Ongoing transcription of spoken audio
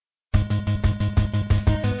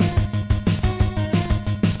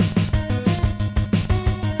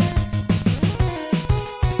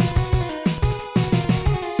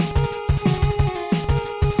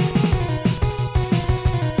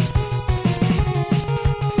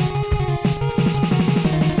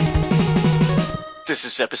This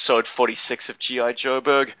is episode 46 of G.I.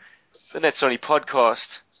 Joburg, the Nets Only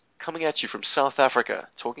podcast, coming at you from South Africa,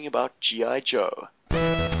 talking about G.I. Joe.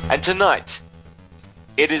 And tonight,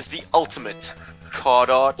 it is the ultimate card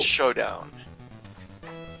art showdown.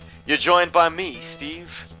 You're joined by me,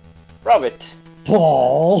 Steve. Robert.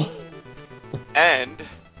 Paul. And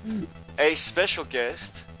a special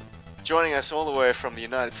guest joining us all the way from the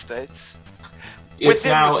United States. It's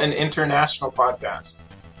now an international podcast.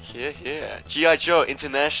 Yeah. G.I. Joe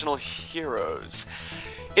International Heroes.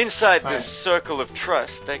 Inside this circle of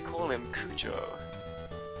trust, they call him Cujo.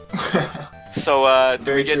 So,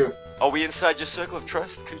 Very true. Are we inside your circle of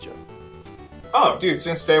trust, Cujo? Oh, dude,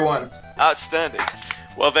 since day one. Outstanding.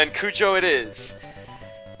 Well then, Cujo it is.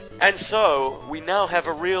 And so, we now have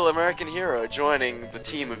a real American hero joining the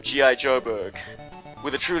team of G.I. Joburg,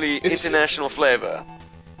 with a truly international flavor.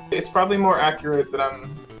 It's probably more accurate that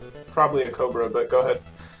I'm probably a Cobra, but go ahead.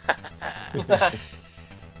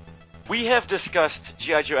 We have discussed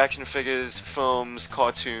G.I. Joe action figures, films,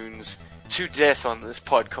 cartoons to death on this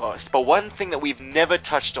podcast, but one thing that we've never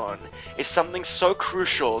touched on is something so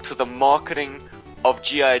crucial to the marketing of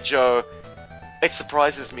G.I. Joe. It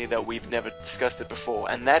surprises me that we've never discussed it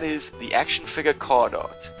before, and that is the action figure card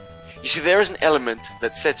art. You see, there is an element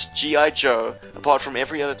that sets G.I. Joe apart from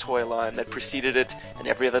every other toy line that preceded it and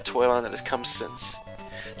every other toy line that has come since.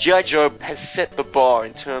 G.I. Joe has set the bar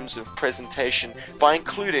in terms of presentation by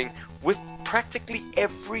including, with practically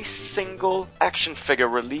every single action figure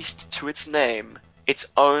released to its name, its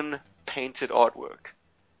own painted artwork.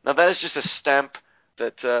 Now that is just a stamp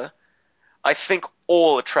that I think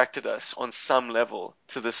all attracted us on some level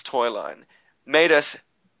to this toy line, made us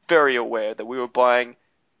very aware that we were buying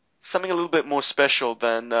something a little bit more special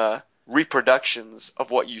than reproductions of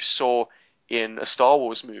what you saw in a Star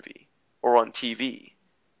Wars movie or on TV.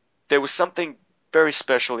 There was something very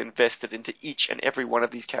special invested into each and every one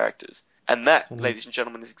of these characters. And that, ladies and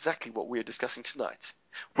gentlemen, is exactly what we are discussing tonight.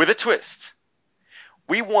 With a twist.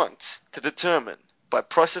 We want to determine, by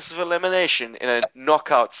process of elimination in a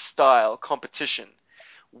knockout-style competition,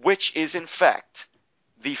 which is in fact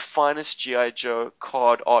the finest G.I. Joe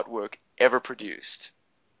card artwork ever produced.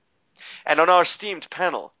 And on our esteemed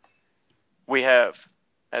panel, we have,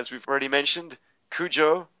 as we've already mentioned,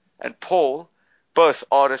 Cujo and Paul, both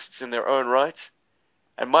artists in their own right,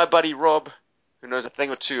 and my buddy Rob, who knows a thing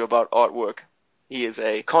or two about artwork. He is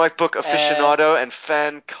a comic book aficionado and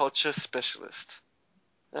fan culture specialist.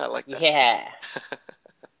 I like that. Yeah.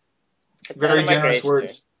 Very generous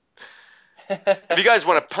words. If you guys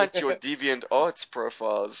want to punt your Deviant Arts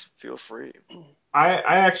profiles, feel free. I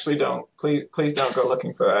actually don't. Please don't go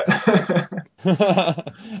looking for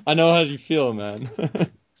that. I know how you feel, man.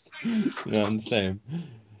 Yeah, I'm the same.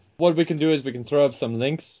 What we can do is we can throw up some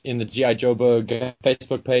links in the G.I. Joburg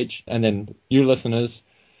Facebook page, and then you listeners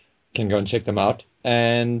can go and check them out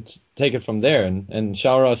and take it from there and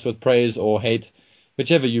shower us with praise or hate,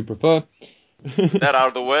 whichever you prefer. That out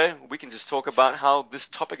of the way, we can just talk about how this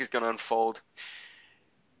topic is going to unfold.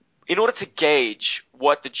 In order to gauge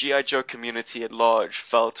what the G.I. Joe community at large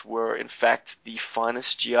felt were, in fact, the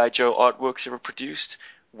finest G.I. Joe artworks ever produced,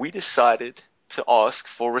 we decided to ask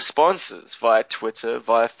for responses via Twitter,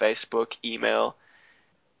 via Facebook, email.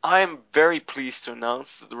 I am very pleased to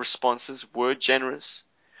announce that the responses were generous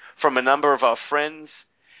from a number of our friends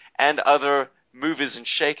and other movers and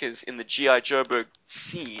shakers in the G.I. Joburg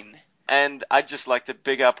scene. And I'd just like to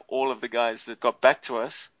big up all of the guys that got back to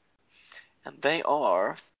us. And they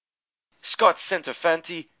are Scott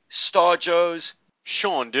Centofanti, Star Joes,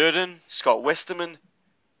 Sean Durden, Scott Westerman,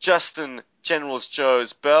 Justin Generals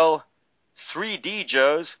Joes Bell, 3D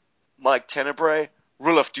Joes, Mike Tenebrae,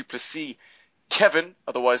 Roloff Duplessis, Kevin,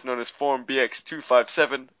 otherwise known as Forum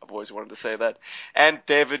BX257, I've always wanted to say that, and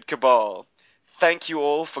David Cabal. Thank you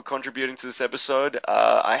all for contributing to this episode.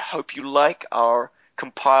 I hope you like our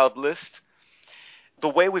compiled list. The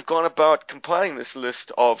way we've gone about compiling this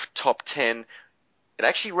list of top 10, it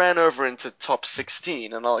actually ran over into top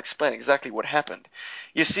 16, and I'll explain exactly what happened.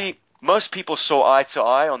 You see, most people saw eye to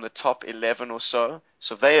eye on the top 11 or so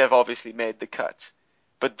they have obviously made the cut.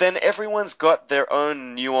 But then everyone's got their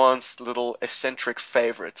own nuanced little eccentric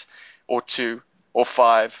favorite, or 2, or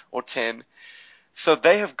 5, or 10. So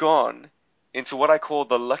they have gone into what I call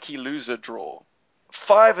the lucky loser draw.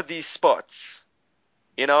 5 of these spots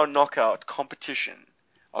in our knockout competition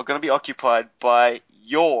are going to be occupied by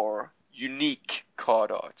your unique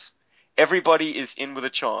card art. Everybody is in with a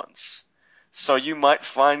chance. So you might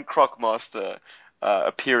find Crocmaster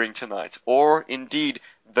appearing tonight, or indeed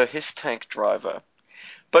the Hiss Tank driver.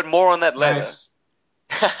 But more on that later. Nice.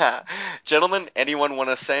 Gentlemen, anyone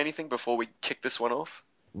want to say anything before we kick this one off?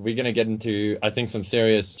 we're going to get into, I think, some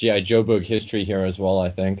serious G.I. Joe book history here as well, I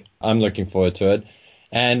think. I'm looking forward to it.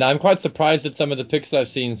 And I'm quite surprised at some of the picks I've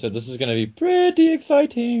seen, so this is going to be pretty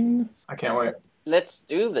exciting. I can't wait. Let's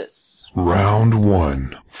do this. Round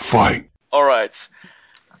 1. Fight. All right.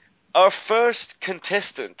 Our first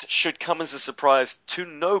contestant should come as a surprise to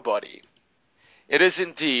nobody. It is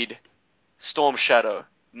indeed Storm Shadow,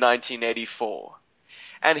 1984.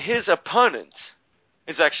 And his opponent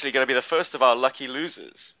is actually going to be the first of our lucky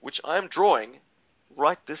losers, which I'm drawing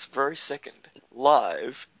right this very second,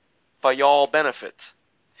 live, for y'all benefit.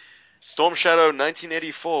 Storm Shadow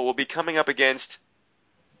 1984 will be coming up against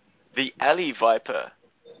the Alley Viper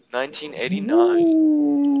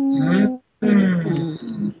 1989.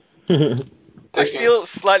 I feel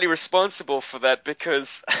slightly responsible for that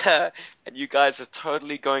because, and you guys are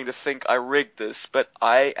totally going to think I rigged this, but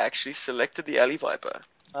I actually selected the Alley Viper.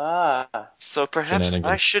 Ah. So perhaps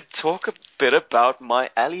I should talk a bit about my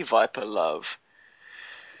Alley Viper love.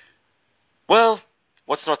 Well,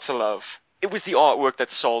 what's not to love? It was the artwork that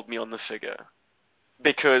sold me on the figure.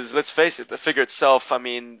 Because, let's face it, the figure itself, I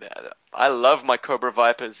mean, I love my Cobra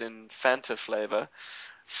Vipers in Fanta flavor.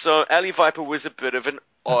 So Alley Viper was a bit of an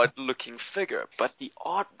odd-looking figure. But the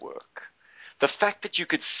artwork, the fact that you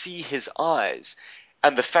could see his eyes,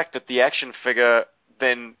 and the fact that the action figure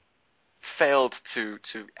then failed to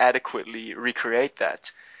adequately recreate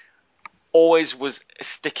that, always was a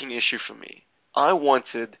sticking issue for me. I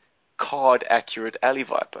wanted card-accurate Alley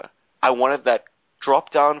Viper. I wanted that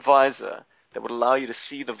drop-down visor that would allow you to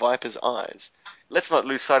see the Viper's eyes. Let's not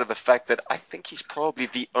lose sight of the fact that I think he's probably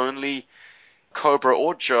the only Cobra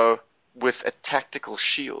or Joe with a tactical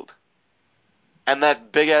shield. And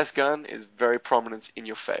that big-ass gun is very prominent in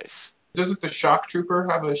your face. Doesn't the Shock Trooper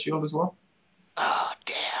have a shield as well? Oh,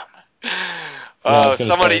 damn. Yeah,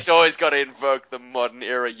 Somebody's always got to invoke the modern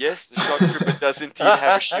era. Yes, the Shock Trooper does indeed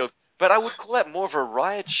have a shield. But I would call that more of a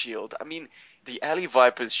riot shield. I mean, the Alley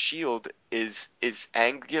Viper's shield is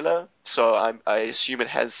angular, so I assume it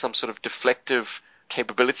has some sort of deflective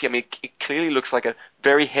capability. I mean, it clearly looks like a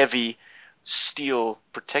very heavy steel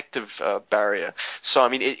protective barrier. So, I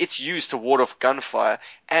mean, it's used to ward off gunfire,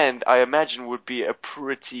 and I imagine would be a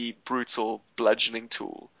pretty brutal bludgeoning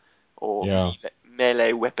tool or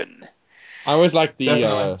melee weapon. I always like the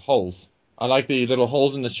Definitely. holes. I like the little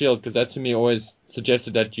holes in the shield because that to me always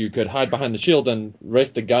suggested that you could hide behind the shield and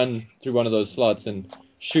rest the gun through one of those slots and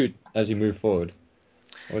shoot as you move forward.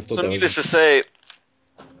 So needless to say,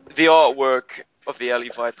 the artwork of the Alley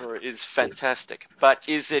Viper is fantastic, but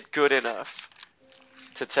is it good enough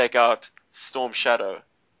to take out Storm Shadow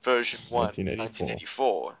version 1,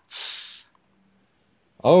 1984?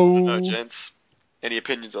 Oh. No, gents. Any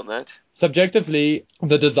opinions on that? Subjectively,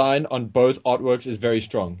 the design on both artworks is very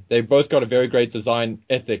strong. They've both got a very great design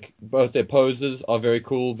ethic. Both their poses are very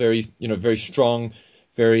cool, very strong,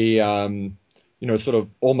 very sort of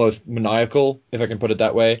almost maniacal, if I can put it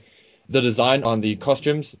that way. The design on the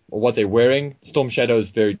costumes, or what they're wearing, Storm Shadow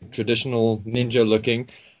is very traditional ninja looking,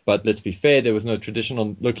 but let's be fair, there was no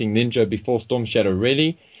traditional looking ninja before Storm Shadow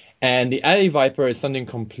really. And the Alley Viper is something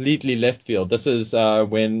completely left field. This is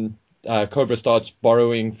when Cobra starts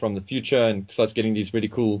borrowing from the future and starts getting these really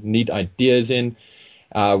cool, neat ideas in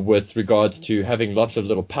with regards to having lots of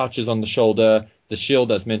little pouches on the shoulder, the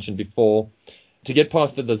shield as mentioned before. To get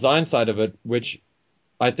past the design side of it, which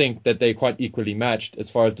I think that they're quite equally matched as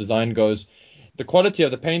far as design goes, the quality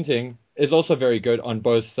of the painting is also very good on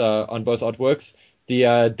both artworks.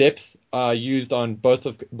 The depth used on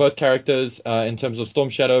both characters in terms of Storm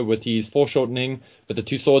Shadow with his foreshortening, with the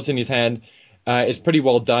two swords in his hand, is pretty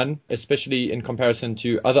well done, especially in comparison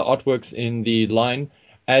to other artworks in the line,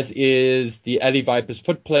 as is the Alley Viper's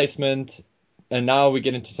foot placement. And now we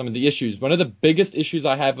get into some of the issues. One of the biggest issues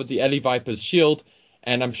I have with the Alley Viper's shield,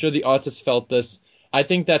 and I'm sure the artist felt this, I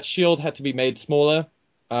think that shield had to be made smaller.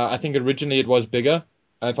 I think originally it was bigger.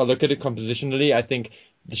 If I look at it compositionally, I think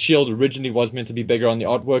the shield originally was meant to be bigger on the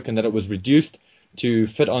artwork and that it was reduced to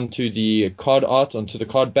fit onto the card art, onto the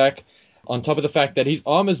card back. On top of the fact that his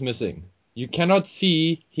arm is missing. You cannot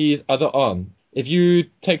see his other arm. If you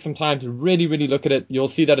take some time to really, really look at it, you'll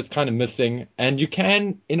see that it's kind of missing. And you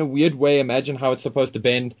can, in a weird way, imagine how it's supposed to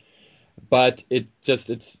bend. But it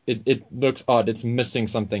looks odd. It's missing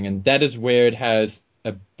something. And that is where it has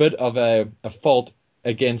a bit of a fault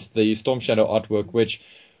against the Storm Shadow artwork, which,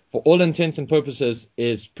 for all intents and purposes,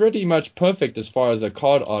 is pretty much perfect as far as the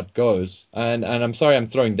card art goes. And I'm sorry I'm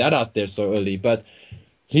throwing that out there so early, but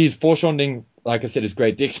his foreshortening, like I said, is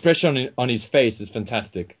great. The expression on his face is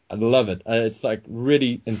fantastic. I love it. It's like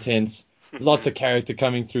really intense. Lots of character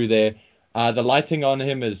coming through there. The lighting on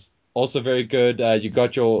him is also very good. You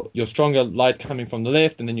got your stronger light coming from the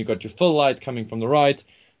left, and then you got your full light coming from the right.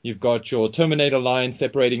 You've got your Terminator line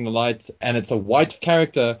separating the light, and it's a white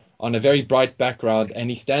character on a very bright background, and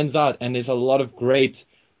he stands out, and there's a lot of great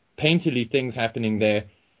painterly things happening there,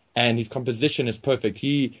 and his composition is perfect.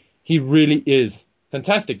 He really is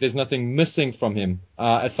fantastic. There's nothing missing from him,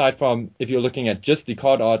 aside from if you're looking at just the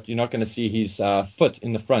card art, you're not going to see his foot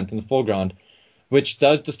in the front, in the foreground, which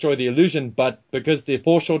does destroy the illusion, but because the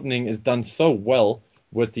foreshortening is done so well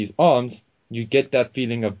with these arms, you get that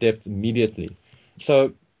feeling of depth immediately.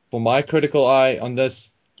 So for my critical eye on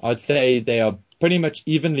this, I'd say they are pretty much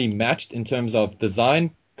evenly matched in terms of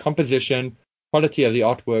design, composition, quality of the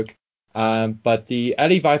artwork, but the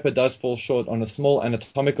Alley Viper does fall short on a small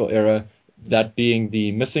anatomical error, that being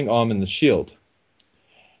the missing arm and the shield.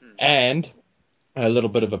 And a little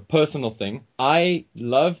bit of a personal thing. I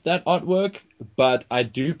love that artwork, but I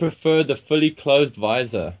do prefer the fully closed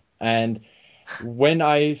visor. And when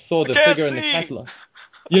I saw the figure in the catalog,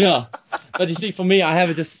 yeah. But you see, for me, I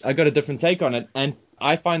got a different take on it, and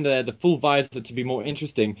I find the full visor to be more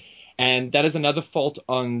interesting. And that is another fault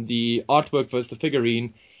on the artwork versus the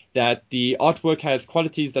figurine, that the artwork has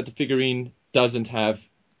qualities that the figurine doesn't have.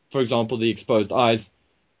 For example, the exposed eyes.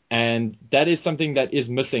 And that is something that is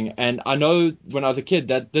missing. And I know when I was a kid,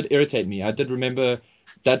 that did irritate me. I did remember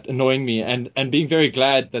that annoying me and being very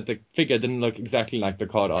glad that the figure didn't look exactly like the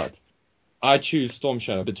card art. I choose Storm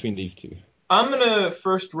Shadow between these two. I'm going to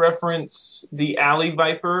first reference the Alley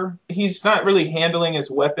Viper. He's not really handling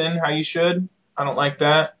his weapon how you should. I don't like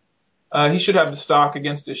that. He should have the stock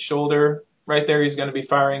against his shoulder. Right there, he's going to be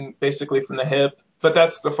firing basically from the hip. But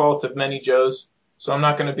that's the fault of many Joes. So I'm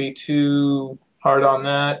not going to be too hard on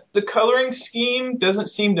that. The coloring scheme doesn't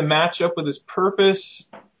seem to match up with his purpose.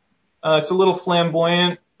 It's a little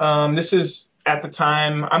flamboyant. This is, at the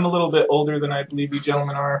time, I'm a little bit older than I believe you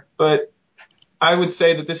gentlemen are, but I would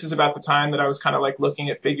say that this is about the time that I was kind of like looking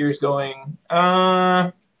at figures going,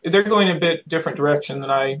 they're going a bit different direction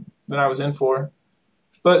than I was in for.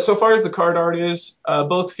 But so far as the card art is,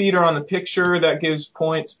 both feet are on the picture. That gives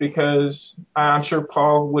points because I'm sure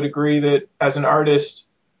Paul would agree that as an artist,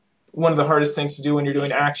 one of the hardest things to do when you're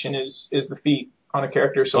doing action is the feet on a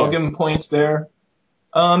character. So I'll give him points there.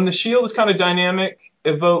 The shield is kind of dynamic,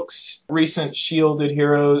 evokes recent shielded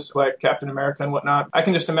heroes like Captain America and whatnot. I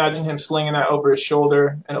can just imagine him slinging that over his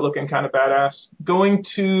shoulder and it looking kind of badass. Going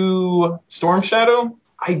to Storm Shadow,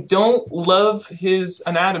 I don't love his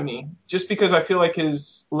anatomy just because I feel like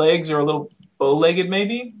his legs are a little bow-legged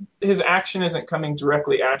maybe. His action isn't coming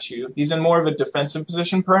directly at you. He's in more of a defensive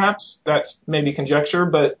position perhaps. That's maybe conjecture,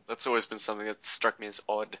 but that's always been something that struck me as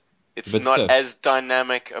odd. It's But not still. as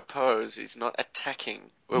dynamic a pose. He's not attacking.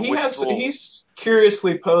 He's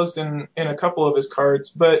curiously posed in a couple of his cards,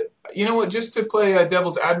 but you know what? Just to play a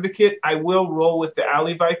devil's advocate, I will roll with the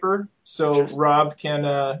Alley Viper, so Rob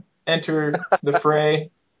can enter the fray,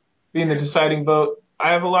 being the deciding vote.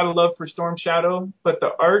 I have a lot of love for Storm Shadow, but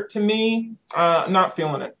the art to me, not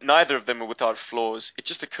feeling it. Neither of them are without flaws. It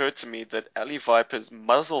just occurred to me that Alley Viper's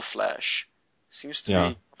muzzle flash seems to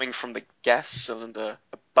be coming from the gas cylinder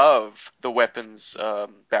above the weapon's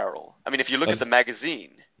barrel. I mean, if you look at the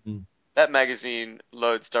magazine, that magazine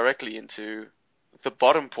loads directly into the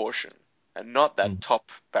bottom portion and not that top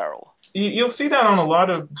barrel. You'll see that on a lot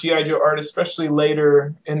of G.I. Joe art, especially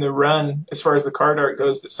later in the run, as far as the card art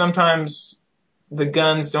goes, that sometimes the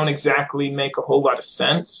guns don't exactly make a whole lot of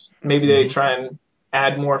sense. Maybe they try and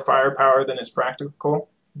add more firepower than is practical.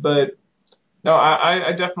 But no,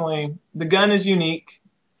 I definitely, the gun is unique,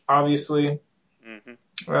 obviously.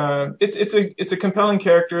 It's a compelling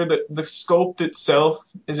character. That the sculpt itself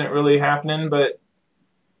isn't really happening, but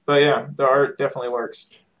yeah, the art definitely works.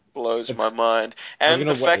 Blows my mind. And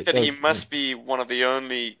the fact that he must be one of the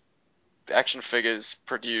only action figures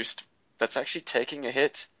produced that's actually taking a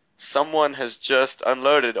hit. Someone has just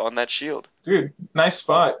unloaded on that shield. Dude, nice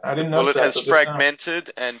spot. I didn't know that. The bullet has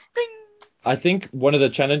fragmented and bing! I think one of the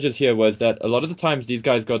challenges here was that a lot of the times these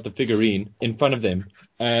guys got the figurine in front of them,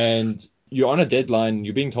 and you're on a deadline,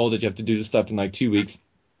 you're being told that you have to do this stuff in like 2 weeks.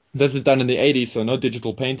 This is done in the 80s, so no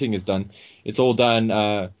digital painting is done. It's all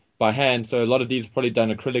done by hand, so a lot of these are probably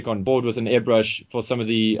done acrylic on board with an airbrush for some of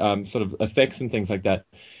the sort of effects and things like that.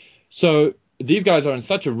 So these guys are in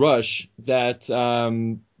such a rush that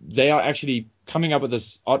they are actually coming up with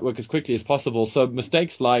this artwork as quickly as possible. So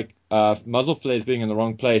mistakes like muzzle flares being in the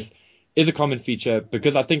wrong place is a common feature,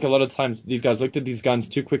 because I think a lot of times these guys looked at these guns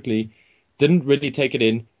too quickly, didn't really take it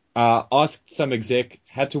in, asked some exec,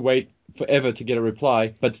 had to wait forever to get a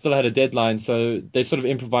reply, but still had a deadline, so they sort of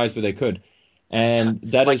improvised where they could. And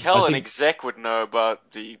that Like is, hell, I an think, exec would know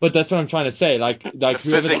about the but that's what I'm trying to say. Like the whoever the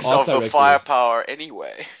physics art of the director is. firepower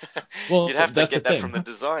anyway. Well, You'd have to that's the get that thing. from the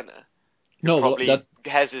designer, who No, well, probably that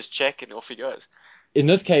has his check and off he goes. in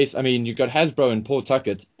this case, I mean, you've got Hasbro and Paul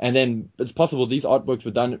Tuckett, and then it's possible these artworks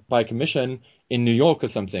were done by commission in New York or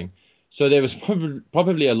something. So there was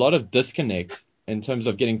probably a lot of disconnect in terms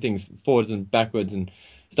of getting things forwards and backwards and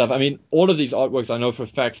stuff. I mean, all of these artworks I know for a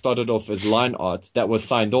fact started off as line art that was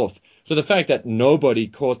signed off. So the fact that nobody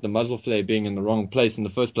caught the muzzle flare being in the wrong place in the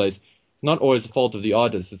first place, it's not always the fault of the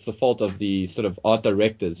artists. It's the fault of the sort of art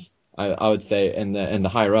directors, I would say, and the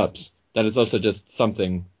higher ups. That is also just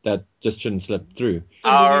something that just shouldn't slip through.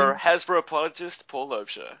 Our Hasbro apologist, Paul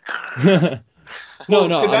Loebscher. No,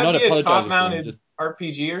 Could I'm that not be a apologizing. top-mounted Just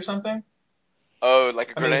RPG or something? Oh,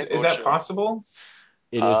 like a I mean, grenade is that launcher. possible?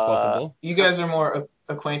 it is possible. You guys are more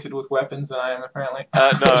acquainted with weapons than I am, apparently.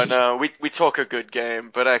 No, we talk a good game,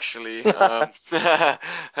 but actually, no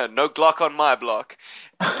Glock on my block.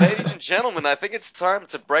 Ladies and gentlemen, I think it's time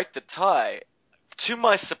to break the tie. To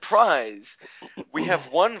my surprise, we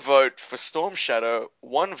have one vote for Storm Shadow,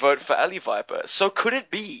 one vote for Alley Viper. So could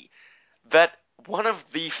it be that one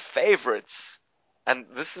of the favorites, and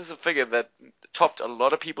this is a figure that topped a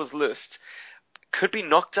lot of people's list, could be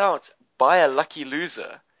knocked out by a lucky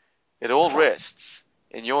loser? It all rests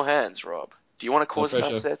in your hands, Rob. Do you want to cause an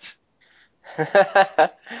pressure. upset?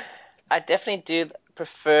 I definitely do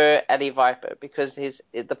prefer Alley Viper because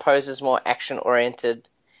the pose is more action oriented,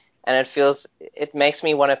 and it makes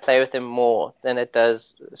me want to play with him more than it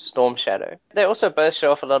does Storm Shadow. They also both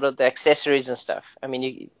show off a lot of the accessories and stuff. I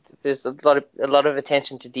mean, there's a lot of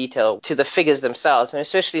attention to detail to the figures themselves, and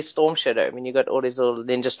especially Storm Shadow. I mean, you got all these little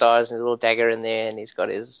ninja stars and a little dagger in there, and he's got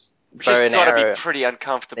his Which bow has and got to arrow. be pretty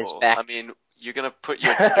uncomfortable. His back. I mean, you're going to put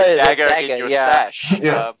your dagger in your yeah. sash.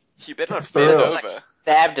 Yeah. You better not For bend real. over. Like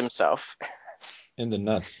stabbed himself. In the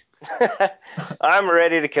nuts. I'm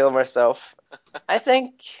ready to kill myself. I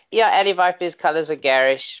think, yeah, Alley Viper's colors are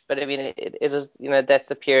garish, but I mean, it is, that's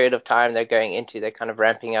the period of time they're going into. They're kind of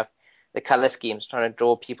ramping up the color schemes, trying to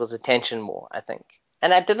draw people's attention more, I think.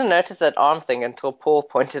 And I didn't notice that arm thing until Paul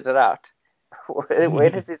pointed it out. Where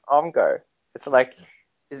does his arm go? It's like,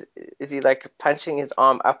 is he like punching his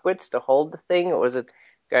arm upwards to hold the thing, or is it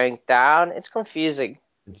going down? It's confusing.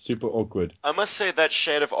 It's super awkward. I must say that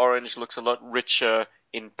shade of orange looks a lot richer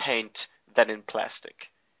in paint than in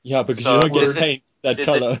plastic. Yeah, because So you don't there's get paint that There's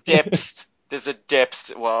color. a depth. There's a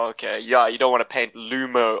depth. Well, okay, yeah, you don't want to paint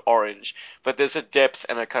Lumo orange, but there's a depth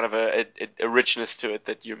and a kind of a richness to it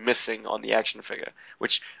that you're missing on the action figure,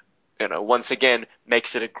 which, once again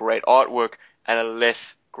makes it a great artwork and a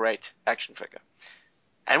less great action figure.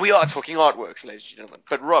 And we are talking artworks, ladies and gentlemen.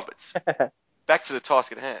 But Roberts, back to the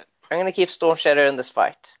task at hand. I'm going to keep Storm Shadow in this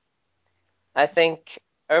fight. I think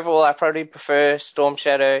overall I probably prefer Storm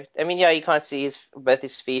Shadow. I mean, yeah, you can't see both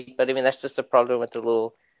his feet, but I mean that's just a problem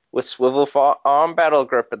with swivel arm battle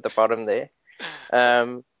grip at the bottom there.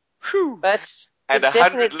 Whew. But And it's 100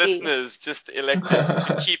 definitely listeners just elected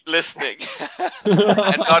to keep listening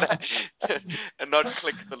and not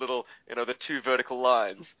click the little, the two vertical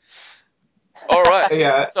lines. All right.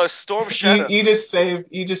 Yeah. So Storm Shadow. You just saved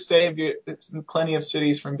plenty of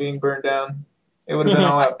cities from being burned down. It would have been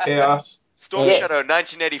all out chaos. Storm Yes. Shadow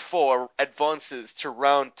 1984 advances to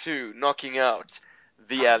round 2, knocking out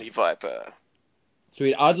the Alley Viper.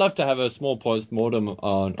 Sweet. I'd love to have a small post-mortem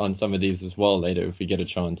on some of these as well later if we get a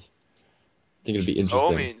chance. I think it'd be By all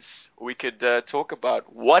interesting. means, we could talk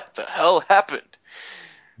about what the hell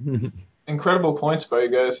happened. Incredible points by you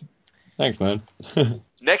guys. Thanks, man.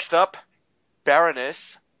 Next up,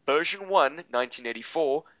 Baroness version 1,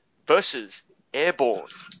 1984 versus Airborne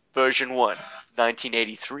version 1,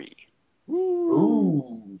 1983.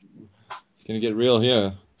 Ooh. It's gonna get real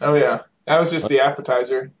here. Oh, yeah. That was just the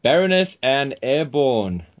appetizer. Baroness and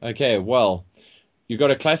Airborne. Okay, well, you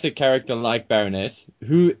got a classic character like Baroness,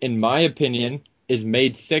 who, in my opinion, is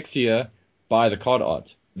made sexier by the card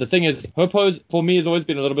art. The thing is, her pose, for me, has always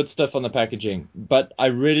been a little bit stiff on the packaging, but I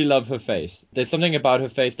really love her face. There's something about her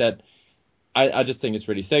face that I just think it's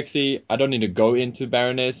really sexy. I don't need to go into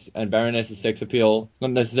Baroness and Baroness's sex appeal. It's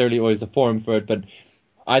not necessarily always the forum for it, but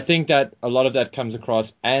I think that a lot of that comes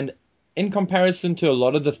across. And in comparison to a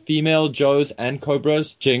lot of the female Joes and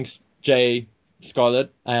Cobras, Jinx, Jay,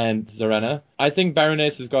 Scarlet, and Zarana, I think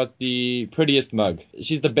Baroness has got the prettiest mug.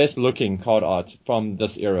 She's the best looking card art from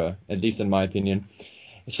this era, at least in my opinion.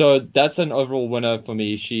 So that's an overall winner for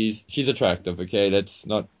me. She's attractive, okay? Let's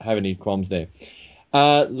not have any qualms there.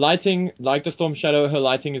 Lighting, like the Storm Shadow, her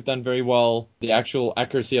lighting is done very well. The actual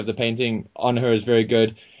accuracy of the painting on her is very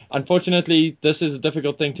good. Unfortunately, this is a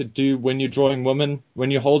difficult thing to do when you're drawing women.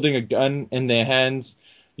 When you're holding a gun in their hands,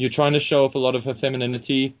 you're trying to show off a lot of her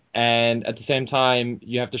femininity, and at the same time,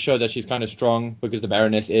 you have to show that she's kind of strong, because the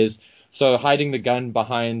Baroness is. So hiding the gun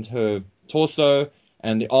behind her torso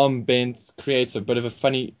and the arm bent creates a bit of a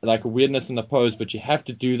funny, like a weirdness in the pose, but you have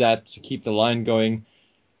to do that to keep the line going.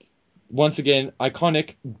 Once again,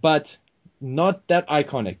 iconic, but not that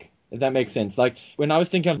iconic, if that makes sense. Like, when I was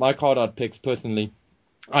thinking of my card art picks personally,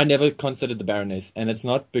 I never considered the Baroness, and it's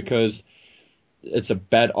not because it's a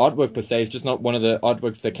bad artwork per se, it's just not one of the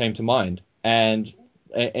artworks that came to mind. And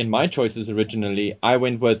in my choices originally, I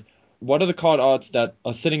went with, what are the card arts that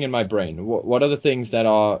are sitting in my brain? What are the things that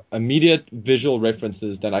are immediate visual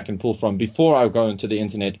references that I can pull from before I go into the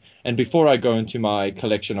internet and before I go into my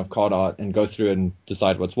collection of card art and go through and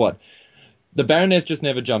decide what's what? The Baroness just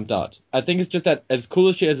never jumped out. I think it's just that, as cool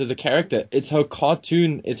as she is as a character, it's her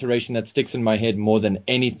cartoon iteration that sticks in my head more than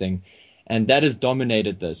anything, and that has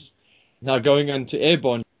dominated this. Now going into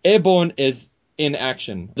Airborne. Airborne is in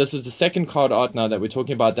action. This is the second card art now that we're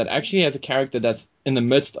talking about that actually has a character that's in the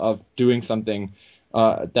midst of doing something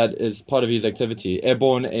that is part of his activity.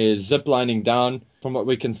 Airborne is ziplining down from what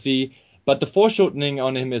we can see, but the foreshortening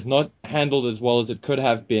on him is not handled as well as it could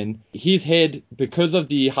have been. His head, because of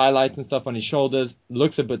the highlights and stuff on his shoulders,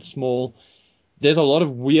 looks a bit small. There's a lot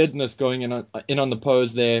of weirdness going in on the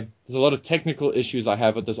pose there. There's a lot of technical issues I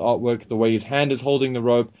have with this artwork. The way his hand is holding the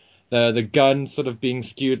rope, the gun sort of being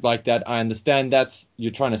skewed like that. I understand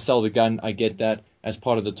you're trying to sell the gun. I get that as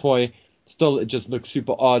part of the toy. Still, it just looks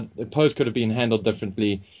super odd. The pose could have been handled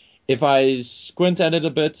differently. If I squint at it a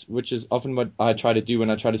bit, which is often what I try to do when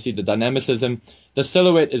I try to see the dynamicism, the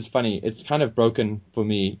silhouette is funny. It's kind of broken for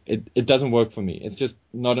me. It doesn't work for me. It's just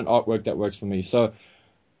not an artwork that works for me. So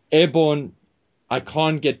Airborne, I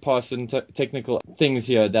can't get past some technical things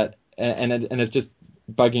here and it's just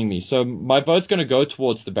bugging me. So my vote's going to go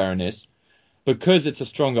towards the Baroness because it's a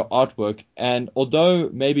stronger artwork, and although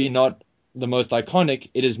maybe not the most iconic,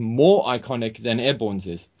 it is more iconic than Airborne's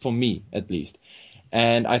is, for me at least.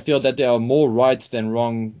 And I feel that there are more rights than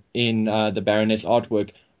wrong in the Baroness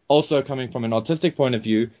artwork. Also, coming from an artistic point of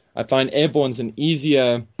view, I find Airborne's an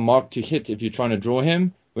easier mark to hit if you're trying to draw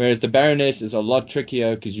him, whereas the Baroness is a lot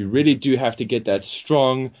trickier because you really do have to get that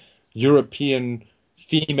strong European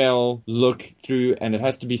female look through, and it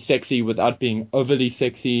has to be sexy without being overly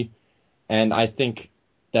sexy. And I think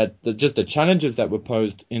that just the challenges that were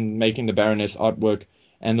posed in making the Baroness artwork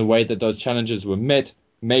and the way that those challenges were met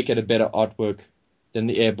make it a better artwork than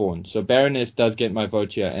the Airborne. So Baroness does get my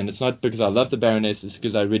vote here, and it's not because I love the Baroness, it's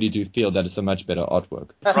because I really do feel that it's a much better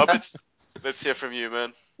artwork. Roberts, let's hear from you,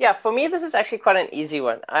 man. Yeah, for me, this is actually quite an easy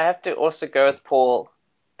one. I have to also go with Paul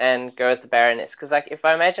and go with the Baroness, because like, if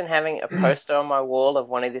I imagine having a poster on my wall of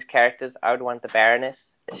one of these characters, I would want the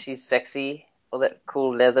Baroness. She's sexy, all that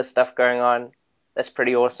cool leather stuff going on. That's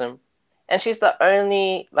pretty awesome. And she's the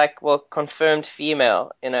only, confirmed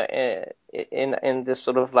female in this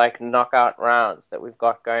sort of like knockout rounds that we've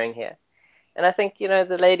got going here. And I think,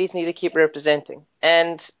 the ladies need to keep representing.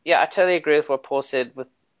 And yeah, I totally agree with what Paul said with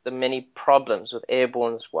the many problems with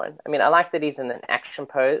Airborne's one. I mean, I like that he's in an action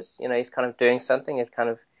pose. He's kind of doing something. It kind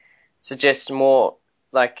of suggests more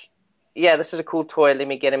like, yeah, this is a cool toy. Let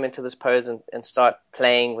me get him into this pose and start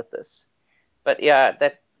playing with this. But yeah,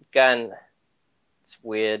 that gun, it's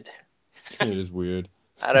weird. It is weird.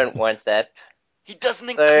 I don't want that. He doesn't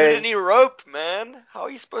include any rope, man. How are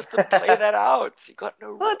you supposed to play that out? You got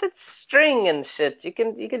no rope. Well, that's string and shit. You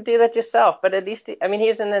can do that yourself. But at least,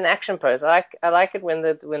 he's in an action pose. I like it when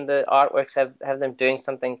the artworks have them doing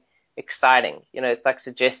something exciting. It's like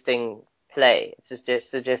suggesting play. It's just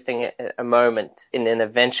suggesting a moment in an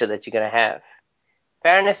adventure that you're going to have.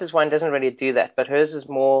 Baroness's one doesn't really do that, but hers is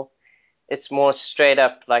more. It's more straight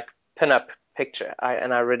up like pin-up picture,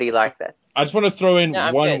 and I really like that. I just want to throw in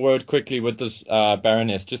one good. word quickly with this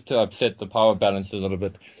Baroness, just to upset the power balance a little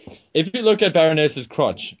bit. If you look at Baroness's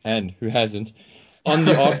crotch, and who hasn't, on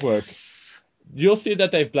the artwork, you'll see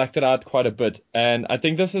that they've blacked it out quite a bit. And I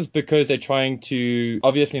think this is because they're trying to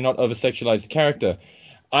obviously not over-sexualize the character.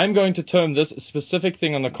 I'm going to term this specific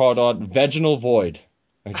thing on the card art vaginal void.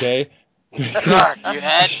 Okay? God, you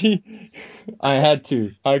had... I had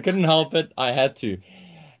to. I couldn't help it. I had to.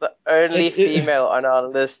 The only female on our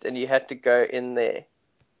list, and you had to go in there.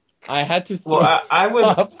 I had to. Well, I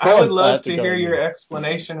would love to hear your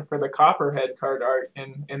explanation for the Copperhead card art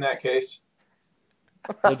in that case.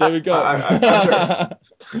 Well, there we go.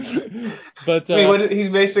 But he's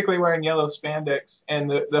basically wearing yellow spandex, and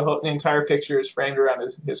the entire picture is framed around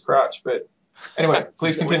his crotch. But anyway,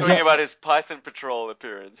 please continue. We're talking about his Python Patrol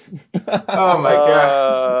appearance. Oh my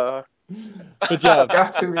god. But yeah,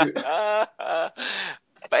 Got to be.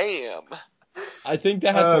 Bam. I think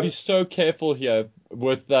they had to be so careful here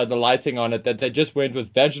with the lighting on it that they just went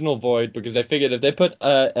with vaginal void because they figured if they put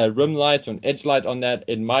a rim light or an edge light on that,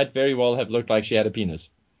 it might very well have looked like she had a penis.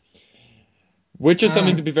 Which is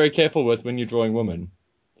something to be very careful with when you're drawing women,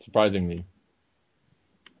 surprisingly.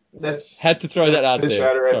 Had to throw that out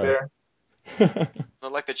there. Right there.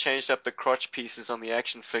 Not like they changed up the crotch pieces on the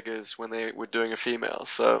action figures when they were doing a female.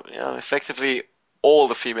 So, effectively, all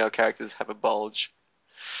the female characters have a bulge.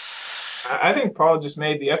 I think Paul just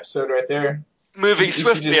made the episode right there. Moving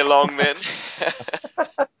swiftly along then.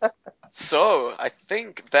 So, I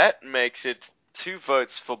think that makes it 2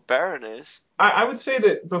 votes for Baroness. I would say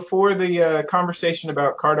that before the conversation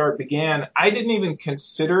about card art began, I didn't even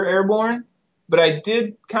consider Airborne, but I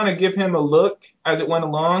did kind of give him a look as it went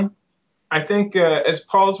along. I think, as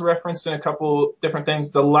Paul's referenced in a couple different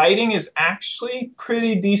things, the lighting is actually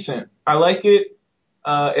pretty decent. I like it.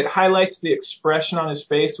 It highlights the expression on his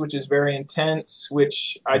face, which is very intense,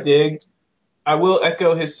 which I dig. I will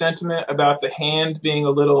echo his sentiment about the hand being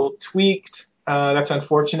a little tweaked. That's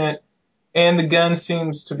unfortunate. And the gun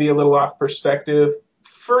seems to be a little off perspective.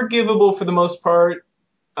 Forgivable for the most part.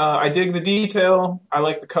 I dig the detail. I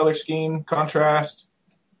like the color scheme, contrast.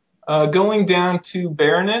 Going down to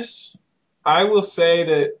Baroness, I will say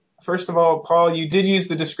that, first of all, Paul, you did use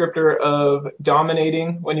the descriptor of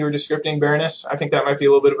dominating when you were descripting Baroness. I think that might be a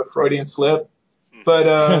little bit of a Freudian slip.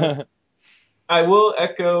 But I will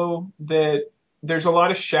echo that there's a lot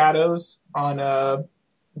of shadows on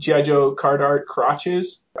G.I. Joe card art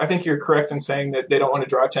crotches. I think you're correct in saying that they don't want to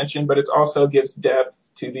draw attention, but it also gives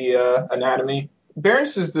depth to the anatomy.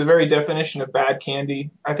 Baroness is the very definition of bad candy.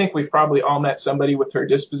 I think we've probably all met somebody with her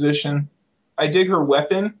disposition. I dig her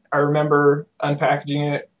weapon. I remember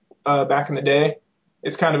unpackaging it back in the day.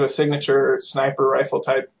 It's kind of a signature sniper rifle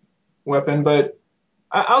type weapon, but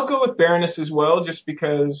I'll go with Baroness as well, just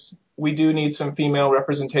because we do need some female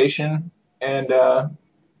representation, and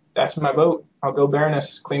that's my vote. I'll go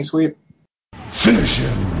Baroness. Clean sweep. Finish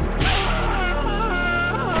him.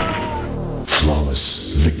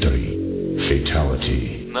 Flawless victory.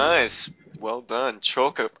 Fatality. Nice. Well done.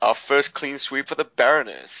 Chalk up our first clean sweep for the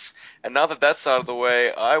Baroness. And now that that's out of the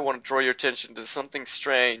way, I want to draw your attention to something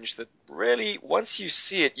strange that really, once you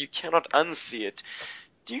see it, you cannot unsee it.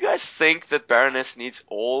 Do you guys think that Baroness needs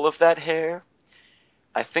all of that hair?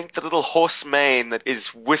 I think the little horse mane that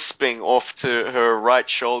is wisping off to her right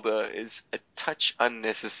shoulder is a touch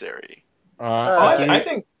unnecessary. I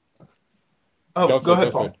think... Oh, go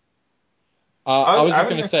ahead, Paul. I was just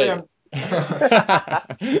going to say...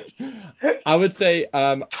 I would say...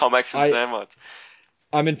 Tomax and Samot.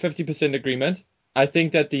 I'm in 50% agreement. I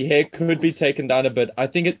think that the hair could be taken down a bit. I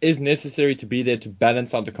think it is necessary to be there to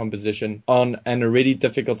balance out the composition on an already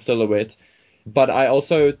difficult silhouette. But I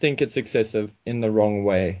also think it's excessive in the wrong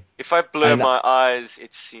way. If I blur my eyes,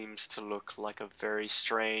 it seems to look like a very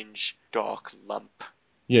strange, dark lump.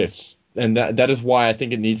 Yes, and that is why I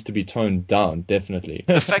think it needs to be toned down, definitely.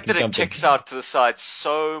 The fact that it kicks out to the side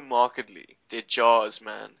so markedly, it jars,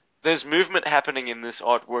 man. There's movement happening in this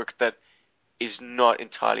artwork that is not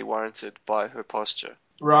entirely warranted by her posture.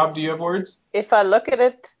 Rob, do you have words? If I look at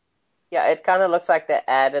it, yeah, it kind of looks like they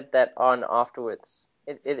added that on afterwards.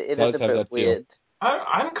 It is a bit weird.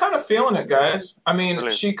 I'm kind of feeling it, guys. I mean,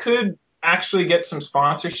 Really? She could actually get some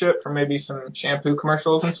sponsorship for maybe some shampoo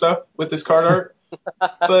commercials and stuff with this card art.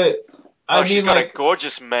 But she's got a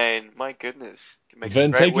gorgeous mane. My goodness, can make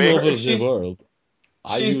some great wigs.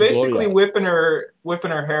 She's basically whipping her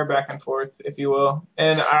hair back and forth, if you will,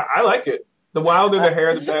 and I like it. The wilder the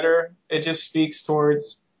hair, the better. It just speaks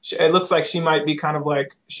towards. It looks like she might be kind of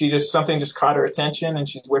like something just caught her attention and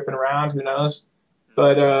she's whipping around. Who knows?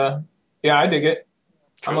 But yeah, I dig it.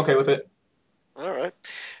 Cool. I'm okay with it. All right.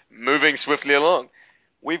 Moving swiftly along.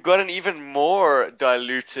 We've got an even more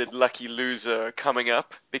diluted Lucky Loser coming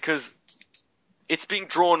up because it's being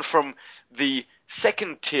drawn from the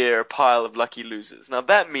second tier pile of Lucky Losers. Now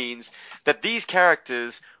that means that these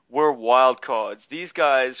characters were wild cards. These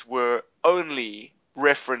guys were only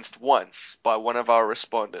referenced once by one of our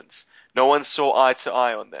respondents. No one saw eye to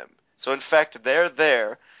eye on them. So in fact, they're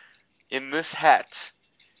there in this hat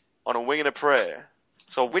on a wing and a prayer.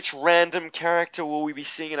 So which random character will we be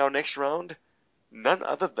seeing in our next round? None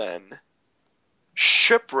other than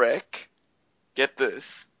Shipwreck. Get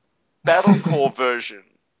this. Battle Core version.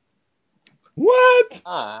 What?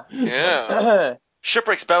 Yeah.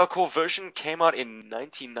 Shipwreck's Battle Core version came out in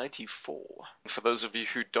 1994. For those of you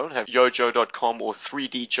who don't have Yojo.com or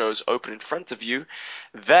 3D Joes open in front of you,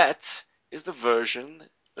 that is the version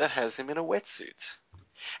that has him in a wetsuit.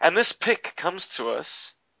 And this pick comes to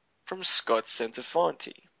us from Scott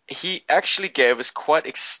Centofanti. He actually gave us quite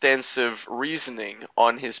extensive reasoning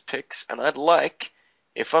on his picks, and I'd like,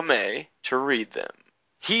 if I may, to read them.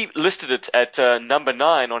 He listed it at number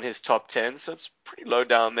 9 on his top 10, so it's pretty low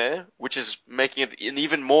down there, which is making it an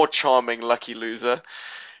even more charming lucky loser.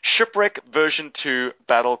 Shipwreck version 2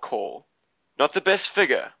 Battle Call. Not the best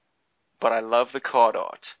figure, but I love the card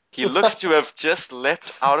art. He looks to have just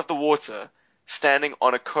leapt out of the water, standing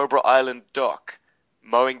on a Cobra Island dock,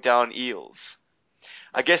 mowing down eels.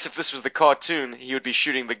 I guess if this was the cartoon, he would be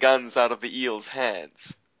shooting the guns out of the eel's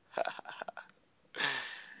hands.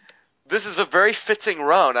 This is a very fitting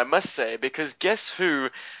round, I must say, because guess who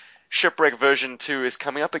Shipwreck version 2 is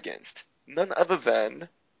coming up against? None other than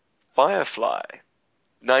Firefly,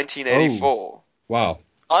 1984. Oh, wow.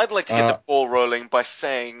 I'd like to get the ball rolling by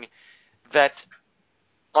saying that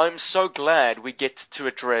I'm so glad we get to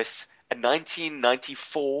address a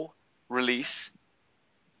 1994 release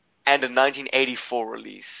and a 1984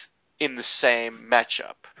 release in the same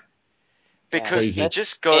matchup. Because Crazy. it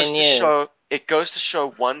just goes 10 to years. show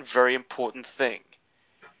one very important thing.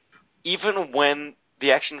 Even when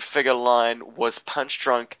the action figure line was punch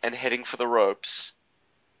drunk and heading for the ropes,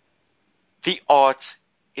 the art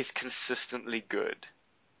is consistently good.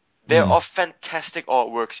 There are fantastic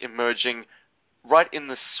artworks emerging right in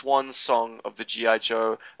the swan song of the G.I.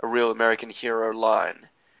 Joe, A Real American Hero line.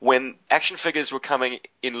 When action figures were coming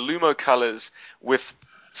in Lumo colors with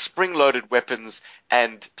spring-loaded weapons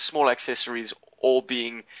and small accessories all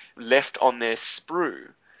being left on their sprue,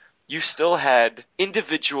 you still had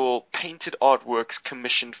individual painted artworks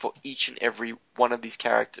commissioned for each and every one of these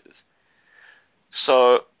characters.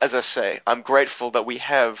 So, as I say, I'm grateful that we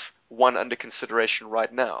have one under consideration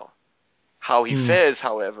right now. How he fares,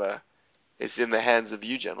 however, is in the hands of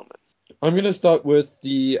you gentlemen. I'm going to start with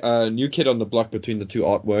the new kid on the block between the two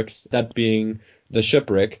artworks, that being the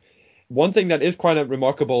Shipwreck. One thing that is quite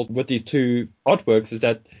remarkable with these two artworks is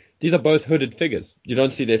that these are both hooded figures. You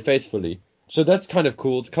don't see their face fully. So that's kind of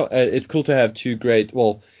cool. It's cool to have two great,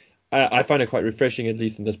 well, I find it quite refreshing, at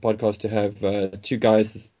least in this podcast, to have two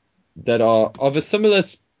guys that are of a similar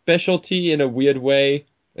specialty in a weird way.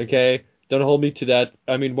 Okay, don't hold me to that.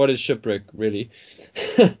 I mean, what is Shipwreck, really?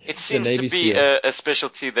 It seems to Navy be SEAL. a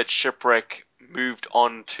specialty that Shipwreck moved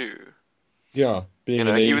on to. Yeah, being You a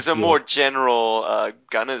know, Navy he was a SEAL. more general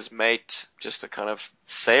gunner's mate, just a kind of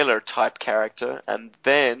sailor type character, and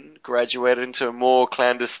then graduated into a more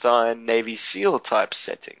clandestine Navy SEAL type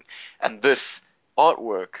setting. And this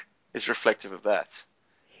artwork is reflective of that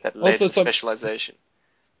led Also, to specialization.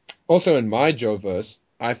 Also, in my Joe-verse,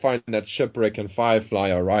 I find that Shipwreck and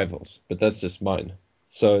Firefly are rivals, but that's just mine.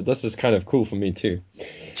 So this is kind of cool for me too.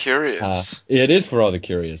 Curious. It is for other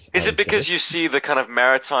curious. Is I it would because say. you see the kind of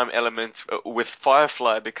maritime element with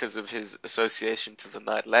Firefly because of his association to the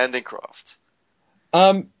Night Landing Craft?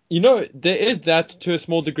 There is that to a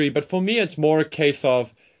small degree, but for me, it's more a case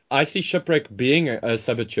of I see Shipwreck being a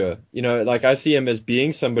saboteur. You know, like I see him as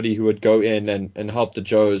being somebody who would go in and help the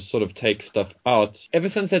Joes sort of take stuff out. Ever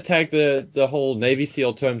since I tagged the whole Navy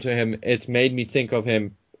SEAL term to him, it's made me think of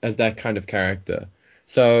him as that kind of character.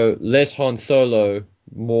 So less Han Solo,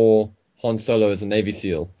 more Han Solo as a Navy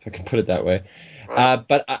SEAL, if I can put it that way. Right.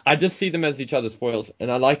 But I just see them as each other's foils,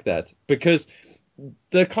 and I like that because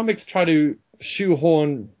the comics try to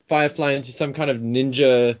shoehorn Firefly into some kind of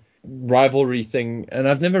ninja rivalry thing, and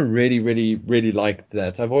I've never really liked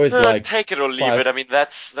that. I've always liked Take it or leave Fire- it. I mean,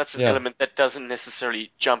 that's an Yeah. element that doesn't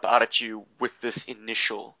necessarily jump out at you with this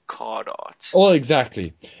initial card art. Oh,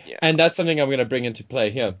 exactly. Yeah. And that's something I'm going to bring into play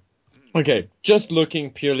here. Okay, just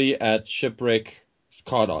looking purely at Shipwreck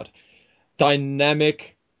card art.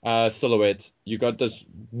 Dynamic silhouette. You got this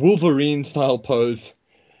Wolverine style pose.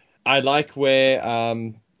 I like where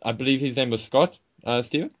I believe his name was Scott,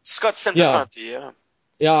 Steven? Scott Centofanti, yeah.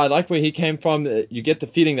 Yeah, I like where he came from. You get the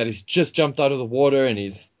feeling that he's just jumped out of the water and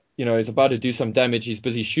he's about to do some damage. He's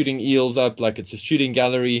busy shooting eels up like it's a shooting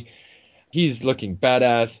gallery. He's looking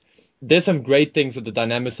badass. There's some great things with the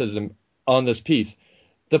dynamicism on this piece.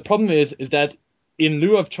 The problem is that in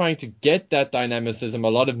lieu of trying to get that dynamicism, a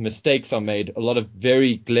lot of mistakes are made. A lot of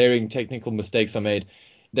very glaring technical mistakes are made.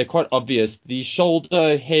 They're quite obvious. The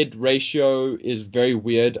shoulder-head ratio is very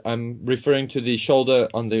weird. I'm referring to the shoulder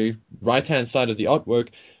on the right-hand side of the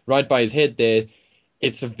artwork, right by his head there.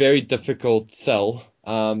 It's a very difficult sell.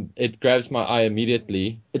 It grabs my eye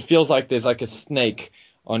immediately. It feels like there's like a snake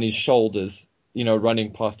on his shoulders,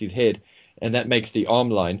 running past his head, and that makes the arm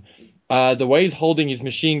line. The way he's holding his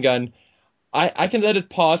machine gun, I can let it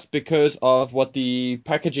pass because of what the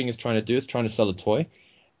packaging is trying to do. It's trying to sell a toy.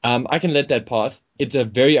 I can let that pass. It's a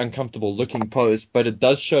very uncomfortable looking pose, but it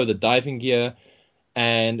does show the diving gear.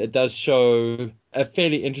 and it does show a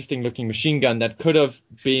fairly interesting looking machine gun that could have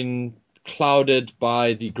been clouded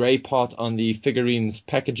by the gray part on the figurine's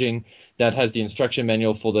packaging that has the instruction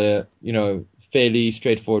manual for the, fairly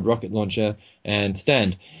straightforward rocket launcher and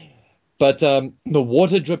stand. But the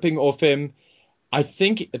water dripping off him, I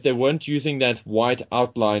think if they weren't using that white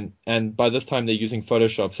outline, and by this time they're using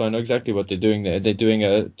Photoshop, so I know exactly what they're doing there. They're doing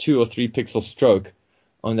a 2 or 3 pixel stroke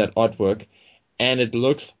on that artwork, and it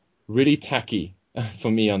looks really tacky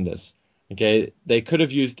for me on this. Okay, they could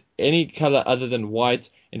have used any color other than white.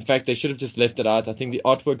 In fact, they should have just left it out. I think the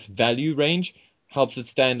artwork's value range helps it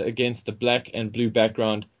stand against the black and blue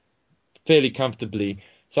background fairly comfortably.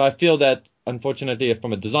 So I feel that, unfortunately,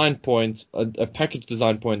 from a design point, a package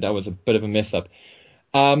design point, that was a bit of a mess up.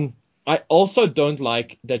 I also don't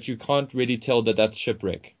like that you can't really tell that that's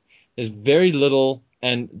Shipwreck. There's very little,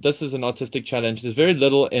 and this is an artistic challenge, there's very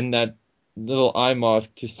little in that little eye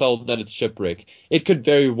mask to tell that it's Shipwreck. It could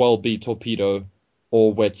very well be Torpedo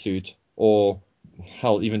or Wetsuit or,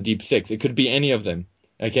 hell, even Deep Six. It could be any of them.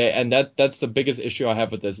 Okay, and that's the biggest issue I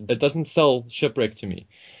have with this. It doesn't sell Shipwreck to me.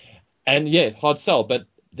 And yeah, hard sell, but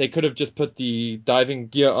they could have just put the diving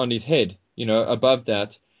gear on his head, above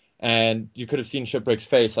that, and you could have seen Shipwreck's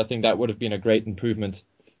face. I think that would have been a great improvement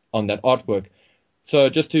on that artwork. So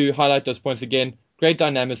just to highlight those points again, great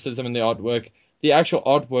dynamicism in the artwork. The actual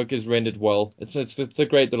artwork is rendered well. It's a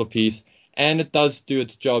great little piece, and it does do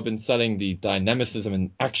its job in selling the dynamicism and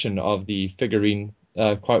action of the figurine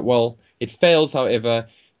quite well. It fails, however,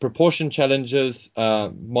 proportion challenges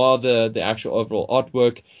mar the actual overall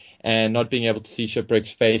artwork, and not being able to see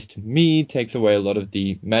Shipwreck's face, to me, takes away a lot of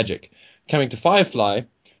the magic. Coming to Firefly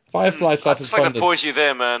I'd suffers just like from to pause you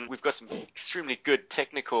there, man. We've got some extremely good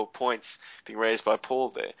technical points being raised by Paul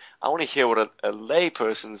there. I want to hear what a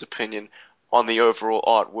layperson's opinion on the overall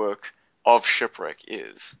artwork of Shipwreck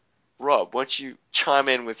is. Rob, why don't you chime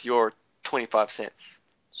in with your 25 cents?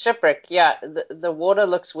 Shipwreck, yeah, the water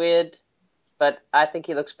looks weird, but I think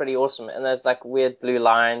he looks pretty awesome. And there's like weird blue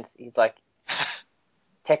lines. He's like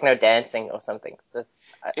techno dancing or something.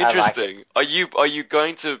 Interesting. I like it. Are you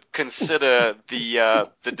going to consider the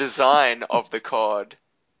design of the card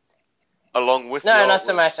along with the No, artwork? not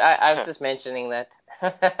so much. I was just mentioning that.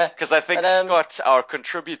 Because I think But, Scott, our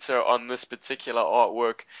contributor on this particular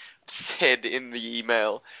artwork, said in the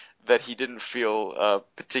email that he didn't feel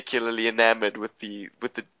particularly enamored with the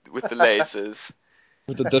lasers.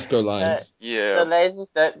 with the disco lines. Yeah. The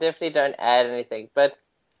lasers definitely don't add anything, but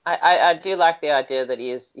I do like the idea that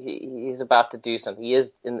he's about to do something. He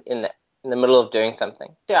is in the middle of doing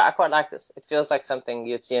something. Yeah, I quite like this. It feels like something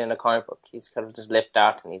you'd see in a comic book. He's kind of just leapt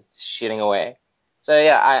out and he's shooting away. So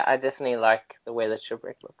yeah, I definitely like the way that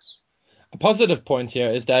Shipwreck looks. A positive point here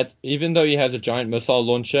is that even though he has a giant missile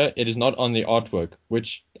launcher, it is not on the artwork,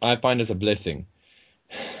 which I find is a blessing.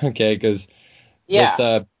 Okay, because Yeah,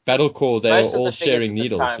 with Battle Core, they were most of all the figures sharing at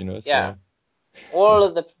this needles, time, yeah. so All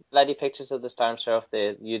of the bloody pictures of this time show off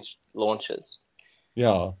their huge launches.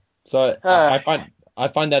 yeah. So I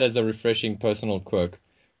find that as a refreshing personal quirk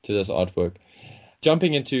to this artwork.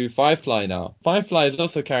 Jumping into Firefly now. Firefly is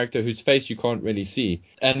also a character whose face you can't really see,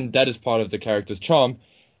 and that is part of the character's charm.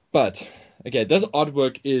 But, okay, this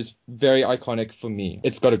artwork is very iconic for me.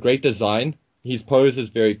 It's got a great design. His pose is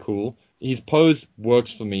very cool. His pose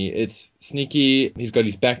works for me. It's sneaky. He's got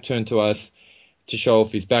his back turned to us to show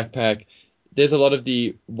off his backpack. There's a lot of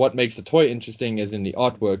the what makes the toy interesting is in the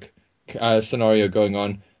artwork scenario going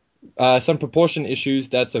on. Some proportion issues.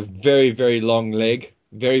 That's a very, very long leg.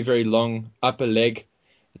 Very, very long upper leg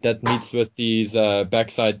that meets with these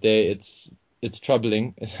backside there. It's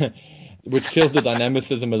troubling. Which kills the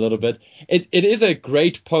dynamicism a little bit. It is a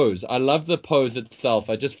great pose. I love the pose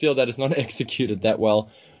itself. I just feel that it's not executed that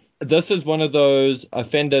well. This is one of those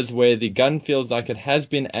offenders where the gun feels like it has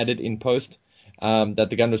been added in post, that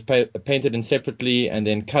the gun was painted in separately and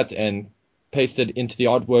then cut and pasted into the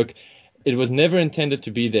artwork. It was never intended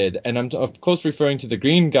to be there. And I'm, of course, referring to the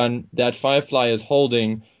green gun that Firefly is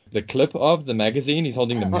holding the clip of, the magazine. He's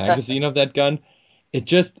holding the magazine of that gun. It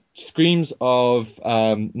just screams of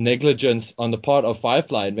negligence on the part of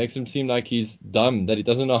Firefly. It makes him seem like he's dumb, that he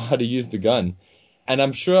doesn't know how to use the gun. And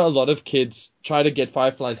I'm sure a lot of kids try to get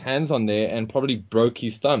Firefly's hands on there and probably broke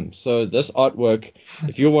his thumb. So this artwork,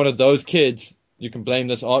 if you're one of those kids, you can blame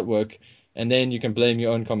this artwork, and then you can blame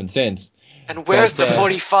your own common sense. And where's the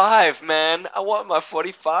 45, man? I want my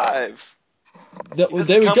 45. He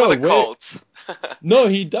doesn't come with a Colt. No,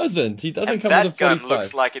 he doesn't. He doesn't come with a 45. That gun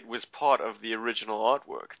looks like it was part of the original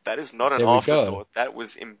artwork. That is not an afterthought. That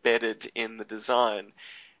was embedded in the design.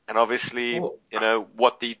 And obviously,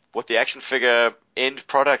 what the action figure end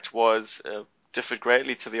product was differed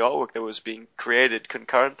greatly to the artwork that was being created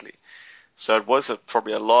concurrently. So it was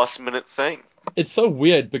probably a last-minute thing. It's so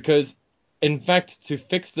weird because, in fact, to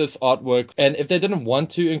fix this artwork, and if they didn't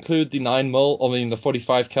want to include the 9mm, the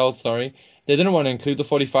 45 cal, sorry, they didn't want to include the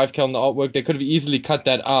 45 cal in the artwork, they could have easily cut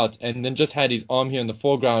that out and then just had his arm here in the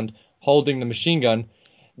foreground holding the machine gun,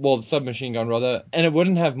 well, the submachine gun rather, and it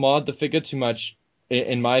wouldn't have marred the figure too much,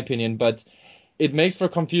 in my opinion, but it makes for a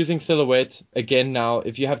confusing silhouette. Again, now,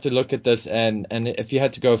 if you have to look at this and if you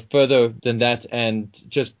had to go further than that and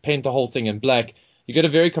just paint the whole thing in black, you get a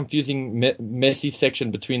very confusing, messy section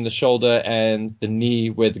between the shoulder and the knee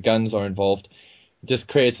where the guns are involved. It just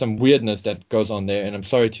creates some weirdness that goes on there, and I'm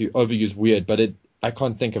sorry to overuse weird, but I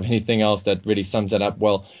can't think of anything else that really sums that up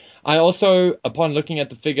well. I also, upon looking at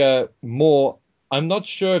the figure more, I'm not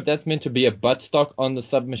sure if that's meant to be a buttstock on the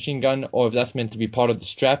submachine gun or if that's meant to be part of the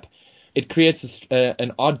strap. It creates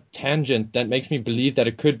an odd tangent that makes me believe that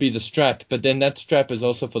it could be the strap, but then that strap is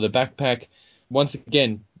also for the backpack. Once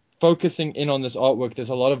again, focusing in on this artwork, there's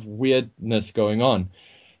a lot of weirdness going on.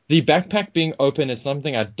 The backpack being open is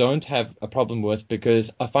something I don't have a problem with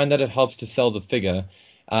because I find that it helps to sell the figure,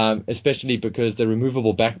 especially because the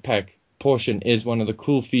removable backpack portion is one of the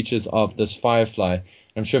cool features of this Firefly.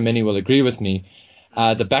 I'm sure many will agree with me.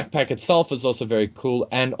 The backpack itself is also very cool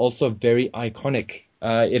and also very iconic.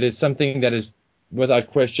 It is something that is, without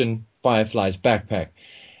question, Firefly's backpack.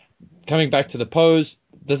 Coming back to the pose,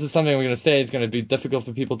 this is something I'm going to say is going to be difficult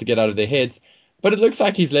for people to get out of their heads, but it looks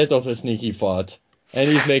like he's let off a sneaky fart, and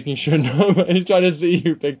he's making sure he's trying to see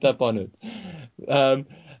who picked up on it.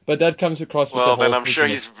 But that comes across with the whole... Well, then I'm sure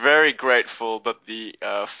he's very grateful that the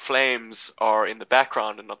flames are in the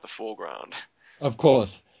background and not the foreground. Of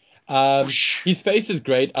course. His face is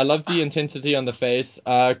great. I love the intensity on the face.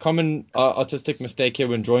 Common artistic mistake here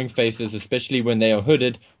when drawing faces, especially when they are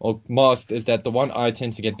hooded or masked, is that the one eye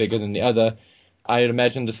tends to get bigger than the other. I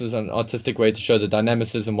imagine this is an artistic way to show the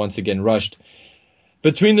dynamicism once again rushed.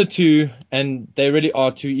 Between the two, and they really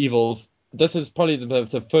are two evils, this is probably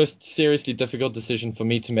the first seriously difficult decision for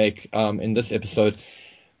me to make in this episode.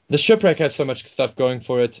 The Shipwreck has so much stuff going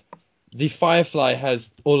for it. The Firefly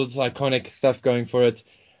has all of this iconic stuff going for it.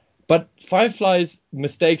 But Firefly's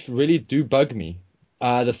mistakes really do bug me.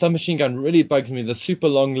 The submachine gun really bugs me. The super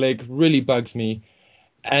long leg really bugs me.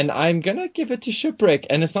 And I'm going to give it to Shipwreck.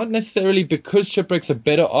 And it's not necessarily because Shipwreck's a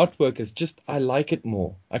better artwork. It's just I like it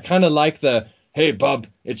more. I kind of like the, hey, bub,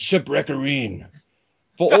 it's Shipwreckerine.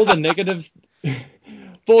 For all the negatives...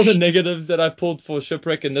 for all the negatives that I've pulled for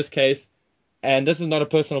Shipwreck in this case, and this is not a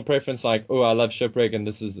personal preference like, oh, I love Shipwreck and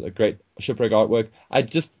this is a great Shipwreck artwork. I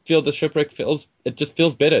just feel the Shipwreck feels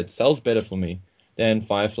better. It sells better for me than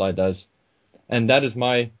Firefly does. And that is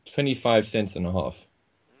my 25 cents and a half.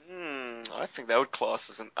 I think that would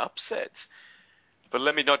class as an upset. But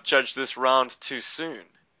let me not judge this round too soon.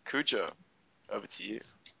 Cujo, over to you.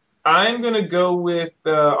 I'm going to go with,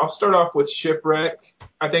 I'll start off with Shipwreck.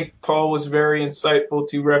 I think Paul was very insightful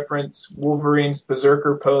to reference Wolverine's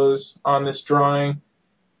Berserker pose on this drawing.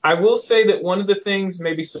 I will say that one of the things,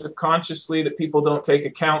 maybe subconsciously, that people don't take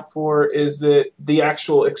account for is that the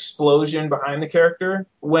actual explosion behind the character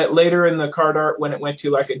went later in the card art when it went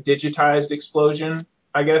to like a digitized explosion,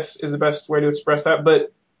 I guess is the best way to express that.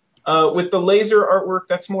 But with the laser artwork,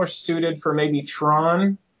 that's more suited for maybe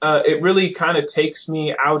Tron. It really kind of takes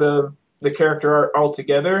me out of the character art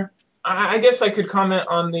altogether. I guess I could comment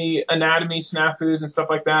on the anatomy snafus and stuff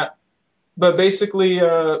like that. But basically,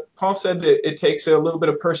 Paul said that it takes a little bit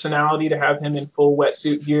of personality to have him in full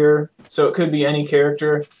wetsuit gear. So it could be any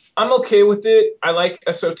character. I'm okay with it. I like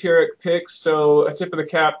esoteric picks, so a tip of the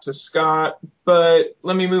cap to Scott. But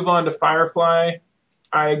let me move on to Firefly.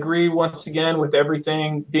 I agree once again with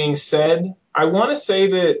everything being said. I want to say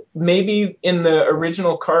that maybe in the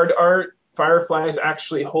original card art, Firefly is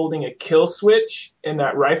actually holding a kill switch in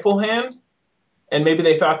that rifle hand. And maybe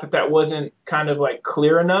they thought that wasn't kind of like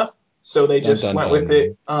clear enough. So they just went with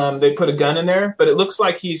it. They put a gun in there. But it looks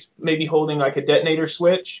like he's maybe holding like a detonator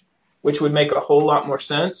switch, which would make a whole lot more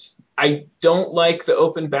sense. I don't like the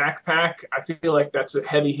open backpack. I feel like that's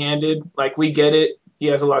heavy-handed. Like, we get it. He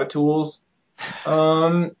has a lot of tools.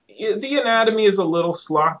 The anatomy is a little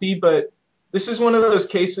sloppy, but this is one of those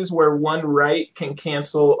cases where one right can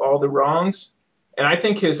cancel all the wrongs. And I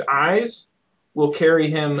think his eyes will carry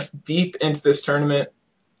him deep into this tournament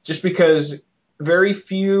just because very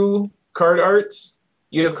few card arts.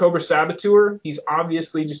 You have Cobra Saboteur. He's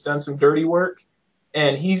obviously just done some dirty work.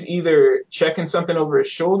 And he's either checking something over his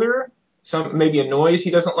shoulder, maybe a noise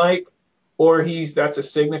he doesn't like, or that's a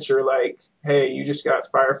signature like, hey, you just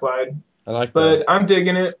got Fireflied. I like that. But I'm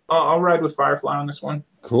digging it. I'll ride with Firefly on this one.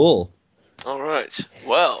 Cool. All right.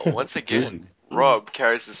 Well, once again, Rob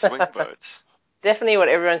carries the swing vote. Definitely what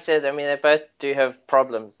everyone says. I mean, they both do have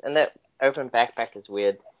problems, and that open backpack is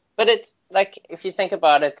weird. But it's like, if you think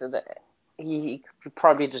about it, he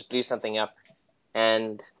probably just blew something up,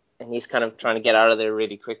 and he's kind of trying to get out of there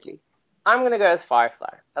really quickly. I'm gonna go with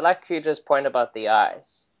Firefly. I like Kuja's point about the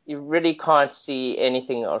eyes. You really can't see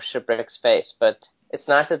anything of Shipwreck's face, but it's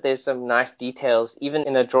nice that there's some nice details, even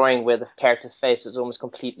in a drawing where the character's face is almost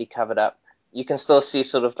completely covered up. You can still see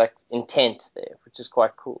sort of like intent there, which is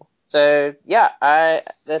quite cool. So yeah,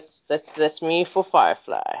 that's me for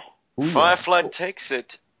Firefly. Ooh, Firefly takes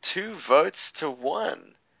it 2 votes to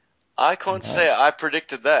 1. I can't say Nice. I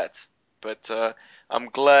predicted that, but I'm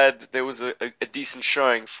glad there was a decent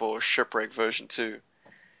showing for Shipwreck version 2.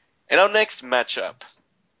 In our next matchup,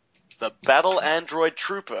 the Battle Android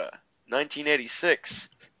Trooper 1986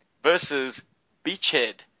 versus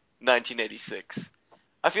Beachhead 1986.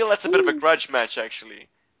 I feel that's a bit of a grudge match, actually.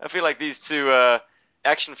 I feel like these two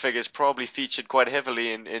action figures probably featured quite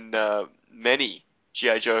heavily in many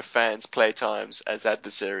G.I. Joe fans' playtimes as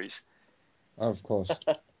adversaries. Of course.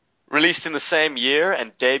 Released in the same year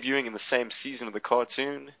and debuting in the same season of the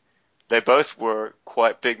cartoon, they both were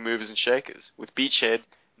quite big movers and shakers, with Beachhead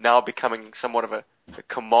now becoming somewhat of a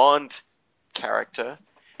command character,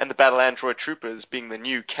 and the Battle Android Troopers being the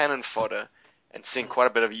new cannon fodder and seeing quite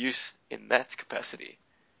a bit of use in that capacity.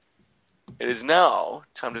 It is now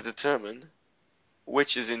time to determine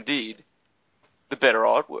which is indeed the better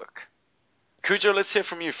artwork. Cujo, let's hear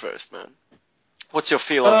from you first, man. What's your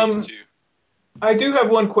feel on these two? I do have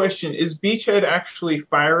one question. Is Beachhead actually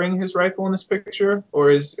firing his rifle in this picture, or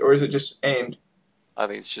is it just aimed? I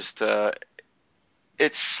think it's just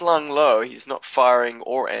it's slung low. He's not firing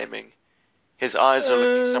or aiming. His eyes are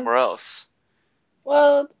looking somewhere else.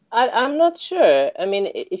 Well, I'm not sure. I mean,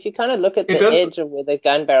 if you kind of look at It the does- edge of where the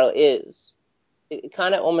gun barrel is, it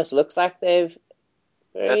kind of almost looks like they've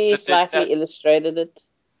very slightly illustrated it.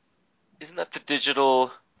 Isn't that the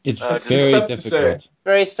digital? It's This very is tough to difficult. say.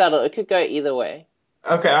 Very subtle. It could go either way.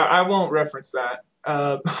 Okay, I won't reference that.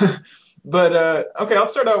 But okay, I'll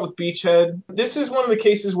start out with Beachhead. This is one of the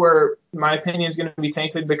cases where my opinion is going to be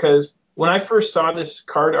tainted because when I first saw this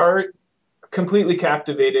card art, completely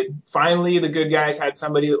captivated. Finally, the good guys had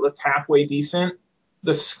somebody that looked halfway decent.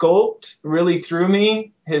 The sculpt really threw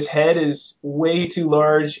me. His head is way too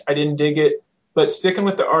large. I didn't dig it. But sticking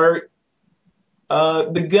with the art,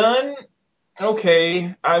 the gun,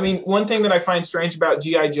 okay. I mean, one thing that I find strange about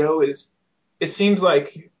G.I. Joe is it seems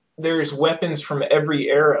like there's weapons from every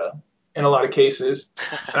era in a lot of cases.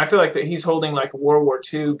 And I feel like that he's holding like a World War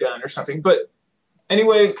II gun or something. But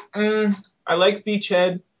anyway, I like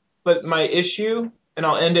Beachhead, but my issue, and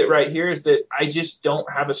I'll end it right here, is that I just don't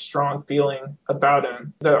have a strong feeling about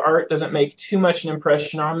him. The art doesn't make too much an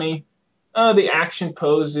impression on me. The action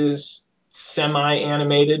pose is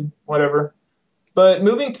semi-animated, whatever. But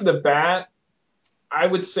moving to the Bat, I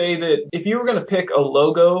would say that if you were going to pick a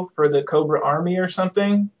logo for the Cobra Army or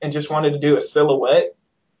something and just wanted to do a silhouette,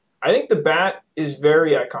 I think the Bat is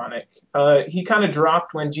very iconic. He kind of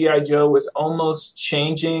dropped when G.I. Joe was almost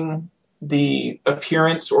changing the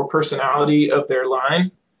appearance or personality of their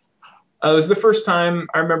line. It was the first time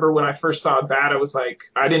I remember when I first saw a Bat, I was like,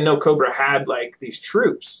 I didn't know Cobra had like these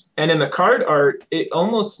troops. And in the card art, it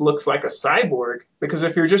almost looks like a cyborg because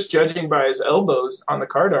if you're just judging by his elbows on the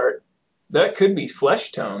card art, that could be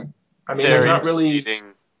flesh tone. I mean, there's Very not really. misleading.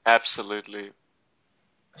 Absolutely.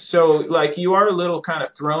 So, like, you are a little kind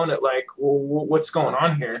of thrown at, like, well, what's going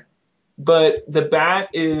on here? But the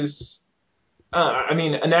Bat is, I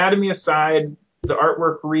mean, anatomy aside, the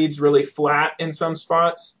artwork reads really flat in some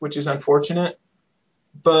spots, which is unfortunate.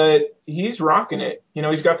 But he's rocking it. You know,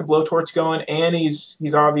 he's got the blowtorch going, and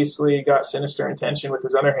he's obviously got sinister intention with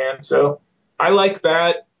his other hand. So I like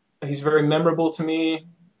Bat. He's very memorable to me.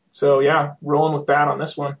 So, yeah, rolling with Bat on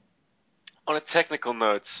this one. On a technical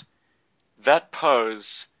note, that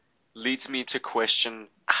pose leads me to question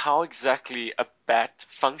how exactly a Bat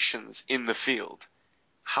functions in the field.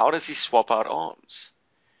 How does he swap out arms?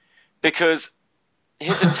 Because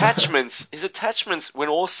his attachments, when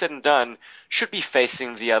all said and done, should be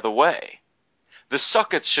facing the other way. The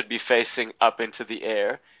sockets should be facing up into the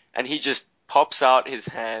air, and he just pops out his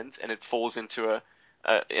hands and it falls into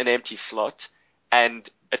an empty slot and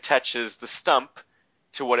attaches the stump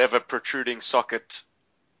to whatever protruding socket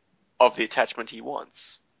of the attachment he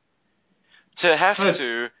wants. To have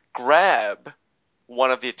to grab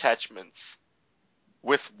one of the attachments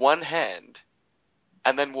with one hand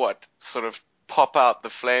and then sort of pop out the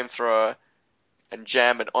flamethrower and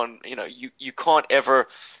jam it on, you can't ever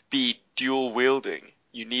be dual wielding.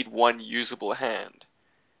 You need one usable hand.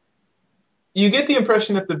 you get the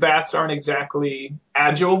impression that the bats aren't exactly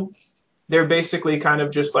agile. They're basically kind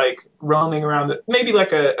of just like roaming around, maybe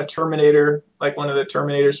like a Terminator, like one of the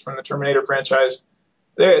Terminators from the Terminator franchise.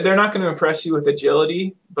 They're not going to impress you with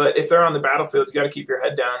agility, but if they're on the battlefield, you got to keep your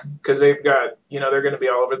head down because they've got, they're going to be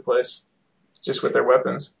all over the place just with their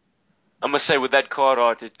weapons. I must say, with that card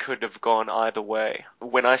art, it could have gone either way.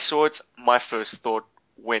 When I saw it, my first thought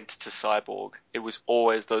went to Cyborg. It was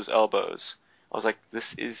always those elbows. I was like,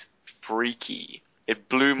 this is freaky. It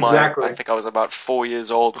blew Exactly. I think I was about 4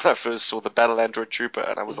 years old when I first saw the Battle Android Trooper,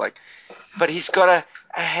 and I was like, but he's got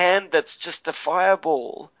a hand that's just a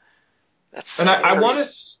fireball. That's And scary.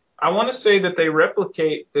 I want to say that they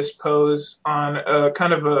replicate this pose on a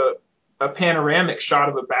kind of a panoramic shot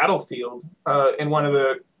of a battlefield in one of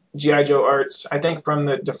the GI Joe arts. I think from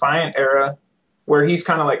the Defiant era, where he's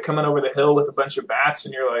kind of like coming over the hill with a bunch of bats,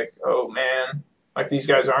 and you're like, oh man, like these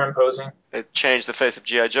guys are imposing. It changed the face of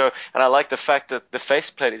G.I. Joe, and I like the fact that the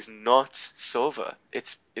faceplate is not silver.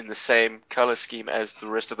 It's in the same color scheme as the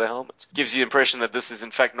rest of the helmet. Gives you the impression that this is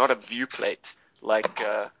in fact not a view plate like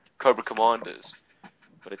Cobra Commander's,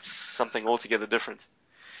 but it's something altogether different.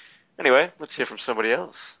 Anyway, let's hear from somebody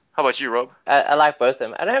else. How about you, Rob? I like both of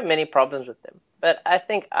them. I don't have many problems with them, but I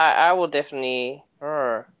think I will definitely.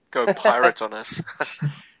 Go pirate on us.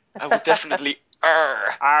 I would definitely.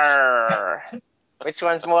 Arr. Which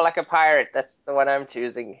one's more like a pirate? That's the one I'm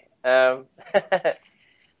choosing. I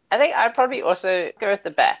think I'd probably also go with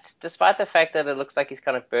the bat, despite the fact that it looks like he's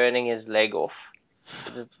kind of burning his leg off.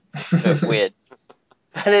 It's a bit weird.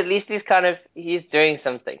 But at least he's doing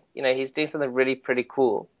something. He's doing something really pretty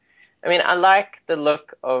cool. I mean, I like the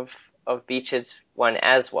look of Beachhead's one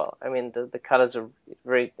as well. I mean, the colors are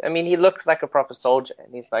very. I mean, he looks like a proper soldier,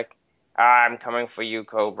 and he's like, I'm coming for you,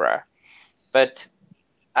 Cobra. But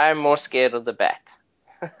I'm more scared of the bat.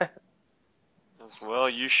 As well,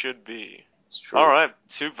 you should be. It's true. All right,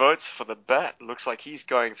 2 votes for the bat. Looks like he's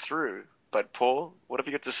going through. But Paul, what have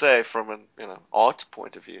you got to say from an art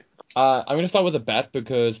point of view? I'm going to start with the bat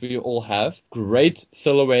because we all have great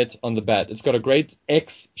silhouette on the bat. It's got a great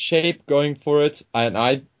X shape going for it, and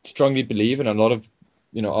I strongly believe, and a lot of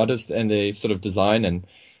artists and the sort of design and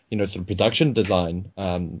sort of production design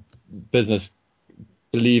business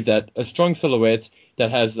believe that a strong silhouette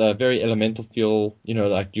that has a very elemental feel,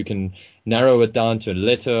 like you can narrow it down to a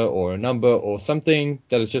letter or a number or something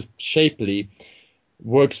that is just shapely,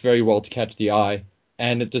 works very well to catch the eye,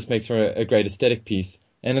 and it just makes for a great aesthetic piece.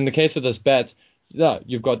 And in the case of this bat, yeah,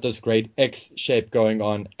 you've got this great X shape going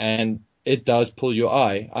on, and it does pull your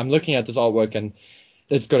eye. I'm looking at this artwork, and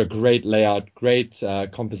it's got a great layout, great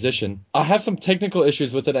composition. I have some technical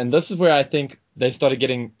issues with it, and this is where I think they started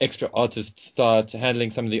getting extra artists start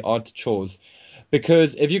handling some of the art chores.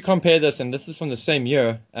 Because if you compare this, and this is from the same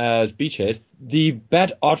year as Beachhead, the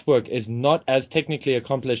bat artwork is not as technically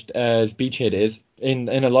accomplished as Beachhead is in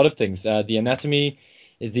a lot of things. The anatomy,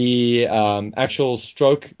 the actual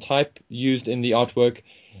stroke type used in the artwork,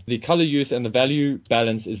 the color use, and the value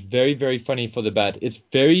balance is very, very funny for the bat. It's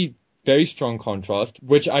very, very strong contrast,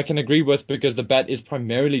 which I can agree with because the bat is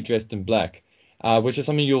primarily dressed in black, which is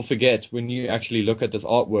something you'll forget when you actually look at this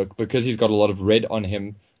artwork because he's got a lot of red on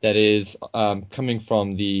him that is coming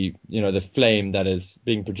from the flame that is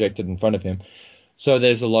being projected in front of him. So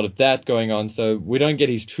there's a lot of that going on. So we don't get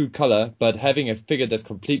his true color, but having a figure that's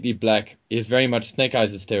completely black is very much Snake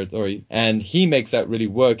Eyes' territory, and he makes that really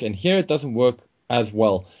work. And here it doesn't work as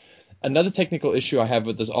well. Another technical issue I have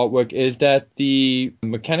with this artwork is that the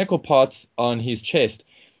mechanical parts on his chest,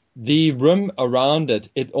 the rim around it,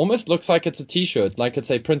 it almost looks like it's a t-shirt, like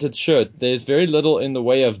it's a printed shirt. There's very little in the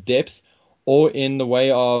way of depth or in the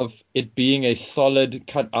way of it being a solid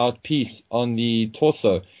cut out piece on the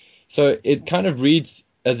torso. So it kind of reads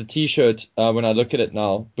as a t-shirt when I look at it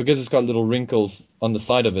now because it's got little wrinkles on the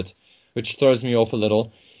side of it, which throws me off a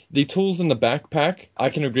little. The tools in the backpack, I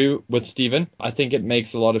can agree with Steven. I think it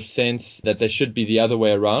makes a lot of sense that they should be the other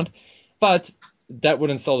way around. But that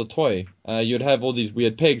wouldn't sell the toy. You'd have all these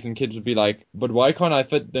weird pegs and kids would be like, but why can't I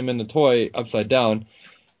fit them in the toy upside down?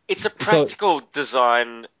 It's a practical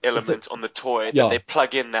design element on the toy that they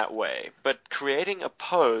plug in that way. But creating a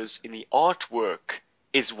pose in the artwork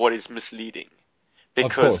is what is misleading.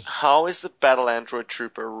 Because how is the Battle Android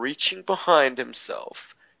Trooper reaching behind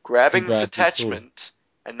himself, grabbing this attachment,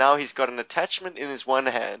 and now he's got an attachment in his one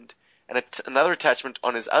hand and another attachment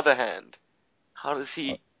on his other hand? How does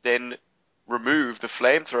he then remove the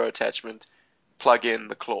flamethrower attachment, plug in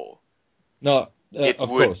the claw? No, of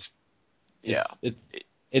course. Yeah. It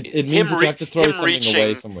means that you have to throw something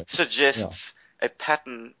away somewhere. Suggests a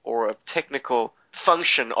pattern or a technical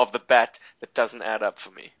function of the bat that doesn't add up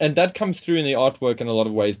for me. And that comes through in the artwork in a lot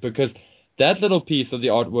of ways because that little piece of the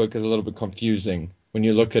artwork is a little bit confusing when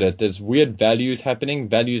you look at it. There's weird values happening.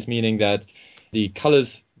 Values meaning that the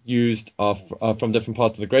colors used are from different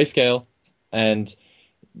parts of the grayscale, and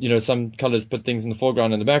some colors put things in the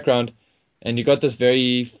foreground and the background, and you got this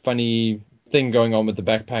very funny thing going on with the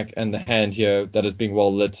backpack and the hand here that is being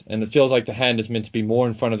well lit, and it feels like the hand is meant to be more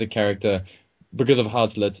in front of the character because of how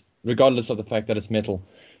it's lit, regardless of the fact that it's metal.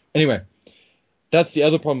 Anyway, that's the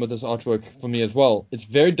other problem with this artwork for me as well. It's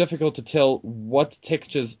very difficult to tell what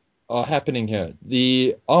textures are happening here.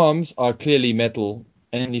 The arms are clearly metal,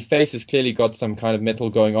 and the face has clearly got some kind of metal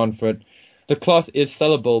going on for it. The cloth is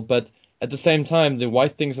sellable, but at the same time, the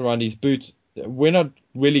white things around his boots, we're not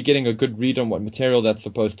really getting a good read on what material that's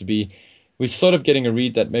supposed to be. We're sort of getting a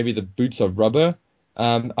read that maybe the boots are rubber.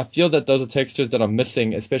 I feel that those are textures that are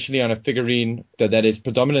missing, especially on a figurine that is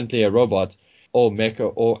predominantly a robot, or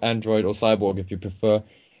mecha, or android, or cyborg if you prefer.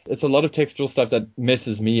 It's a lot of textural stuff that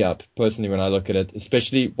messes me up, personally, when I look at it,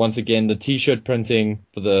 especially, once again, the t-shirt printing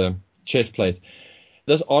for the chest plate.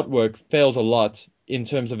 This artwork fails a lot in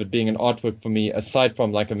terms of it being an artwork for me, aside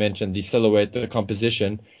from, like I mentioned, the silhouette, the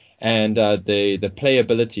composition, and the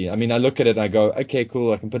playability. I mean, I look at it and I go, okay,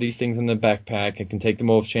 cool, I can put these things in the backpack, I can take them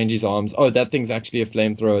off, change his arms. Oh, that thing's actually a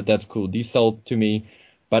flamethrower, that's cool. These sell to me,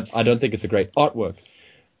 but I don't think it's a great artwork.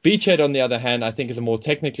 Beachhead, on the other hand, I think is a more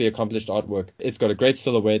technically accomplished artwork. It's got a great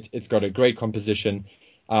silhouette, it's got a great composition.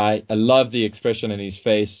 I love the expression in his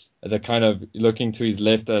face, the kind of looking to his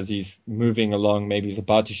left as he's moving along, maybe he's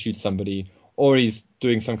about to shoot somebody, or he's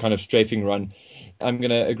doing some kind of strafing run. I'm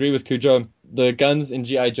going to agree with Cujo. The guns in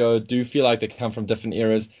G.I. Joe do feel like they come from different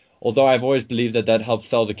eras, although I've always believed that helps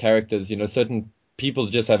sell the characters. Certain people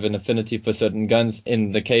just have an affinity for certain guns.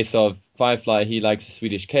 In the case of Firefly, he likes the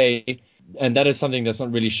Swedish K, and that is something that's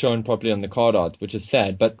not really shown properly on the card art, which is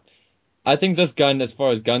sad. But I think this gun, as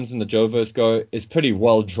far as guns in the Joeverse go, is pretty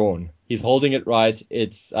well drawn. He's holding it right.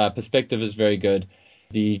 Its perspective is very good.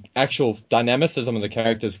 The actual dynamicism of the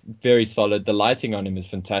character is very solid. The lighting on him is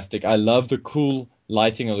fantastic. I love the cool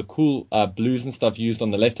lighting or the cool blues and stuff used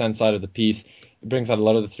on the left-hand side of the piece. It brings out a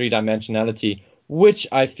lot of the three-dimensionality, which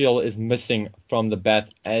I feel is missing from the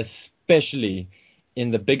Bat, especially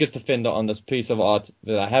in the biggest offender on this piece of art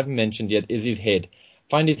that I haven't mentioned yet, is his head. I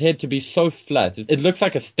find his head to be so flat. It looks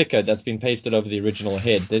like a sticker that's been pasted over the original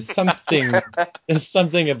head. There's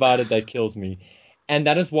something about it that kills me. And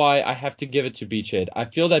that is why I have to give it to Beachhead. I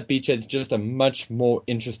feel that Beachhead's just a much more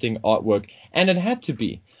interesting artwork. And it had to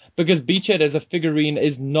be. Because Beachhead as a figurine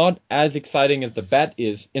is not as exciting as the Bat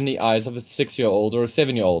is in the eyes of a 6-year-old or a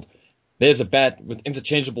 7-year-old. There's a Bat with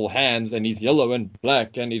interchangeable hands, and he's yellow and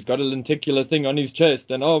black, and he's got a lenticular thing on his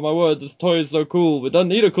chest, and oh my word, this toy is so cool. We don't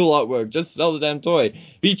need a cool artwork, just sell the damn toy.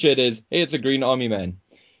 Beachhead is, hey, it's a green army man.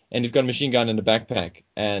 And he's got a machine gun in the backpack.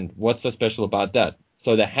 And what's so special about that?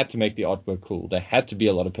 So they had to make the artwork cool. There had to be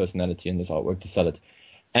a lot of personality in this artwork to sell it.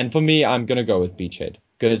 And for me, I'm going to go with Beachhead,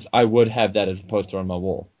 because I would have that as a poster on my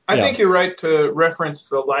wall. I think you're right to reference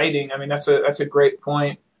the lighting. I mean, that's a great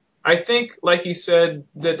point. I think, like you said,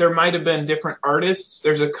 that there might have been different artists.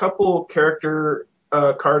 There's a couple character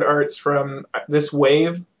card arts from this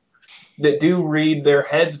wave that do read, their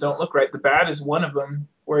heads don't look right. The Bat is one of them,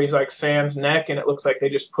 where he's like Sans neck, and it looks like they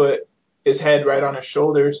just put his head right on his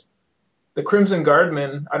shoulders. The Crimson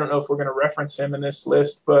Guardman, I don't know if we're going to reference him in this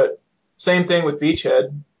list, but same thing with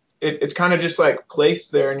Beachhead. It's kind of just like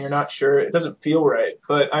placed there, and you're not sure. It doesn't feel right,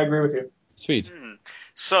 but I agree with you. Sweet.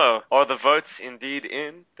 So, are the votes indeed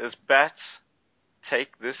in? Does Bat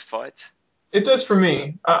take this fight? It does for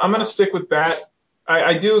me. I'm going to stick with Bat.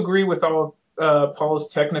 I do agree with all of Paul's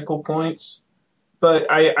technical points, but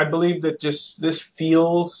I believe that just this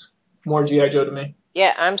feels more G.I. Joe to me.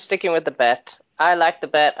 Yeah, I'm sticking with the Bat. I like the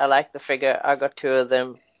Bat. I like the figure. I got 2 of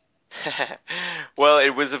them. Well,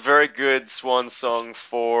 it was a very good swan song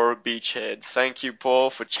for Beachhead. Thank you, Paul,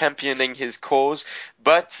 for championing his cause.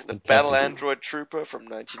 But the Battle Android Trooper from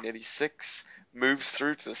 1986 moves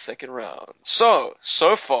through to the second round. So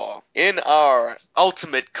far, in our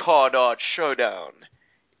ultimate card art showdown,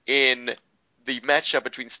 in the matchup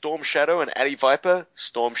between Storm Shadow and Alley Viper,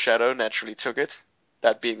 Storm Shadow naturally took it,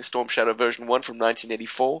 that being the Storm Shadow version 1 from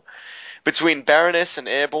 1984. Between Baroness and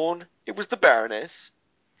Airborne, it was the Baroness.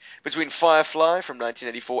 Between Firefly from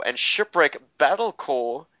 1984 and Shipwreck Battle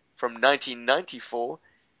Corps from 1994,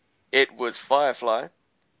 it was Firefly.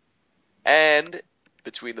 And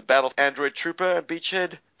between the Battle Android Trooper and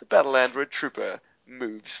Beachhead, the Battle Android Trooper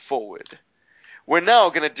moves forward. We're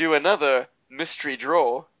now going to do another mystery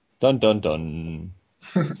draw. Dun dun dun.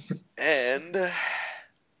 And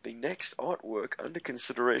the next artwork under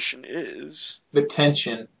consideration is... The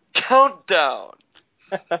tension. Countdown!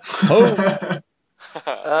 Oh!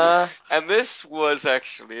 And this was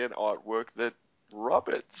actually an artwork that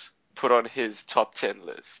Robert put on his top 10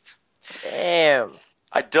 list. Damn.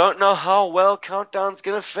 I don't know how well Countdown's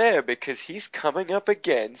gonna fare because he's coming up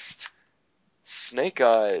against Snake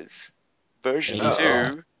Eyes version 2,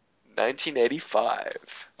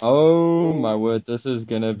 1985. Oh my word, this is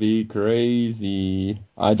gonna be crazy.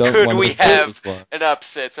 I don't Could want we to skip have this one. an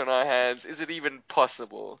upset on our hands? Is it even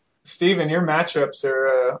possible? Steven, your matchups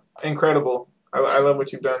are incredible. I love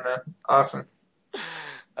what you've done, man. Awesome.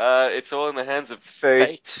 It's all in the hands of Very-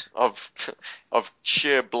 fate, of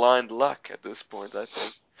sheer blind luck at this point, I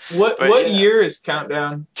think. What But yeah. year is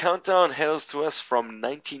Countdown? Countdown hails to us from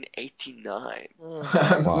 1989.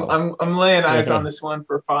 Wow. I'm laying eyes on this one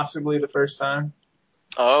for possibly the first time.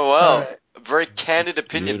 Oh, well. All right. A very candid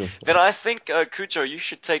opinion. Beautiful. Then I think, Cujo, you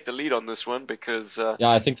should take the lead on this one because Yeah,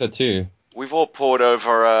 I think so too. we've all poured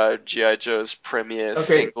over G.I. Joe's premier Okay.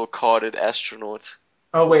 single-carded astronaut.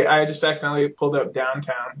 Oh wait, I just accidentally pulled up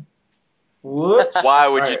Downtown. Whoops. Why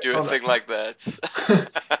would All you right, do a hold thing on. like that?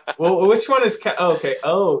 Well, which one is? Oh, okay.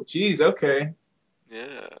 Oh, geez. Okay.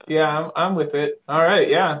 Yeah. Yeah, I'm with it. All right.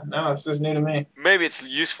 Yeah. No, this is new to me. Maybe it's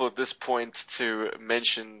useful at this point to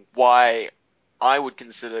mention why I would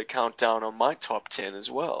consider Countdown on my top 10 as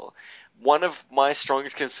well. One of my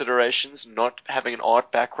strongest considerations, not having an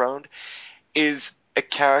art background, is a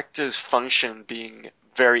character's function being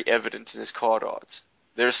very evident in his card art.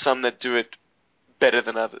 There are some that do it better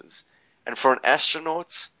than others. And for an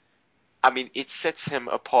astronaut, I mean, it sets him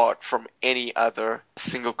apart from any other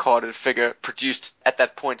single-carded figure produced at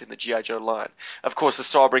that point in the G.I. Joe line. Of course, the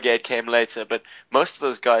Star Brigade came later, but most of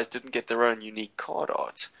those guys didn't get their own unique card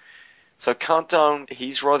art. So Countdown,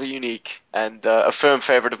 he's rather unique, and a firm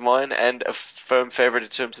favorite of mine, and a firm favorite in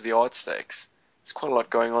terms of the art stakes. There's quite a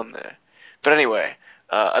lot going on there. But anyway,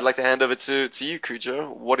 I'd like to hand over to you, Cujo.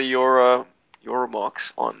 What are your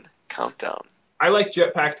remarks on Countdown? I like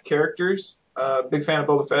jetpacked characters. Big fan of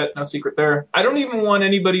Boba Fett, no secret there. I don't even want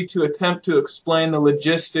anybody to attempt to explain the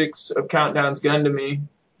logistics of Countdown's gun to me,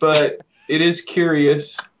 but it is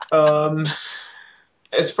curious.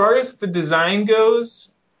 As far as the design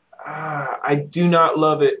goes, I do not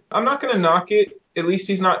love it. I'm not going to knock it. At least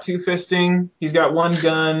he's not two-fisting. He's got one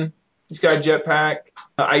gun. He's got a jetpack.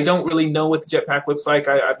 I don't really know what the jetpack looks like.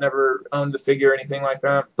 I've never owned the figure or anything like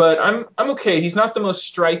that. But I'm okay. He's not the most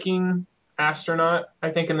striking astronaut,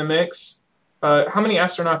 I think, in the mix. How many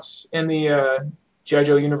astronauts in the G.I.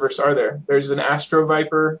 Joe universe are there? There's an Astro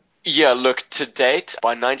Viper. Yeah, look, to date, by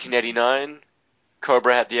 1989,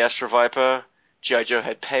 Cobra had the Astro Viper, G.I. Joe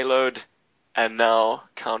had Payload, and now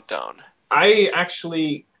Countdown. I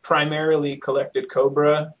actually primarily collected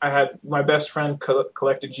Cobra. I had my best friend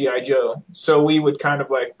collected G.I. Joe. So we would kind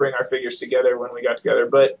of like bring our figures together when we got together.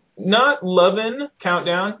 But not loving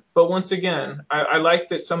Countdown. But once again, I like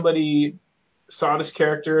that somebody saw this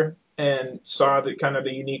character and saw the kind of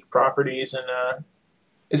the unique properties. And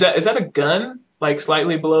is that a gun? Like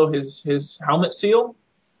slightly below his helmet seal?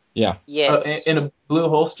 Yeah. Yes. In a blue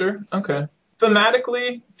holster? Okay.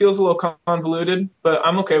 Thematically, feels a little convoluted, but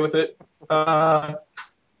I'm okay with it.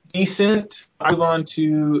 Decent. I move on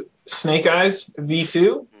to Snake Eyes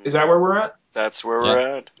V2. Is that where we're at? That's where we're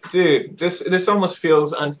at. Dude, this almost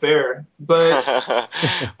feels unfair, but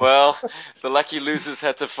Well, the lucky losers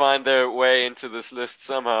had to find their way into this list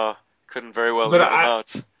somehow. Couldn't very well But leave them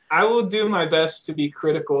out. I will do my best to be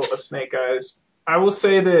critical of Snake Eyes. I will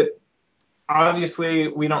say that obviously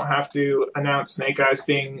we don't have to announce Snake Eyes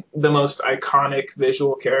being the most iconic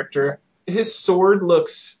visual character. His sword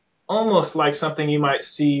looks almost like something you might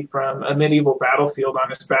see from a medieval battlefield on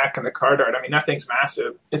his back in the card art. I mean, that thing's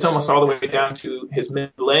massive. It's almost all the way down to his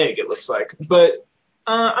mid leg, it looks like. But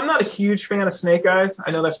I'm not a huge fan of Snake Eyes.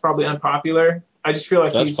 I know that's probably unpopular. I just feel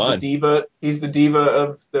like That's he's fine. the diva. He's the diva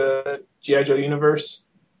of the G.I. Joe universe.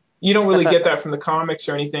 You don't really get that from the comics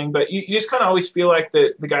or anything, but you just kind of always feel like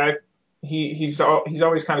the guy, he's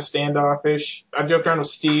always kind of standoffish. I've joked around with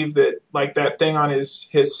Steve that like that thing on his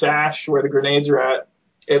sash where the grenades are at,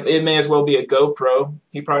 it may as well be a GoPro.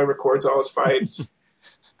 He probably records all his fights.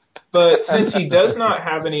 But since he does not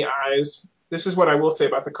have any eyes, this is what I will say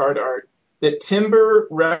about the card art, that Timber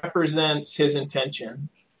represents his intention.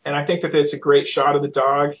 And I think that it's a great shot of the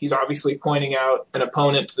dog. He's obviously pointing out an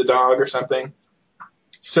opponent to the dog or something.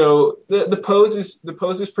 So the pose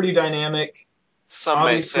is pretty dynamic. Some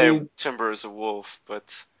obviously, may say Timber is a wolf,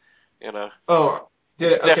 but, you know. Oh,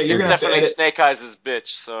 It's you're gonna have to definitely edit. Snake Eyes' bitch,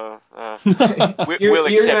 so you're we'll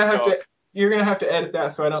gonna accept have dog. you're gonna have to edit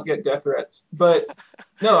that so I don't get death threats. But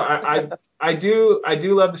No, I do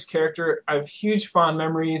love this character. I have huge fond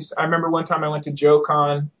memories. I remember one time I went to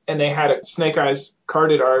JoeCon and they had a Snake Eyes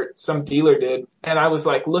carded art, some dealer did, and I was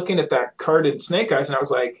like looking at that carded Snake Eyes and I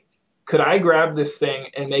was like, could I grab this thing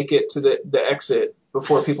and make it to the exit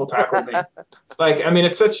before people tackled me? Like, I mean,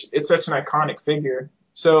 it's such an iconic figure.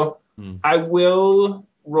 So Hmm. I will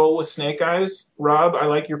roll with Snake Eyes. Rob, I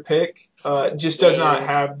like your pick. Just does not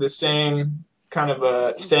have the same kind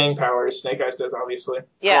of staying power as Snake Eyes does, obviously.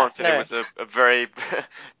 Yeah, Granted, it no. was a very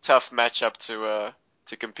tough matchup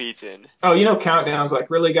to compete in. Oh, Countdown's like,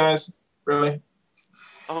 really, guys? Really?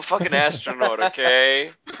 I'm a fucking astronaut, okay?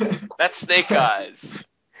 That's Snake Eyes.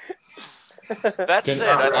 That Can- said,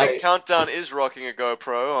 I think Alright. Countdown is rocking a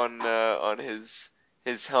GoPro on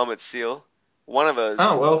his helmet seal. One of those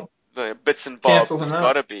Oh, well, bits and bobs cancel has him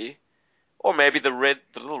got out. to be, or maybe the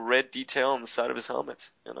little red detail on the side of his helmet.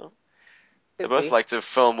 You know, they Could both be. like to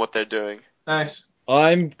film what they're doing. Nice.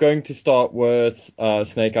 I'm going to start with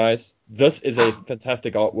Snake Eyes. This is a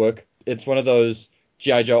fantastic artwork. It's one of those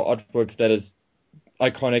G.I. Joe artworks that is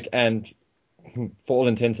iconic and, for all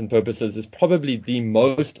intents and purposes, is probably the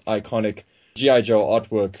most iconic G.I. Joe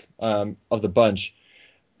artwork of the bunch.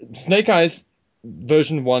 Snake Eyes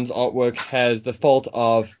version 1's artwork has the fault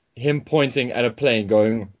of him pointing at a plane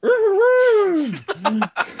going.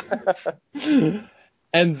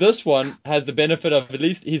 And this one has the benefit of at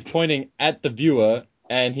least he's pointing at the viewer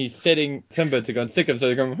and he's setting Timber to go and stick him. So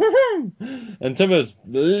they're going, and Timber's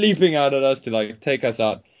leaping out at us to like take us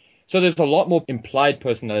out. So there's a lot more implied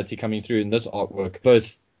personality coming through in this artwork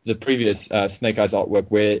versus the previous Snake Eyes artwork,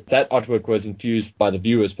 where that artwork was infused by the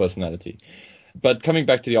viewer's personality. But coming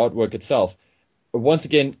back to the artwork itself, once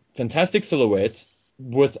again, fantastic silhouette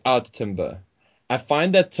without Timber. I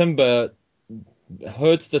find that Timber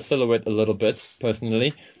hurts the silhouette a little bit,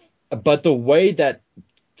 personally. But the way that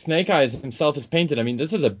Snake Eyes himself is painted, I mean,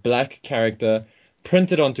 this is a black character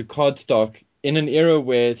printed onto cardstock in an era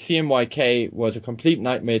where CMYK was a complete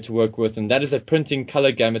nightmare to work with, and that is a printing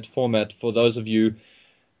color gamut format for those of you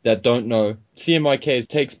that don't know. CMYK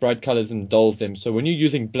takes bright colors and dulls them. So when you're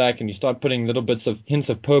using black and you start putting little bits of hints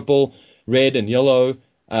of purple, red, and yellow,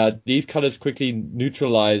 these colors quickly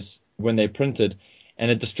neutralize when they're printed, and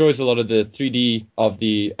it destroys a lot of the 3D of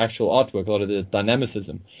the actual artwork, a lot of the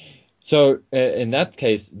dynamicism. So in that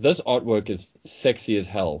case, this artwork is sexy as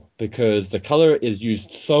hell because the color is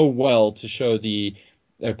used so well to show the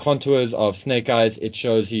contours of Snake Eyes. It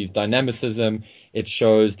shows his dynamicism. It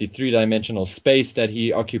shows the three-dimensional space that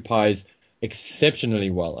he occupies exceptionally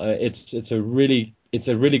well. It's a really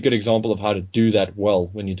good example of how to do that well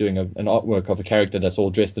when you're doing an artwork of a character that's all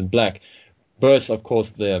dressed in black. Versus, of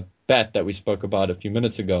course, the bat that we spoke about a few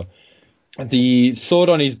minutes ago. The sword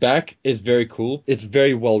on his back is very cool. It's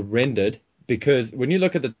very well rendered because when you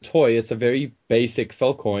look at the toy, it's a very basic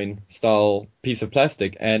Felcoin style piece of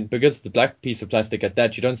plastic. And because it's a black piece of plastic at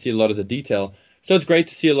that, you don't see a lot of the detail. So it's great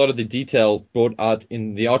to see a lot of the detail brought out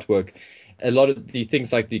in the artwork. A lot of the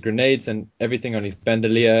things like the grenades and everything on his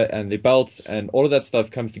bandolier and the belts and all of that stuff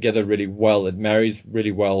comes together really well. It marries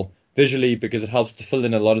really well visually because it helps to fill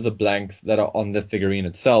in a lot of the blanks that are on the figurine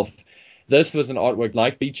itself. This was an artwork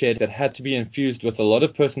like Beachhead that had to be infused with a lot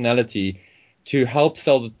of personality to help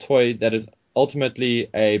sell the toy that is ultimately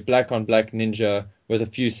a black on black ninja with a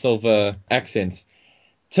few silver accents.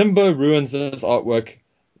 Timber ruins this artwork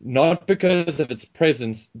not because of its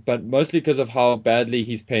presence, but mostly because of how badly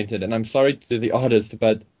he's painted. And I'm sorry to the artist,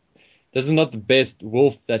 but this is not the best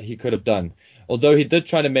wolf that he could have done. Although he did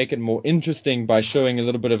try to make it more interesting by showing a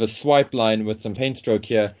little bit of a swipe line with some paint stroke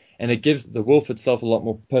here, and it gives the wolf itself a lot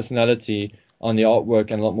more personality on the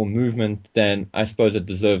artwork and a lot more movement than I suppose it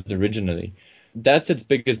deserved originally. That's its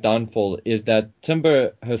biggest downfall, is that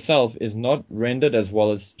Timber herself is not rendered as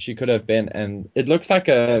well as she could have been, and it looks like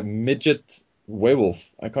a midget werewolf.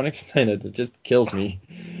 I can't explain it. It just kills me.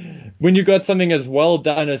 When you got something as well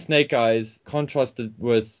done as Snake Eyes contrasted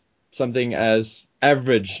with something as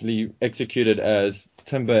averagely executed as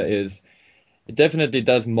Timber is, it definitely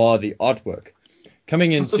does mar the artwork.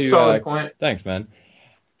 Coming That's a into solid point. thanks, man.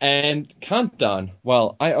 And Countdown.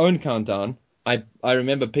 Well, I own Countdown. I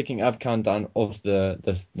remember picking up Countdown off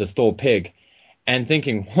the store peg and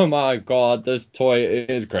thinking, oh my god, this toy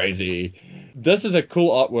is crazy. This is a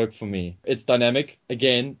cool artwork for me. It's dynamic.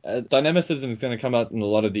 Again, dynamicism is going to come out in a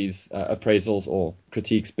lot of these appraisals or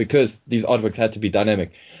critiques because these artworks had to be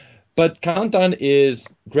dynamic. But Countdown is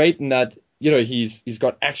great in that, he's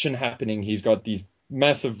got action happening. He's got these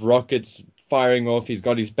massive rockets firing off. He's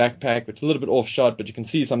got his backpack, which is a little bit off shot, but you can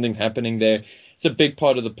see something's happening there. It's a big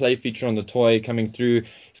part of the play feature on the toy coming through.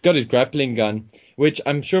 He's got his grappling gun, which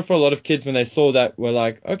I'm sure for a lot of kids when they saw that were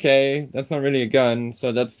like, okay, that's not really a gun,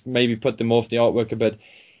 so that's maybe put them off the artwork a bit.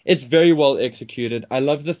 It's very well executed. I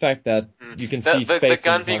love the fact that you can see space. The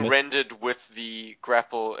gun in being helmet. rendered with the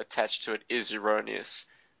grapple attached to it is erroneous.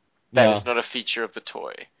 That is not a feature of the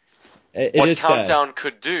toy. What is Countdown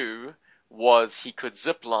could do was he could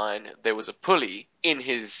zip line. There was a pulley in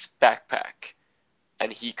his backpack,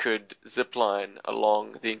 and he could zip line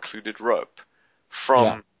along the included rope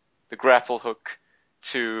from the grapple hook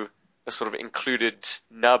to a sort of included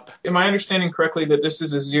nub. Am I understanding correctly that this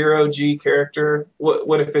is a 0G character?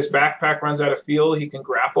 What if his backpack runs out of fuel, he can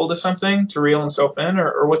grapple to something to reel himself in?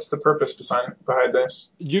 Or what's the purpose behind this?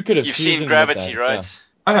 You could have You've chosen seen Gravity, that, right? Yeah.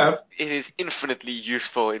 I have. It is infinitely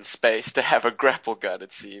useful in space to have a grapple gun,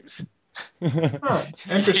 it seems. Oh,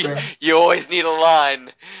 interesting. You always need a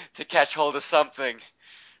line to catch hold of something,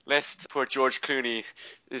 lest poor George Clooney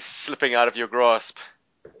is slipping out of your grasp.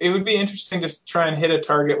 It would be interesting to try and hit a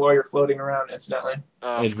target while you're floating around, incidentally.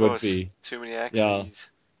 It would be. Too many axes.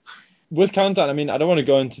 With Countdown, I mean, I don't want to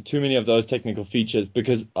go into too many of those technical features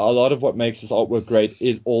because a lot of what makes this artwork great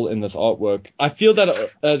is all in this artwork. I feel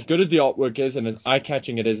that as good as the artwork is and as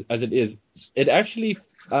eye-catching as it is, it actually,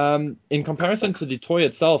 in comparison to the toy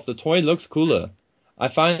itself, the toy looks cooler. I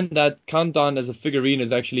find that Countdown as a figurine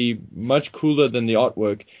is actually much cooler than the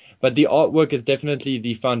artwork, but the artwork is definitely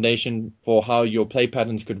the foundation for how your play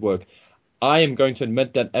patterns could work. I am going to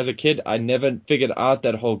admit that as a kid, I never figured out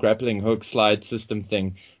that whole grappling hook slide system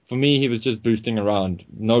thing. For me, he was just boosting around.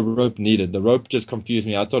 No rope needed. The rope just confused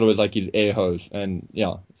me. I thought it was like his air hose. And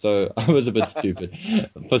yeah, so I was a bit stupid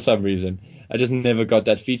for some reason. I just never got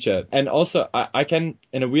that feature. And also, I can,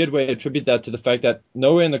 in a weird way, attribute that to the fact that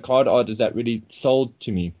nowhere in the card art is that really sold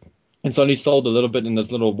to me. It's only sold a little bit in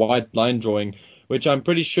this little white line drawing, which I'm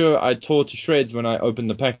pretty sure I tore to shreds when I opened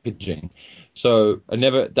the packaging. So I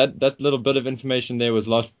never that little bit of information there was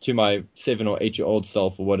lost to my 7 or 8-year-old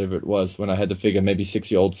self or whatever it was when I had the figure, maybe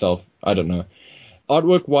 6-year-old self. I don't know.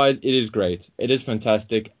 Artwork wise, it is great. It is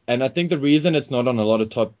fantastic. And I think the reason it's not on a lot of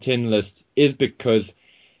top 10 lists is because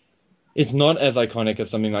it's not as iconic as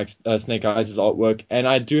something like Snake Eyes' artwork. And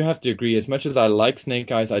I do have to agree, as much as I like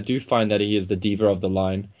Snake Eyes, I do find that he is the diva of the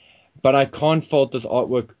line. But I can't fault this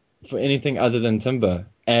artwork for anything other than Timber.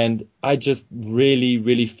 And I just really,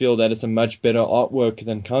 really feel that it's a much better artwork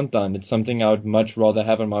than Countdown. It's something I would much rather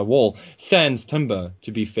have on my wall. Sans Timber,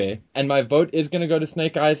 to be fair. And my vote is going to go to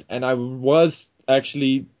Snake Eyes. And I was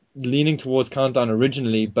actually leaning towards Countdown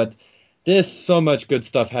originally, but there's so much good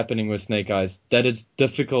stuff happening with Snake Eyes that it's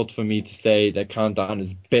difficult for me to say that Countdown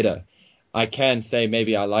is better. I can say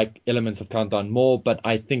maybe I like elements of Countdown more, but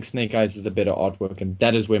I think Snake Eyes is a better artwork, and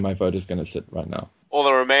that is where my vote is going to sit right now. All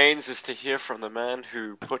that remains is to hear from the man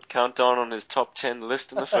who put Countdown on his top 10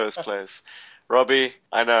 list in the first place. Robbie,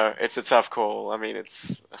 I know, it's a tough call. I mean,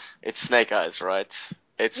 it's Snake Eyes, right?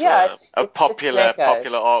 It's a popular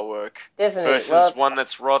artwork. Definitely. Versus one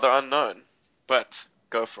that's rather unknown. But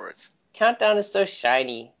go for it. Countdown is so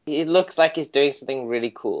shiny. It looks like he's doing something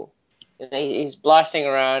really cool. You know, he's blasting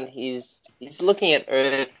around. He's looking at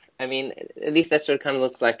Earth. I mean, at least that's what it kind of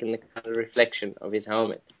looks like in the kind of reflection of his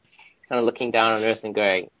helmet. Kind of looking down on Earth and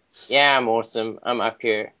going, "Yeah, I'm awesome. I'm up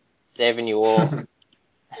here, saving you all."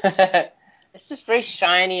 It's just very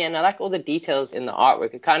shiny, and I like all the details in the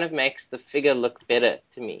artwork. It kind of makes the figure look better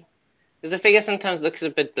to me. Because the figure sometimes looks a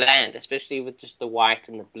bit bland, especially with just the white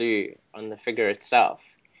and the blue on the figure itself.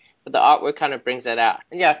 But the artwork kind of brings that out.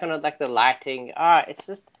 And yeah, I kind of like the lighting. I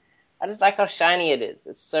just like how shiny it is.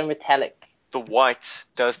 It's so metallic. The white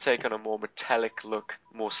does take on a more metallic look,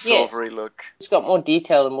 more silvery look. It's got more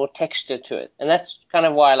detail and more texture to it. And that's kind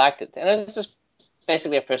of why I liked it. And it's just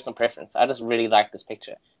basically a personal preference. I just really like this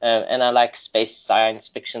picture. And I like space science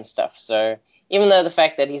fiction stuff. So even though the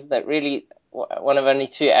fact that he's really one of only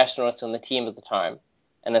 2 astronauts on the team at the time,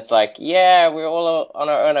 and it's like, yeah, we're all on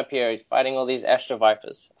our own up here fighting all these Astro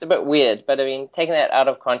Vipers. It's a bit weird, but I mean, taking that out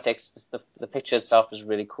of context, just the picture itself is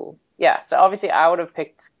really cool. Yeah, so obviously I would have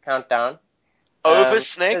picked Countdown. Over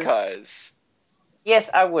Snake Eyes? Yes,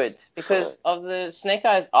 I would. Because of the Snake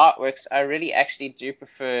Eyes artworks, I really actually do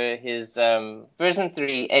prefer his version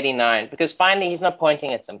 389. Because finally he's not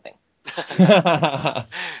pointing at something. As a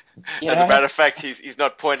matter of fact, he's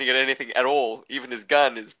not pointing at anything at all. Even his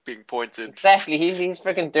gun is being pointed. Exactly. He's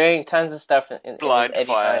freaking doing tons of stuff in blind his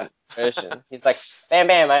 89 fire version. He's like, bam,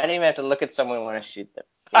 bam. I don't even have to look at someone when I shoot them.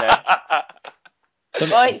 You know?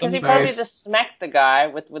 Well, because he probably just smacked the guy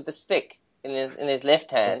with the stick in his left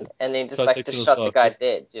hand, and then just like just shot the guy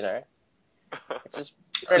dead. You know. which is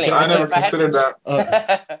brilliant. I So never if I had considered to-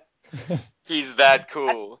 that. He's that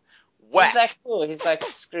cool. He's Whack. like cool. He's like,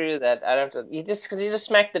 screw that. I don't have to. You just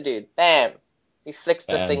smack the dude. Bam. He flicks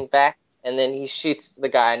the Bam. thing back, and then he shoots the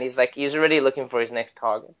guy, and he's already looking for his next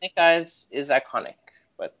target. That guy is iconic,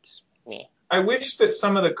 but me. I wish that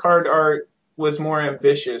some of the card art was more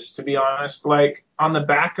ambitious, to be honest. Like on the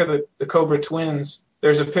back of the Cobra Twins,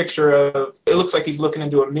 there's a picture of, it looks like he's looking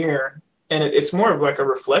into a mirror, and it's more of like a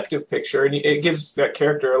reflective picture, and it gives that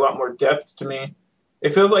character a lot more depth to me.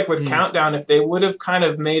 It feels like with Countdown, if they would have kind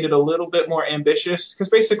of made it a little bit more ambitious, because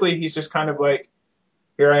basically he's just kind of like,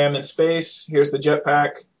 here I am in space, here's the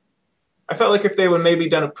jetpack. I felt like if they would maybe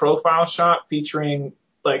done a profile shot featuring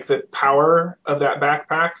like the power of that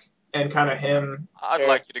backpack and kind of him. I'd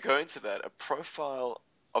like you to go into that. A profile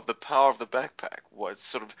of the power of the backpack was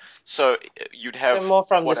sort of, so you'd have So more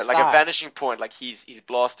from what, the like a side. vanishing point, like he's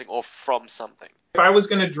blasting off from something. If I was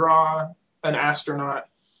going to draw an astronaut,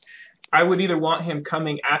 I would either want him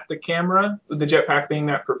coming at the camera, with the jetpack being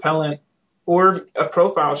that propellant, or a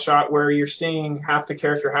profile shot where you're seeing half the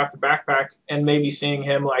character, half the backpack, and maybe seeing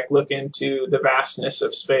him like look into the vastness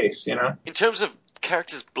of space, you know? In terms of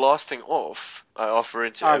characters blasting off, I offer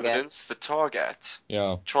into Target. evidence the Target.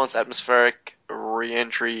 Yeah. Trans-atmospheric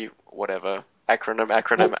re-entry, whatever.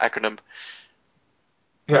 Acronym.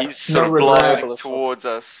 Yeah, He's sort of no blasting regrets. towards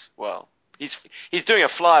us. Well, he's doing a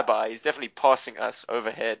flyby. He's definitely passing us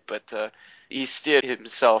overhead, but he steered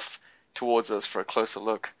himself towards us for a closer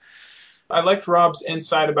look. I liked Rob's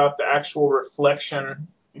insight about the actual reflection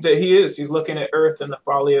that he's looking at Earth and the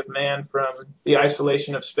folly of man from the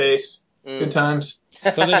isolation of space. Good times.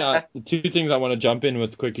 Two things I want to jump in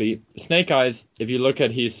with quickly. Snake Eyes, if you look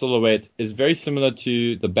at his silhouette, is very similar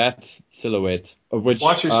to the Bat silhouette, of which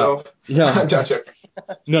Watch yourself. yeah. Gotcha.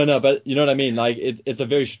 No, but you know what I mean. Like it's a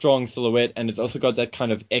very strong silhouette, and it's also got that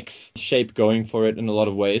kind of X shape going for it in a lot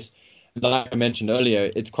of ways. Like I mentioned earlier,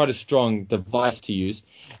 it's quite a strong device to use.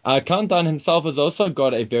 Countdown himself has also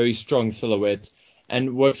got a very strong silhouette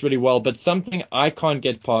and works really well. But something I can't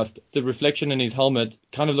get past, the reflection in his helmet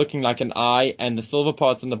kind of looking like an eye and the silver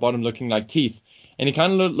parts on the bottom looking like teeth. And he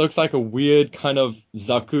kind of looks like a weird kind of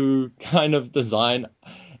Zaku kind of design.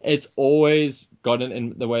 It's always gotten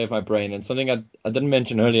in the way of my brain, and something I didn't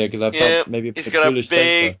mention earlier because I felt maybe a he's bit got a foolish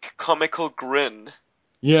saying big comical grin.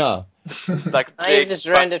 Yeah. Like Now you big just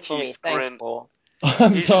ruined it buck for me. teeth Thanks, grin. Paul.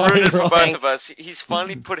 I'm He's sorry, ruined it for Rob. both of us. He's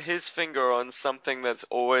finally put his finger on something that's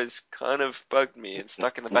always kind of bugged me and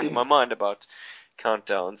stuck in the back of my mind about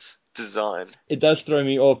Countdown's design. It does throw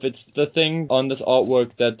me off. It's the thing on this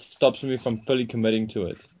artwork that stops me from fully committing to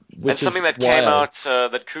it. And something that came out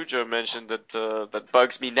that Cujo mentioned that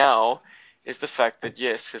bugs me now is the fact that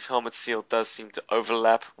yes, his helmet seal does seem to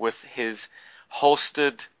overlap with his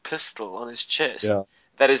holstered pistol on his chest. Yeah.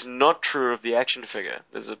 That is not true of the action figure.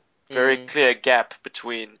 There's a very clear gap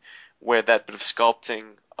between where that bit of sculpting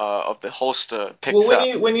of the holster picks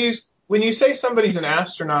up. When you say somebody's an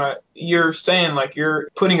astronaut, you're saying like you're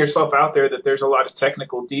putting yourself out there that there's a lot of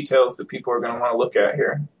technical details that people are going to want to look at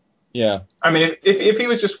here. Yeah. I mean, if he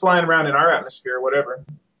was just flying around in our atmosphere, whatever.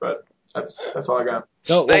 But that's all I got.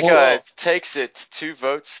 No, Snake Eyes takes it 2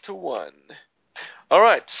 votes to 1. All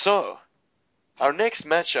right, so our next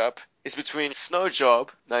matchup is between Snowjob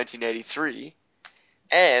 1983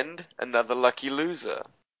 and Another Lucky Loser,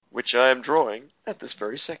 which I am drawing at this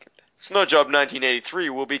very second. Snowjob 1983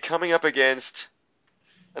 will be coming up against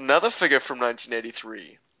another figure from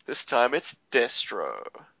 1983. This time it's Destro.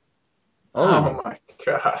 Oh my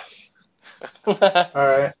gosh. All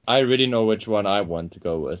right. I already know which one I want to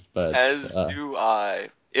go with, but As do I,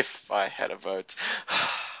 if I had a vote.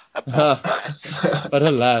 About that. but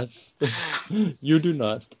alas, you do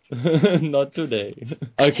not. Not today.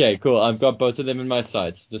 Okay, cool. I've got both of them in my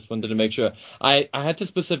sights. Just wanted to make sure. I had to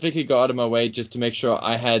specifically go out of my way just to make sure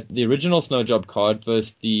I had the original Snowjob card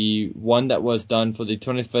versus the one that was done for the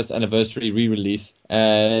 25th anniversary re-release,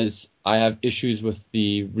 as I have issues with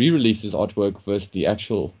the re-releases artwork versus the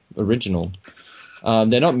actual original.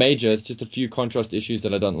 They're not major, it's just a few contrast issues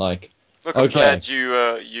that I don't like. Look, I'm glad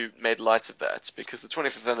you made light of that, because the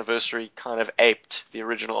 25th anniversary kind of aped the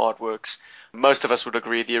original artworks. Most of us would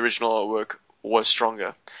agree the original artwork was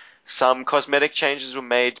stronger. Some cosmetic changes were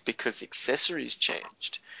made because accessories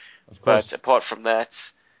changed. Of course. But apart from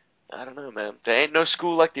that, I don't know, man. There ain't no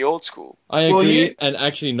school like the old school. I agree, and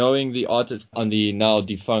actually knowing the artist on the now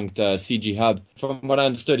defunct CG Hub, from what I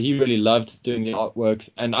understood, he really loved doing the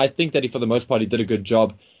artworks, and I think that for the most part he did a good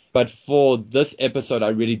job. But for this episode, I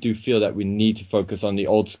really do feel that we need to focus on the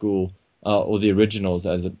old school, or the originals,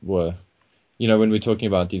 as it were. You know, when we're talking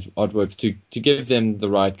about these artworks, to give them the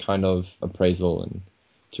right kind of appraisal and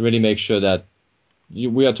to really make sure that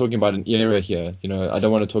we are talking about an era here. I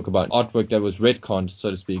don't want to talk about artwork that was retconned, so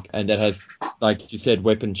to speak, and that has, like you said,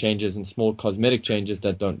 weapon changes and small cosmetic changes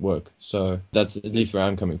that don't work. So that's at least where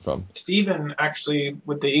I'm coming from. Steven actually,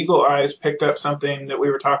 with the eagle eyes, picked up something that we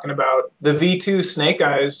were talking about. The V2 Snake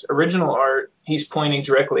Eyes original art, he's pointing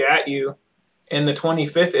directly at you. In the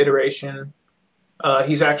 25th iteration,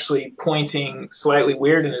 he's actually pointing slightly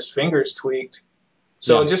weird and his fingers tweaked.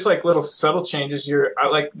 So just like little subtle changes,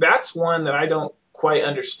 that's one that I don't quite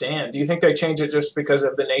understand. Do you think they change it just because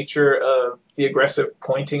of the nature of the aggressive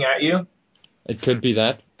pointing at you? It could be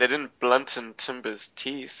that. They didn't blunten Timber's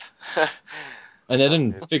teeth. And they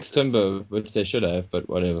didn't fix Timber, which they should have, but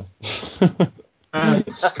whatever.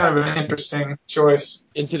 It's kind of an interesting choice.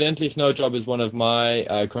 Incidentally, Snowjob is one of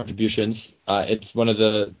my contributions. It's one of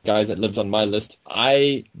the guys that lives on my list.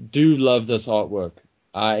 I do love this artwork.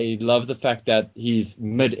 I love the fact that he's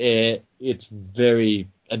mid-air. It's very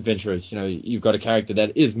adventurous. You've got a character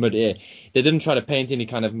that is mid-air. They didn't try to paint any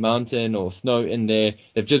kind of mountain or snow in there.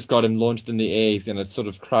 They've just got him launched in the air. He's in a sort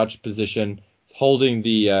of crouched position, holding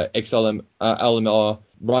the LMR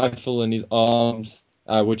rifle in his arms,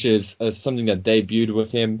 which is something that debuted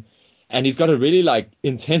with him. And he's got a really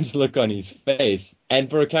intense look on his face. And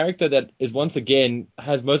for a character that is once again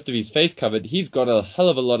has most of his face covered, he's got a hell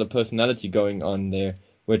of a lot of personality going on there,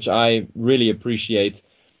 which I really appreciate.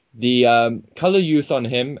 The color use on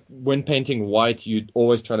him, when painting white, you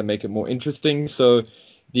always try to make it more interesting. So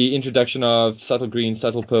the introduction of subtle green,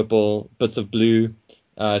 subtle purple, bits of blue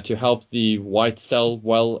to help the white sell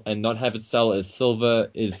well and not have it sell as silver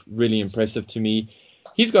is really impressive to me.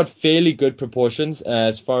 He's got fairly good proportions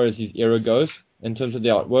as far as his era goes in terms of the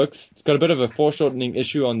artworks. It's got a bit of a foreshortening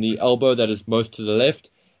issue on the elbow that is most to the left,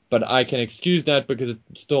 but I can excuse that because it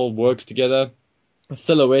still works together. The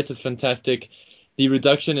silhouette is fantastic. The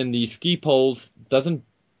reduction in the ski poles doesn't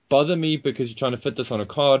bother me because you're trying to fit this on a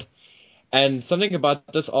card. And something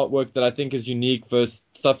about this artwork that I think is unique versus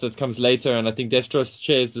stuff that comes later, and I think Destro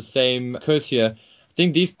shares the same curse here. I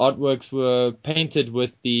think these artworks were painted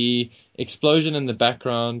with the explosion in the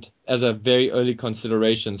background as a very early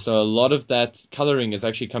consideration. So a lot of that coloring is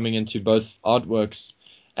actually coming into both artworks,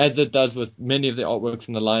 as it does with many of the artworks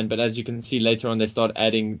in the line. But as you can see later on, they start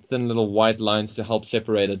adding thin little white lines to help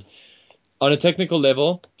separate it. On a technical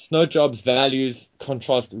level, Snowjob's values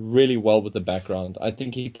contrast really well with the background. I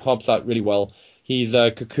think he pops out really well. He's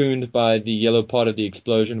cocooned by the yellow part of the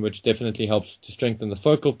explosion, which definitely helps to strengthen the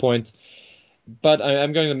focal point. But I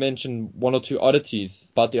am going to mention one or two oddities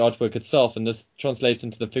about the artwork itself, and this translates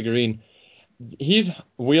into the figurine. He's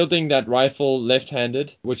wielding that rifle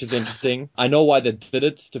left-handed, which is interesting. I know why they did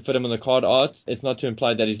it, to fit him on the card art. It's not to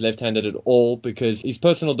imply that he's left-handed at all, because his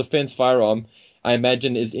personal defense firearm, I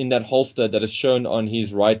imagine, is in that holster that is shown on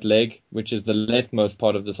his right leg, which is the leftmost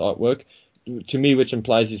part of this artwork, to me, which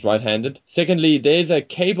implies he's right-handed. Secondly, there's a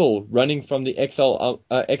cable running from the XLMR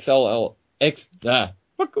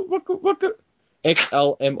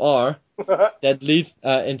that leads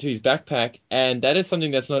into his backpack, and that is something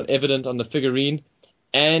that's not evident on the figurine,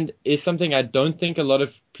 and is something I don't think a lot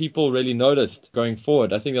of people really noticed going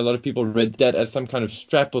forward. I think a lot of people read that as some kind of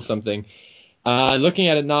strap or something. Looking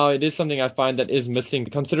at it now, it is something I find that is missing,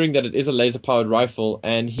 considering that it is a laser-powered rifle,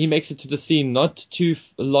 and he makes it to the scene not too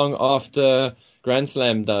long after Grand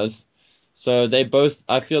Slam does. So they both,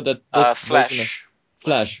 I feel that this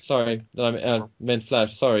Flash, sorry, that I meant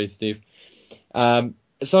Flash. Sorry, Steve.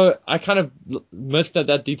 So I kind of missed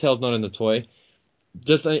that detail's not in the toy.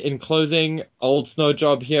 Just in closing, old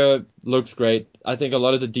Snowjob here looks great. I think a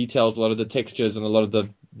lot of the details, a lot of the textures, and a lot of the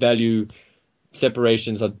value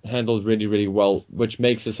separations are handled really, really well, which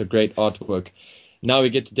makes this a great artwork. Now we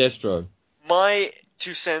get to Destro. My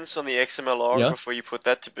 2 cents on the XMLR, before you put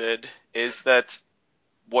that to bed, is that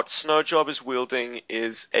what Snowjob is wielding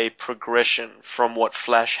is a progression from what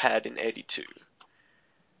Flash had in 82.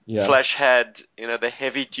 Yeah. Flash had, the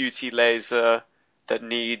heavy-duty laser that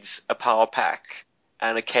needs a power pack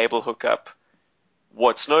and a cable hookup.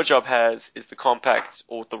 What Snowjob has is the compact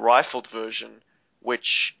or the rifled version,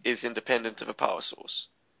 which is independent of a power source.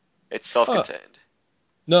 It's self-contained.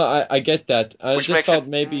 No, I get that. Which makes it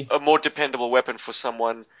maybe a more dependable weapon for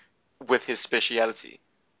someone with his speciality,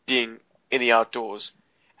 being in the outdoors.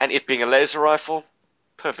 And it being a laser rifle,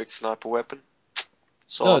 perfect sniper weapon.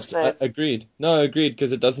 Agreed. No, agreed,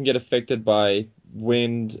 because it doesn't get affected by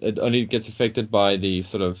wind. It only gets affected by the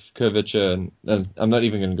sort of curvature, and I'm not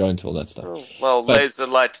even going to go into all that stuff. Laser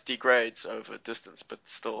light degrades over distance, but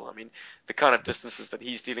still, the kind of distances that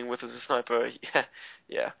he's dealing with as a sniper,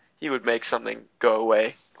 he would make something go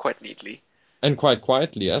away quite neatly. And quite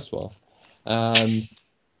quietly as well.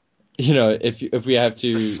 if we have It's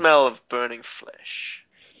to. the smell of burning flesh.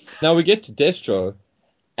 Now we get to Destro,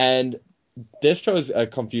 and Destro is a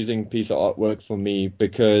confusing piece of artwork for me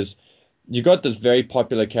because you got this very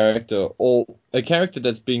popular character, or a character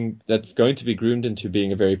that's going to be groomed into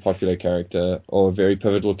being a very popular character or a very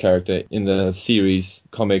pivotal character in the series,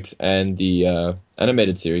 comics, and the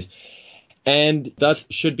animated series, and thus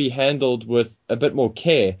should be handled with a bit more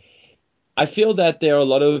care. I feel that there are a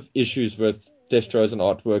lot of issues with Destro as an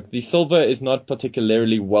artwork. The silver is not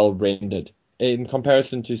particularly well rendered in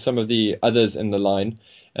comparison to some of the others in the line,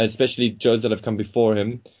 especially Joes that have come before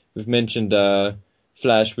him. We've mentioned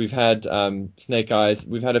Flash, we've had Snake Eyes,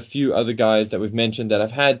 we've had a few other guys that we've mentioned that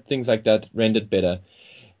have had things like that rendered better.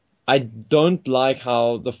 I don't like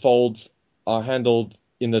how the folds are handled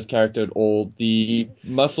in this character at all. The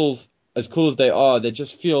muscles, as cool as they are, it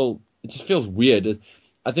just feels weird.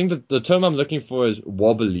 I think that the term I'm looking for is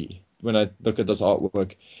wobbly when I look at this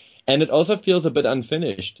artwork. And it also feels a bit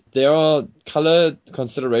unfinished. There are color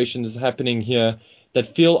considerations happening here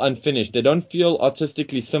that feel unfinished. They don't feel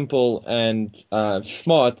artistically simple and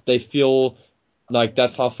smart. They feel like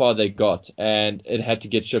that's how far they got, and it had to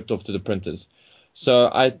get shipped off to the printers. So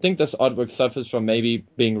I think this artwork suffers from maybe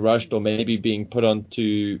being rushed or maybe being put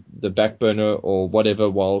onto the back burner or whatever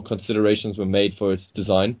while considerations were made for its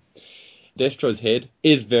design. Destro's head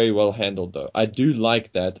is very well handled, though. I do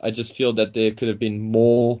like that. I just feel that there could have been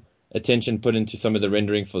more attention put into some of the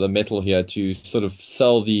rendering for the metal here to sort of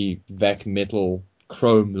sell the vac metal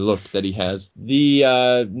chrome look that he has.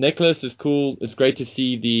 The necklace is cool. It's great to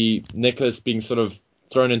see the necklace being sort of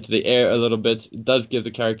thrown into the air a little bit. It does give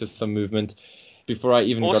the character some movement. Before I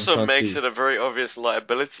even Also got makes it a very obvious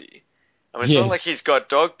liability. I mean, it's not Yes. like he's got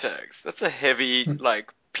dog tags. That's a heavy,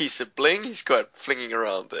 piece of bling he's got flinging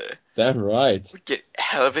around there. That's right. Would get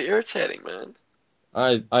hell of irritating, man.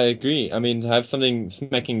 I agree. I mean, to have something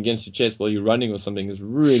smacking against your chest while you're running or something is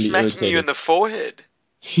really Smacking irritating. you in the forehead.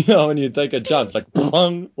 Yeah, when you take a jump, it's like,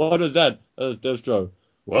 "Pong, what was that? That was Destro."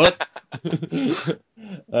 What?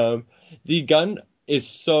 The gun is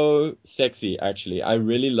so sexy, actually. I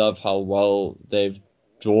really love how well they've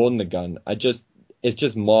drawn the gun. It's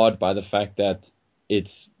just marred by the fact that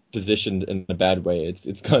it's positioned in a bad way.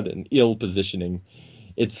 It's got an ill positioning.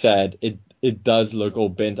 It's sad. It does look all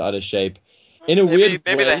bent out of shape. In a weird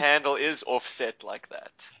Maybe way. the handle is offset like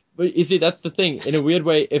that. But you see, that's the thing. In a weird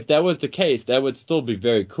way, if that was the case, that would still be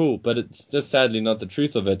very cool. But it's just sadly not the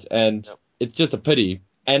truth of it, and it's just a pity.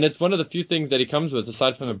 And it's one of the few things that he comes with,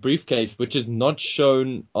 aside from a briefcase, which is not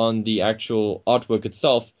shown on the actual artwork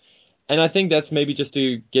itself. And I think that's maybe just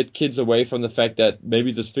to get kids away from the fact that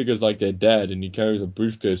maybe this figure's like their dad and he carries a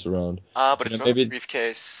briefcase around. But it's not a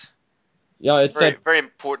briefcase. Yeah, it's very, that very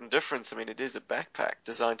important difference. I mean, it is a backpack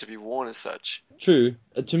designed to be worn as such. true.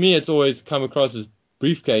 To me, it's always come across as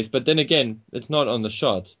briefcase, but then again, it's not on the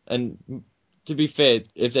shot. And to be fair,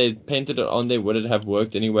 if they painted it on there, would it have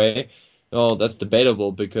worked anyway? Well, that's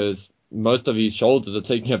debatable because most of his shoulders are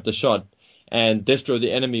taking up the shot, and Destro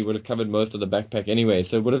the enemy would have covered most of the backpack anyway,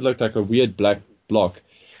 so it would have looked like a weird black block.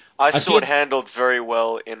 I saw it handled very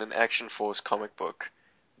well in an Action Force comic book.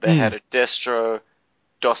 They had a Destro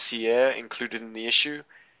dossier included in the issue,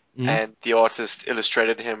 and the artist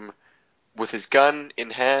illustrated him with his gun in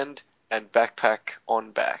hand and backpack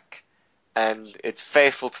on back. And it's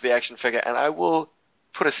faithful to the action figure, and I will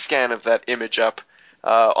put a scan of that image up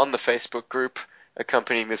on the Facebook group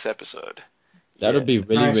accompanying this episode. That would be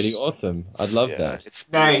really, Nice. really awesome. I'd love that. It's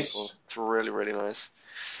beautiful. Nice. It's really, really nice.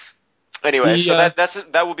 Anyway, so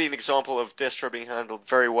that would be an example of Destro being handled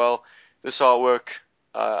very well. This artwork,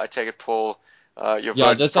 I take it, Paul, your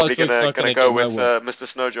vote's probably gonna go with Mr.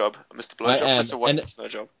 Snowjob, Mr. Blowjob, Mr. What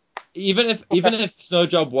Snowjob. Even if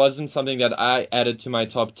Snowjob wasn't something that I added to my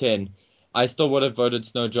top 10, I still would have voted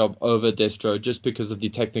Snowjob over Destro just because of the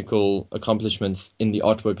technical accomplishments in the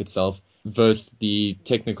artwork itself versus the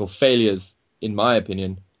technical failures, in my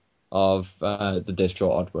opinion, of the Destro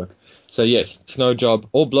artwork. So yes, Snowjob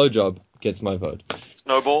or Blowjob gets my vote.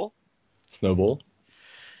 Snowball? Snowball.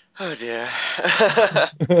 Oh dear.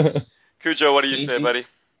 Cujo, what do you say, buddy?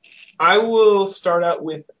 I will start out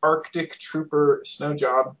with Arctic Trooper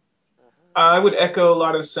Snowjob. I would echo a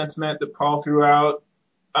lot of the sentiment that Paul threw out.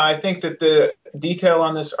 I think that the detail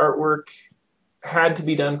on this artwork had to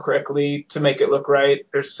be done correctly to make it look right.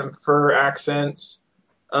 There's some fur accents.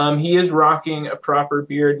 He is rocking a proper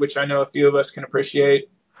beard, which I know a few of us can appreciate.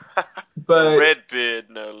 But red beard,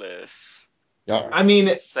 no less. Yeah. I mean,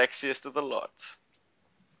 sexiest of the lot.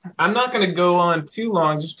 I'm not going to go on too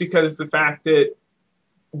long just because the fact that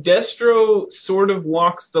Destro sort of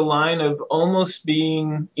walks the line of almost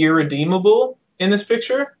being irredeemable in this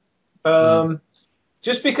picture.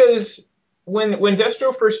 Just because when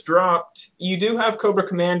Destro first dropped, you do have Cobra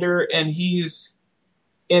Commander, and he's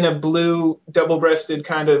in a blue double-breasted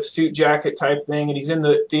kind of suit jacket type thing, and he's in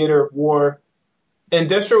the theater of war. And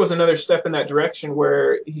Destro was another step in that direction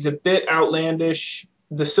where he's a bit outlandish.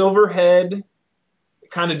 The silver head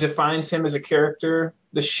kind of defines him as a character.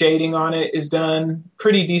 The shading on it is done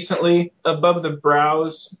pretty decently. Above the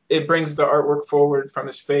brows, it brings the artwork forward from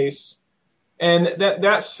his face. And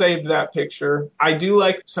that saved that picture. I do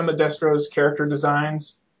like some of Destro's character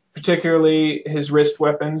designs, particularly his wrist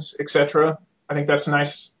weapons, etc. I think that's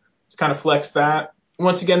nice to kind of flex that.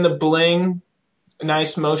 Once again, the bling,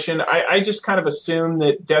 nice motion. I just kind of assume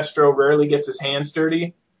that Destro rarely gets his hands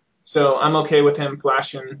dirty, so I'm okay with him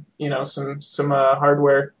flashing, some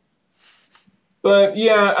hardware. But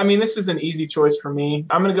yeah, I mean, this is an easy choice for me.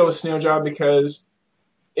 I'm gonna go with Snowjob because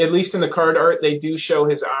at least in the card art, they do show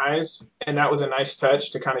his eyes, and that was a nice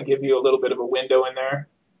touch to kind of give you a little bit of a window in there.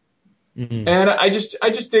 Mm-hmm. And I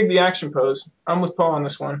just dig the action pose. I'm with Paul on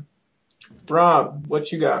this one. Rob, what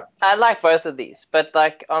you got? I like both of these, but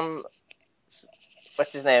like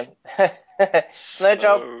what's his name?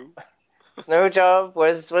 Snowjob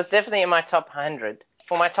was definitely in my top 100.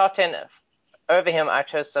 For my top 10, over him, I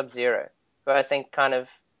chose Sub-Zero, who I think kind of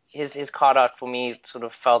his card art for me sort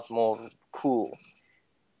of felt more cool.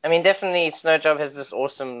 I mean, definitely Snowjob has this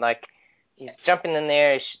awesome, like, he's jumping in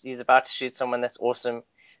there, he's about to shoot someone, that's awesome.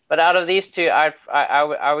 But out of these two, I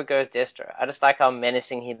would go with Destro. I just like how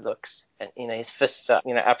menacing he looks. And, his fists are,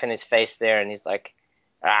 up in his face there, and he's like,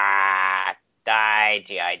 die,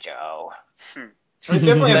 G.I. Joe. It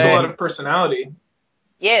definitely has a lot of personality.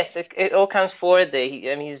 Yes, it all comes forward there.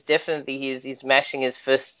 He's definitely, he's mashing his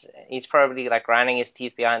fists. He's probably, like, grinding his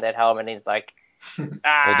teeth behind that helmet, and he's like,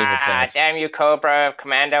 damn you, Cobra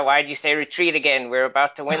Commander, why'd you say retreat again? We're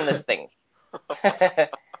about to win this thing.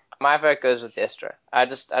 My vote goes with Destro. I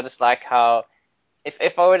just like how,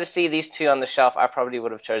 if I were to see these two on the shelf, I probably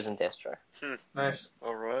would have chosen Destro. Nice.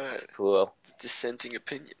 All right. Cool. Dissenting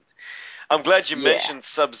opinion. I'm glad you mentioned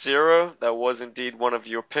Sub-Zero. That was indeed one of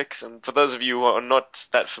your picks. And for those of you who are not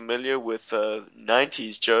that familiar with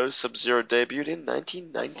 90s Joe, Sub-Zero debuted in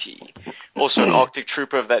 1990. Also an Arctic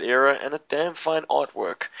Trooper of that era and a damn fine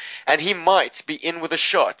artwork. And he might be in with a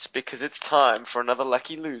shot because it's time for another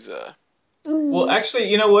lucky loser. Well, actually,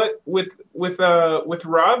 you know what? With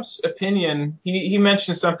Rob's opinion, he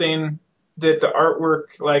mentioned something that the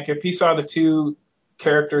artwork, like if he saw the two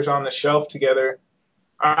characters on the shelf together,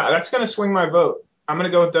 that's going to swing my vote. I'm going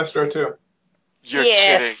to go with Destro too. You're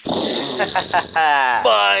kidding.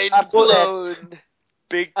 Mind blown.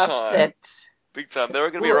 Big time. Upset. Big time. There are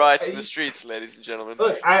going to be riots in the streets, ladies and gentlemen.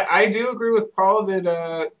 Look, I do agree with Paul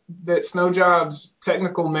that Snowjob's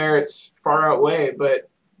technical merits far outweigh, but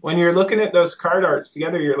when you're looking at those card arts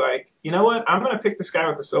together, you're like, you know what? I'm going to pick this guy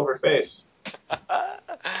with the silver face.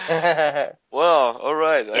 Well, all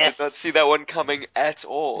right. I did not see that one coming at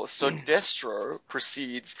all. So Destro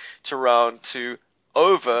proceeds to round 2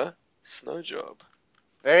 over Snowjob.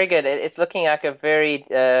 Very good. It's looking like a very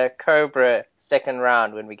Cobra second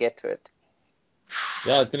round when we get to it.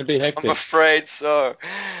 Yeah, it's going to be hectic. I'm afraid so.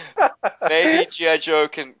 Maybe G.I. Joe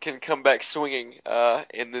can come back swinging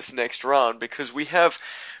in this next round because we have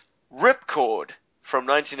Ripcord from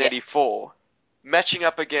 1984 matching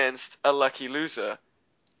up against a lucky loser.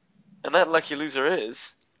 And that lucky loser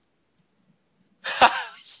is...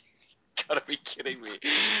 Gotta be kidding me.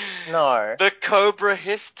 No. The Cobra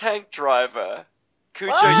Hiss Tank Driver.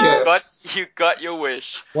 Cujo, you got your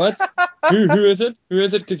wish. What? Who is it? Who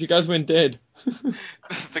is it? Because you guys went dead.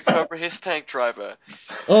 The Cobra Hiss Tank Driver.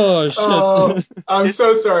 Oh, shit. Oh, I'm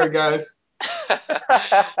so sorry, guys.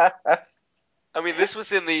 I mean, this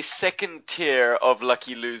was in the second tier of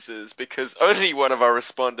lucky losers because only one of our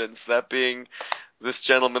respondents, that being this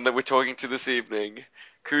gentleman that we're talking to this evening,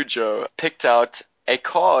 Cujo, picked out a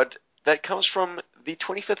card that comes from the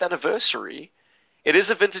 25th anniversary. It is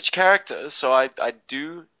a vintage character, so I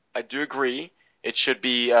do agree it should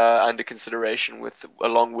be under consideration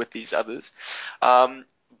along with these others.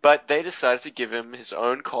 But they decided to give him his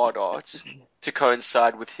own card art to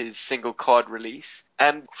coincide with his single card release.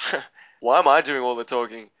 And why am I doing all the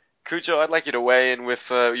talking? Cujo, I'd like you to weigh in with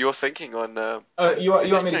your thinking on. You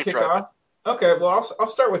want me to kick off? Okay, well, I'll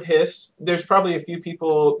start with Hiss. There's probably a few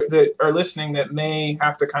people that are listening that may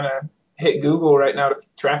have to kind of hit Google right now to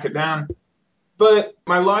track it down. But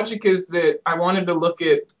my logic is that I wanted to look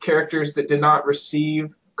at characters that did not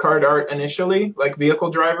receive card art initially, like vehicle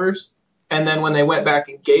drivers, and then when they went back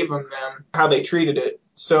and gave them, how they treated it.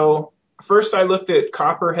 So first I looked at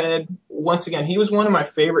Copperhead. Once again, he was one of my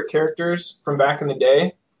favorite characters from back in the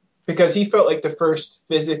day because he felt like the first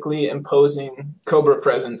physically imposing Cobra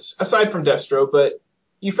presence, aside from Destro, but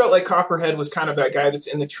you felt like Copperhead was kind of that guy that's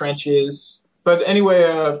in the trenches. But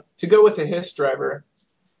anyway, to go with the Hiss driver,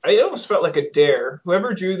 I almost felt like a dare.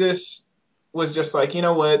 Whoever drew this was just like, you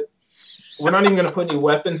know what? We're not even going to put any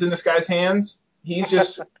weapons in this guy's hands. He's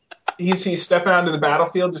stepping onto the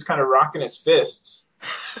battlefield, just kind of rocking his fists.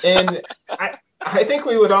 And I think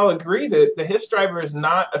we would all agree that the Hiss driver is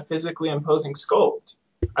not a physically imposing sculpt.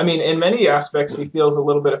 I mean, in many aspects, he feels a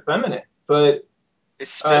little bit effeminate, but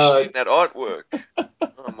especially in that artwork.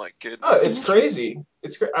 Oh my goodness! Oh, it's crazy.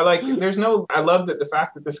 I love that the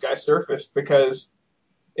fact that this guy surfaced, because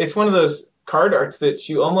it's one of those card arts that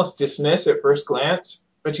you almost dismiss at first glance,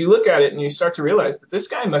 but you look at it and you start to realize that this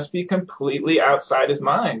guy must be completely outside his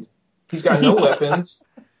mind. He's got no weapons.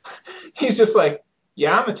 He's just like,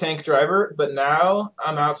 yeah, I'm a tank driver, but now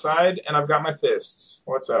I'm outside and I've got my fists.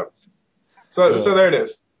 What's up? So there it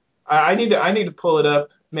is. I need to pull it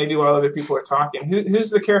up maybe while other people are talking. Who's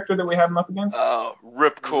the character that we have him up against?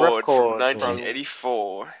 Ripcord from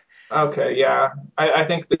 1984. Okay, yeah. I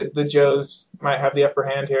think that the Joes might have the upper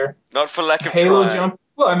hand here. Not for lack of Halo trying. Jump.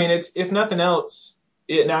 Well, I mean, it's if nothing else,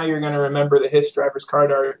 now you're going to remember the Hiss driver's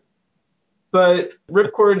card art. But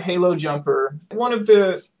Ripcord Halo Jumper, one of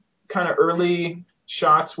the kind of early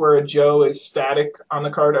shots where a Joe is static on the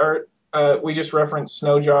card art. We just referenced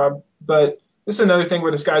Snow Job, but this is another thing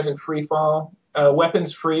where this guy's in free fall,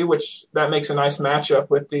 weapons free, which that makes a nice matchup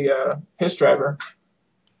with the Hiss driver.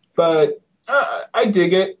 But I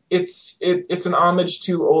dig it. It's an homage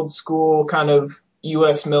to old school kind of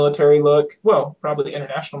U.S. military look. Well, probably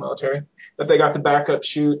international military. That they got the backup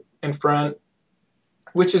chute in front,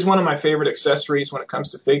 which is one of my favorite accessories when it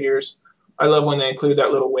comes to figures. I love when they include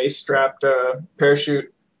that little waist-strapped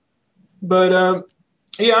parachute. But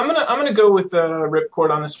yeah, I'm gonna go with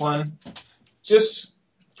Ripcord on this one, just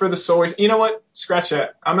for the stories. You know what? Scratch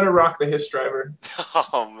that. I'm gonna rock the Hiss driver.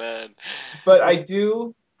 Oh man! But I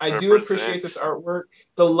do Represent. appreciate this artwork.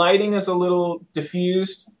 The lighting is a little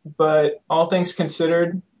diffused, but all things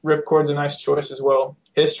considered, Ripcord's a nice choice as well.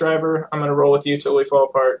 Hiss driver, I'm gonna roll with you till we fall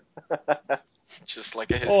apart. Just like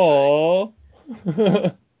a history.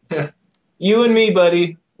 Aww. You and me,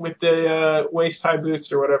 buddy, with the waist-high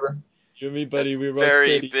boots or whatever. You and me, buddy, we rock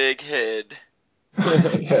Very steady. big head.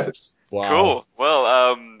 Yes. Wow. Cool.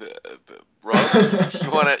 Well, Rob,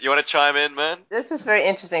 you wanna chime in, man? This is very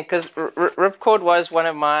interesting because Ripcord was one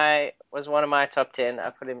of my top 10. I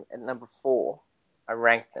put him at number 4. I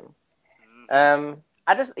ranked him. I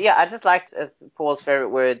just liked, as Paul's favorite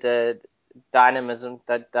word, dynamism.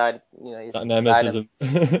 Dynamicism.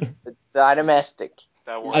 Dynamistic.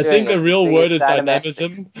 That I think the real word is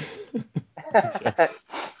dynamism.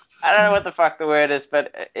 I don't know what the fuck the word is,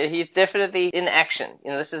 but he's definitely in action.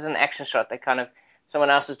 This is an action shot. They kind of, someone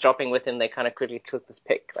else is dropping with him. They kind of quickly click this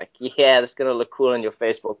pic. Like, yeah, that's going to look cool on your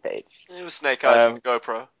Facebook page. It was Snake Eyes with a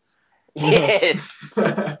GoPro.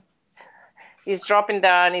 Yes. He's dropping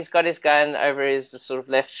down. He's got his gun over his sort of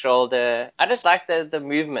left shoulder. I just like the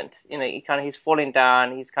movement. He's falling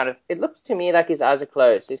down. It looks to me like his eyes are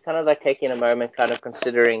closed. He's kind of like taking a moment, kind of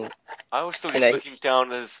considering. I always thought he was looking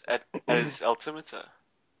down at his altimeter.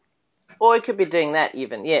 Or he could be doing that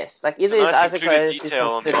even, yes. Like either his eyes are closed, he's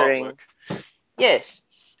considering. Yes.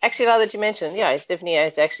 Actually, now that you mention, yeah, he's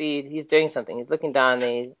doing something. He's looking down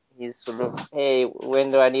there. He's sort of, hey,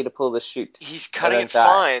 when do I need to pull the chute? He's cutting it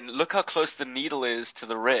fine. Look how close the needle is to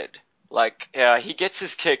the red. Like, yeah, he gets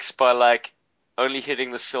his kicks by like only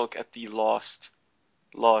hitting the silk at the last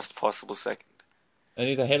possible second. And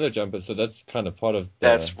he's a Halo jumper, so that's kind of part of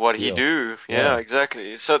That's what he deal. do. Yeah,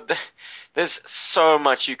 exactly. So there's so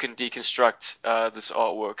much you can deconstruct this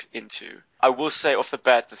artwork into. I will say off the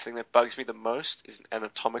bat, the thing that bugs me the most is an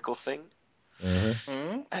anatomical thing.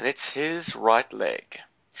 Mm-hmm. And it's his right leg.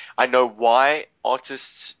 I know why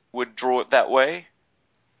artists would draw it that way,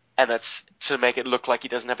 and that's to make it look like he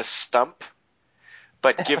doesn't have a stump.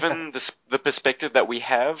 But given the perspective that we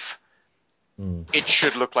have, it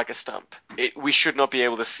should look like a stump. We should not be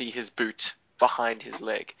able to see his boot behind his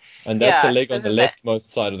leg. And that's the leg on the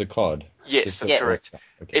leftmost side of the card. Yes, that's correct.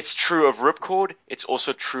 Okay. It's true of Ripcord. It's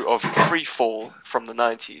also true of Freefall from the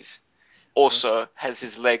 90s. Also has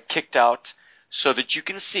his leg kicked out so that you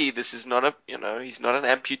can see this is not he's not an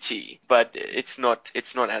amputee, but it's not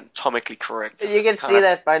anatomically correct. You can see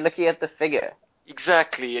that by looking at the figure.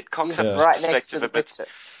 Exactly. It cocks up right perspective a bit.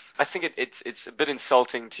 I think it's a bit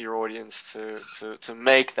insulting to your audience to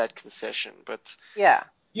make that concession, but yeah.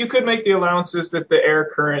 You could make the allowances that the air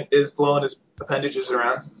current is blowing his appendages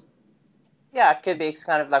around. Yeah, it could be. It's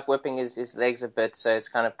kind of like whipping his legs a bit, so it's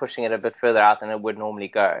kind of pushing it a bit further out than it would normally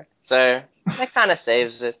go. So that kind of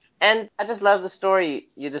saves it. And I just love the story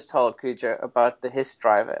you just told, Cujo, about the Hiss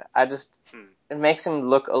driver. It makes him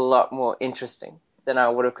look a lot more interesting than I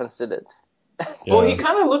would have considered. Well, he Yeah.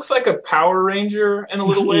 kind of looks like a Power Ranger in a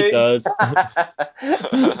little way. He does.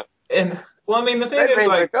 And well, I mean, the thing Red is, Ranger,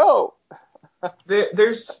 like, go!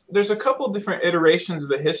 there's a couple different iterations of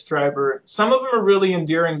the Hiss driver. Some of them are really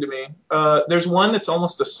endearing to me. There's one that's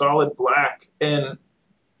almost a solid black, and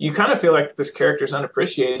you kind of feel like this character's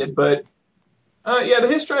unappreciated. But yeah, the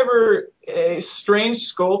Hiss driver, a strange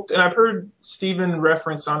sculpt, and I've heard Steven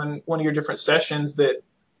reference on one of your different sessions that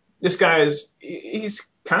this guy he's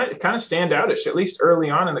kind of standoutish, at least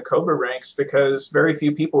early on in the Cobra ranks, because very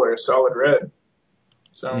few people are a solid red.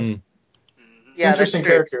 So Mm. it's an interesting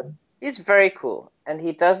character. He's very cool, and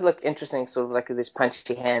he does look interesting, sort of like with this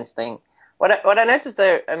punchy hands thing. What I noticed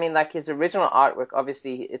though, I mean, like his original artwork,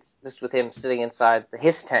 obviously it's just with him sitting inside the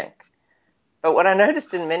Hiss tank. But what I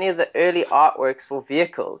noticed in many of the early artworks for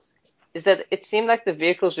vehicles is that it seemed like the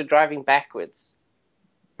vehicles were driving backwards.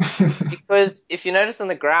 Because if you notice on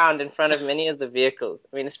the ground in front of many of the vehicles,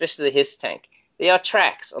 I mean, especially the Hiss tank, there are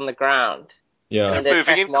tracks on the ground. Yeah. And They're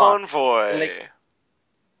they're moving in track marks. convoy. And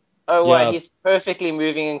oh, what? Yeah. He's perfectly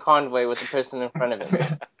moving in convoy with the person in front of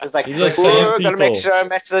him. It's like, He's like "Whoa, sand gotta make people." sure I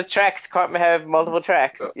match the tracks. Can't have multiple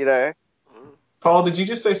tracks, you know? Paul, did you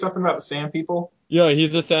just say something about the Sand People? Yeah,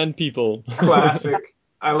 he's the sand people. Classic.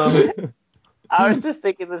 I love it. I was just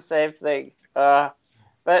thinking the same thing. But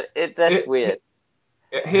that's weird.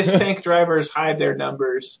 His tank drivers hide their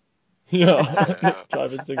numbers. Yeah.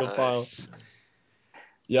 Driving single file. Nice.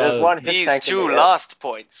 Yeah. There's one Hiss These tank in the two world. last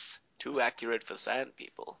points, too accurate for sand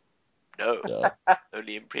people. No, Yeah.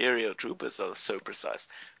 only Imperial troopers are so precise.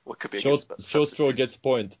 What could be a Short good straw gets a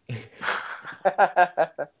point.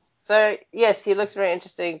 So, yes, he looks very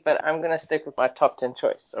interesting, but I'm going to stick with my top 10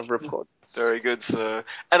 choice of Ripcord. Very good, sir.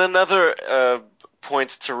 And another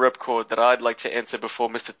point to Ripcord that I'd like to enter before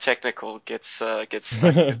Mr. Technical gets stuck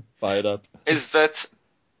in Fired up. is that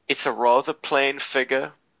it's a rather plain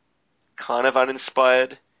figure, kind of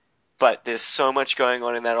uninspired, but there's so much going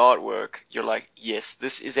on in that artwork. You're like, yes,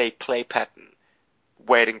 this is a play pattern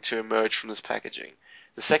waiting to emerge from this packaging.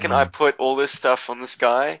 The second I put all this stuff on this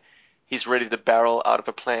guy, he's ready to barrel out of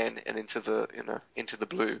a plane and into the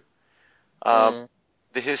blue. The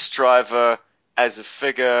Hiss driver as a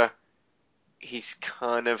figure, he's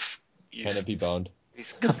kind of useless. Canopy bound.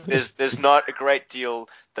 There's not a great deal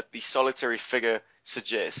that the solitary figure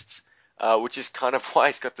suggests, which is kind of why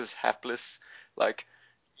he's got this hapless, like,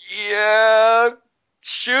 yeah,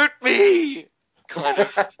 shoot me kind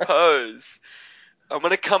of pose. I'm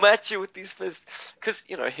gonna come at you with these fists, because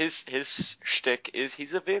his shtick is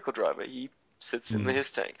he's a vehicle driver. He sits in the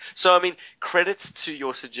Hiss tank. So I mean, credits to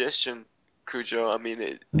your suggestion, Cujo. I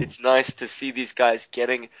mean, it's nice to see these guys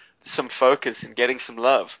getting some focus and getting some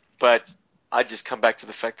love, but I just come back to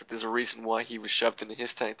the fact that there's a reason why he was shoved in a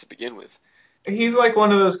Hiss tank to begin with. He's like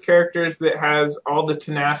one of those characters that has all the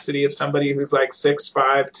tenacity of somebody who's like 6'5",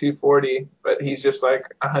 240, but he's just like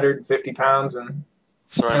 150 pounds and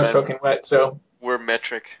Sorry, man. soaking wet. So We're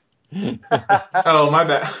metric. oh, my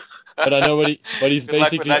bad. But I know what he's Good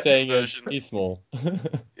luck with basically that saying conversion. is he's small.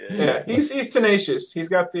 Yeah, he's tenacious. He's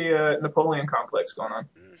got the Napoleon complex going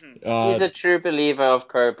on. He's a true believer of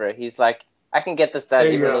Cobra. He's like, I can get this done There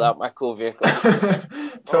you even go. without my cool vehicle.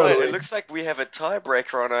 Totally. Alright, it looks like we have a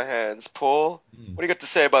tiebreaker on our hands. Paul, what do you got to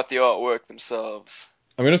say about the artwork themselves?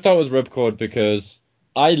 I'm going to start with Ripcord because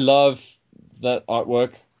I love that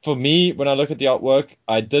artwork. For me, when I look at the artwork,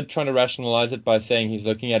 I did try to rationalize it by saying he's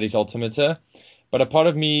looking at his altimeter. But a part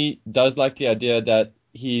of me does like the idea that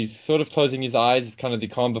he's sort of closing his eyes. It's kind of the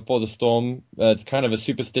calm before the storm. It's kind of a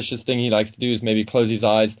superstitious thing he likes to do, is maybe close his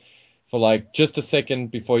eyes for like just a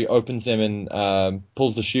second before he opens them and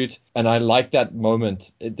pulls the chute. And I like that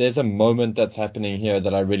moment. There's a moment that's happening here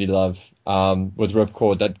that I really love with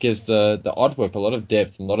Ripcord that gives the artwork a lot of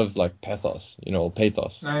depth and a lot of like pathos, or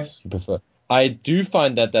pathos. Nice. If you prefer. I do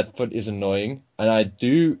find that foot is annoying, and I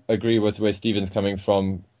do agree with where Steven's coming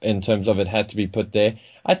from in terms of it had to be put there.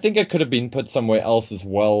 I think it could have been put somewhere else as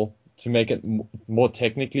well to make it more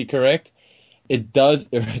technically correct. It does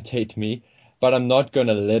irritate me, but I'm not going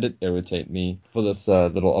to let it irritate me for this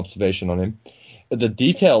little observation on him. The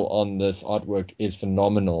detail on this artwork is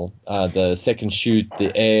phenomenal. The second chute,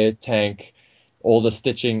 the air tank, all the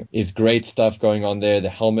stitching is great stuff going on there. The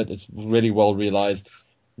helmet is really well realized.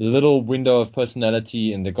 The little window of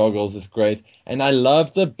personality in the goggles is great. And I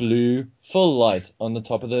love the blue full light on the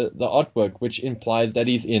top of the artwork, which implies that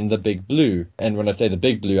he's in the big blue. And when I say the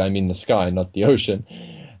big blue, I mean the sky, not the ocean,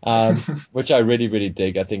 which I really, really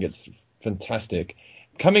dig. I think it's fantastic.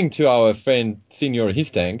 Coming to our friend Senior Hiss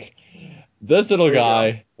Tank, This little There you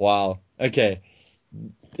guy, wow. Okay.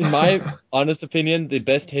 In my honest opinion, the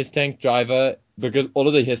best His Tank driver, because all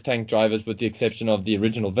of the His Tank drivers, with the exception of the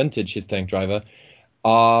original vintage His Tank driver,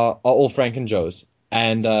 are all Frank and Joe's.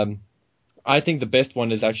 And I think the best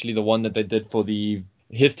one is actually the one that they did for the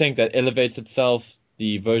His Tank that elevates itself.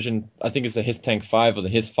 The version, I think it's the His Tank 5 or the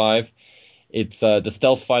His 5. It's the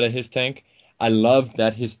Stealth Fighter His Tank. I love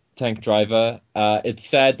that His Tank driver. It's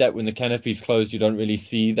sad that when the canopy's closed, you don't really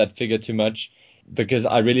see that figure too much, because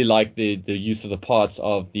I really like the use of the parts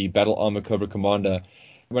of the Battle Armor Cobra Commander.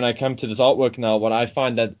 When I come to this artwork now, what I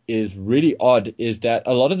find that is really odd is that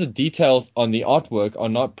a lot of the details on the artwork are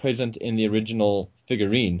not present in the original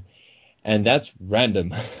figurine. And that's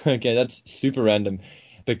random. Okay, that's super random,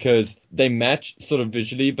 because they match sort of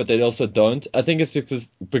visually, but they also don't. I think it's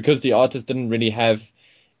because the artist didn't really have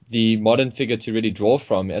the modern figure to really draw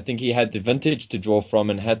from. I think he had the vintage to draw from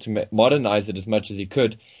and had to modernize it as much as he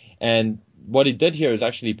could. And what he did here is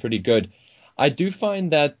actually pretty good. I do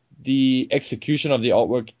find that the execution of the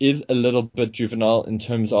artwork is a little bit juvenile in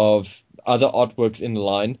terms of other artworks in the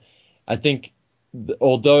line. I think,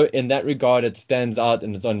 although in that regard it stands out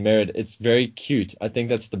in its own merit, it's very cute. I think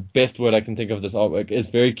that's the best word I can think of this artwork. It's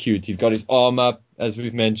very cute. He's got his arm up, as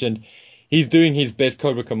we've mentioned. He's doing his best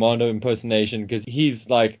Cobra Commando impersonation, because he's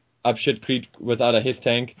like up shit creek without a His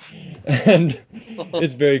Tank. And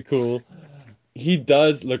it's very cool. He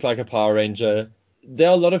does look like a Power Ranger. There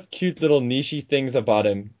are a lot of cute little nichey things about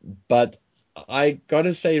him, but I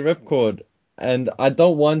gotta say Ripcord, and I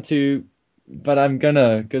don't want to, but I'm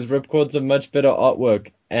gonna, because Ripcord's a much better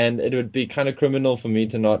artwork, and it would be kind of criminal for me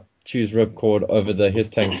to not choose Ripcord over the His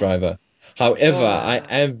Tank driver. However, I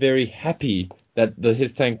am very happy that the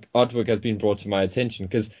His Tank artwork has been brought to my attention,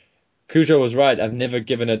 because Cujo was right. I've never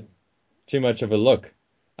given it too much of a look.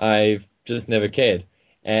 I've just never cared.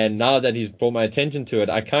 And now that he's brought my attention to it,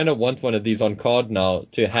 I kind of want one of these on card now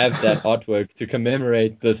to have that artwork to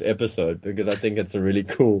commemorate this episode, because I think it's a really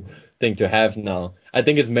cool thing to have now. I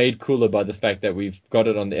think it's made cooler by the fact that we've got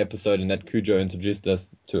it on the episode and that Cujo introduced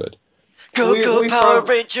us to it. Go Power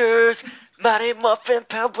Rangers! Mighty Morphin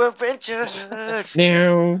Power Rangers!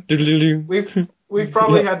 Now, We've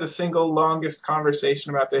probably had the single longest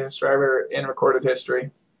conversation about the His driver in recorded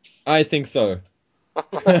history. I think so.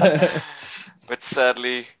 But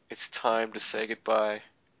sadly, it's time to say goodbye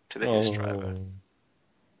to the His driver.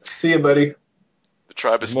 See you, buddy. The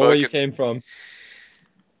tribe has More where you spoken. came from.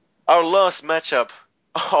 Our last matchup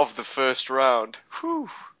of the first round. Whew.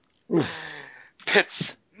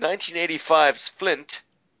 Pits 1985's Flint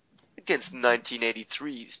against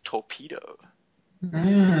 1983's Torpedo.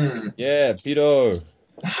 Yeah, Pito.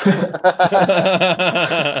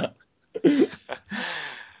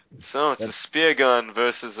 So it's a spear gun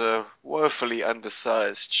versus a woefully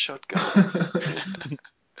undersized shotgun.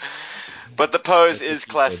 But the pose is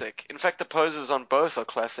classic. In fact, the poses on both are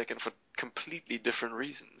classic and for completely different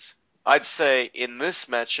reasons. I'd say in this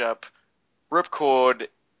matchup, Ripcord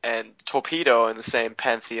and Torpedo are in the same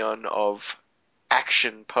pantheon of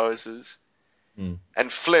action poses.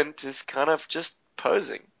 And Flint is kind of just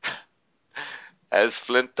posing, as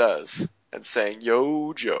Flint does, and saying,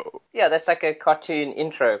 "Yo, Joe." Yeah, that's like a cartoon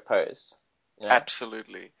intro pose. You know?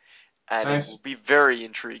 Absolutely. And Nice. It will be very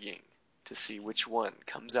intriguing to see which one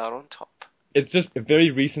comes out on top. It's just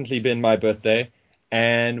very recently been my birthday,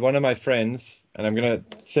 and one of my friends, and I'm going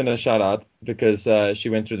to send her a shout out because she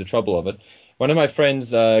went through the trouble of it. One of my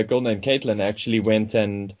friends, a girl named Caitlin, actually went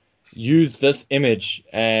and used this image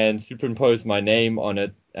and superimposed my name on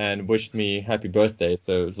it and wished me happy birthday.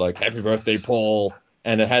 So it was like, "Happy birthday, Paul."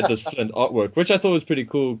 And it had this Flint artwork, which I thought was pretty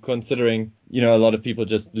cool, considering, you know, a lot of people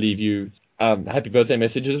just leave you happy birthday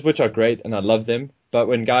messages, which are great, and I love them. But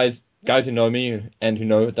when guys who know me and who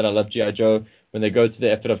know that I love G.I. Joe, when they go to the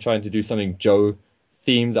effort of trying to do something Joe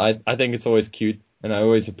themed, I think it's always cute, and I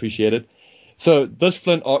always appreciate it. So this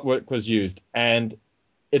Flint artwork was used, and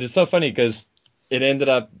it is so funny because it ended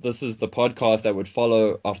up, this is the podcast that would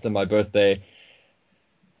follow after my birthday,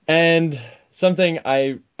 and something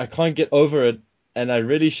I can't get over it, and I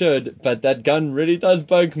really should, but that gun really does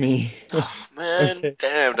bug me. Oh, man, Okay.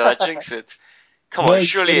 damn, did I jinx it? Come No, on, you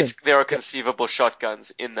surely didn't. there are conceivable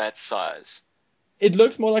shotguns in that size. It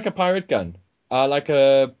looks more like a pirate gun, like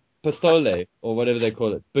a pistole, or whatever they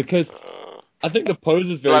call it, because I think the pose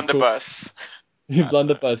is very cool. Blunderbuss.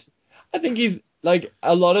 Blunderbuss. I think he's, like,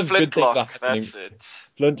 a lot of good things are Flintlock, happening. that's it.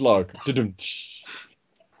 Flintlock.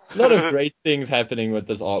 A lot of great things happening with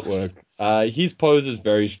this artwork. His pose is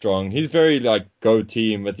very strong. He's very, like, go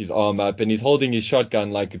team with his arm up, and he's holding his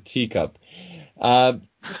shotgun like a teacup. That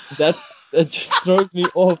just throws me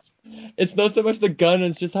off. It's not so much the gun,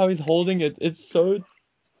 it's just how he's holding it. It's so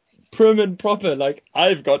prim and proper. Like,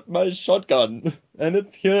 I've got my shotgun, and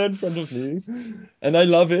it's here in front of me, and I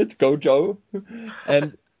love it. Go Joe,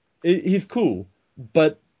 and he's cool,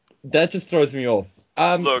 but that just throws me off.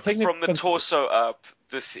 Look, Technical from the torso up,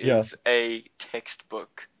 this Yeah. is a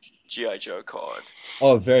textbook G.I. Joe card.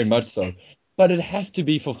 Oh, very much so. But it has to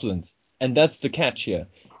be for Flint, and that's the catch here.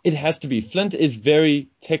 It has to be. Flint is very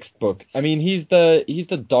textbook. I mean, he's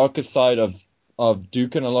the darker side of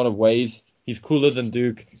Duke in a lot of ways. He's cooler than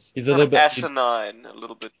Duke. He's a Kind little of bit asinine, a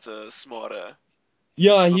little bit smarter,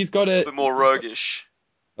 yeah. He's got a bit more roguish.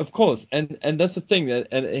 of course, and that's the thing that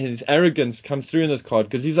and his arrogance comes through in this card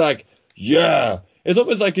because he's like, yeah. It's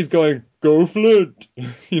almost like he's going, go Flint,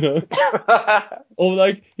 you know, or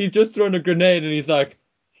like he's just thrown a grenade and he's like,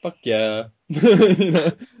 fuck yeah, you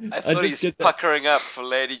know. I thought just he's get that. puckering up for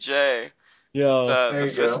Lady J. Yeah. There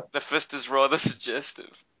you go. The fist is rather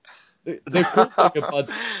suggestive. The cool thing about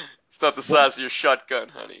It's not the size of your shotgun,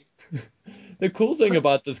 honey. the cool thing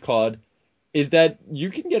about this card is that you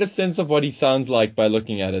can get a sense of what he sounds like by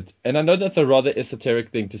looking at it. And I know that's a rather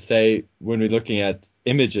esoteric thing to say when we're looking at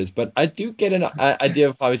images, but I do get an idea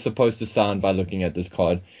of how he's supposed to sound by looking at this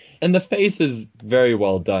card. And the face is very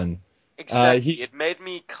well done. Exactly. It made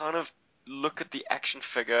me kind of look at the action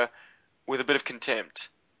figure with a bit of contempt.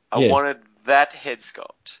 I Yes. wanted that head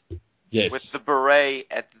sculpt Yes. with the beret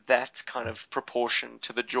at that kind of proportion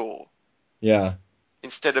to the jaw Yeah.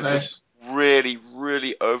 instead of Nice. this really,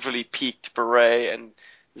 really overly peaked beret and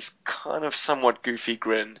this kind of somewhat goofy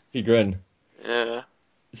grin. See grin. Yeah.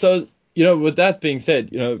 So, with that being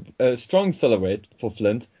said, a strong silhouette for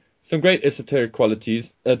Flint, some great esoteric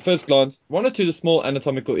qualities. At first glance, one or two small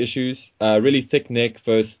anatomical issues, really thick neck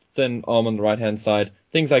versus thin arm on the right-hand side,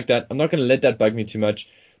 things like that. I'm not going to let that bug me too much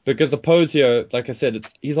because the pose here, like I said,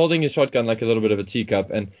 he's holding his shotgun like a little bit of a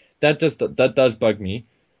teacup, and that does bug me.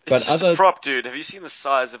 It's just a prop, dude. Have you seen the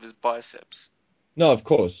size of his biceps? No, of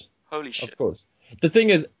course. Holy shit. Of course. The thing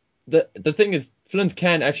is, Flint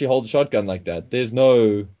can actually hold a shotgun like that. There's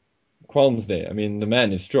no qualms there. I mean, the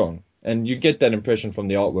man is strong. And you get that impression from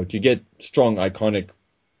the artwork. You get strong, iconic,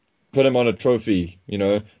 put him on a trophy,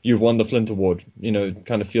 you've won the Flint Award,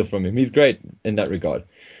 kind of feel from him. He's great in that regard.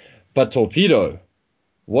 But Torpedo,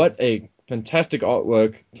 what a fantastic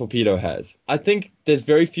artwork Torpedo has. I think there's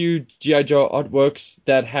very few G.I. Joe artworks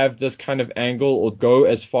that have this kind of angle or go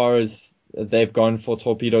as far as they've gone for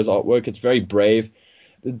Torpedo's artwork. It's very brave.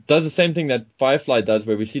 It does the same thing that Firefly does,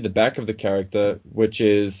 where we see the back of the character, which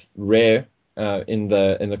is rare in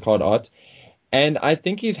the card art. And I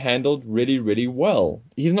think he's handled really, really well.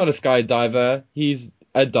 He's not a skydiver, he's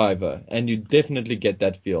a diver, and you definitely get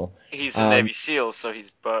that feel. He's a Navy SEAL, so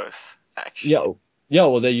he's both, actually. Yeah,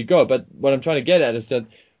 well, there you go. But what I'm trying to get at is that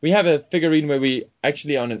we have a figurine where we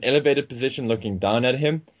actually are on an elevated position looking down at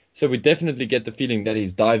him. So we definitely get the feeling that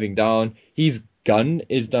he's diving down. His gun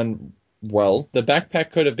is done well. The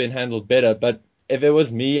backpack could have been handled better, but if it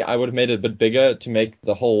was me, I would have made it a bit bigger to make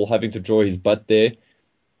the whole having to draw his butt there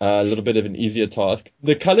a little bit of an easier task.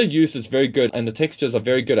 The color use is very good, and the textures are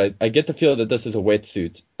very good. I get the feel that this is a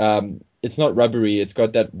wetsuit. It's not rubbery. It's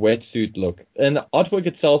got that wetsuit look. And the artwork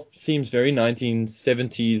itself seems very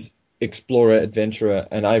 1970s explorer, adventurer,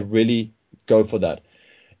 and I really go for that.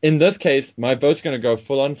 In this case, my vote's going to go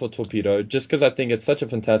full on for Torpedo, just because I think it's such a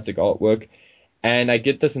fantastic artwork. And I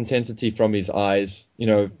get this intensity from his eyes,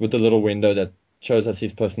 with the little window that shows us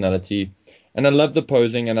his personality. And I love the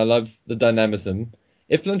posing, and I love the dynamism.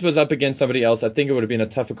 If Flint was up against somebody else, I think it would have been a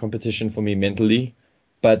tougher competition for me mentally.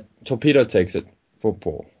 But Torpedo takes it for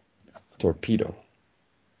Paul. Torpedo.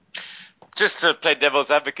 Just to play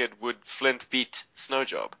devil's advocate, would Flint beat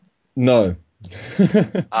Snowjob? No.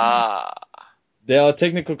 Ah. There are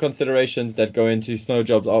technical considerations that go into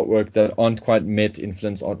Snowjob's artwork that aren't quite met in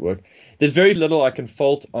Flint's artwork. There's very little I can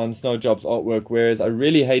fault on Snowjob's artwork, whereas I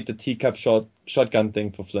really hate the teacup shotgun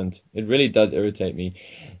thing for Flint. It really does irritate me.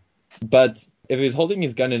 But if he's holding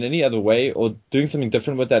his gun in any other way or doing something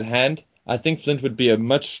different with that hand, I think Flint would be a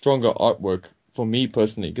much stronger artwork for me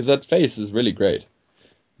personally, because that face is really great.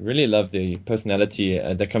 I really love the personality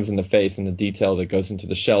that comes in the face and the detail that goes into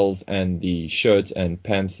the shells and the shirt and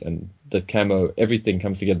pants and the camo. Everything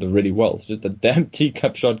comes together really well. It's just a damn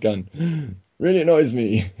teacup shotgun. Really annoys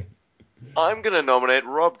me. I'm going to nominate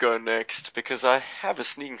Rob go next because I have a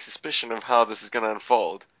sneaking suspicion of how this is going to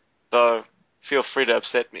unfold. Though, feel free to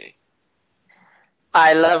upset me.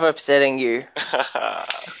 I love upsetting you.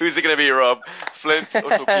 Who's it going to be, Rob? Flint or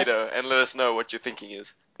Torpedo? And let us know what your thinking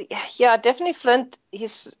is. Yeah, definitely Flint.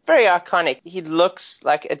 He's very iconic. He looks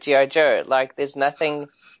like a G.I. Joe. Like, there's nothing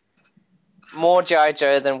more G.I.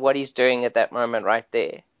 Joe than what he's doing at that moment right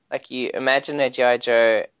there. Like, you imagine a G.I.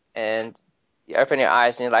 Joe and, You open your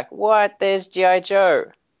eyes and you're like, what? There's G.I. Joe.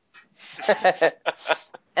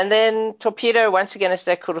 And then Torpedo, once again, is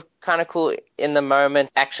that kind of cool in the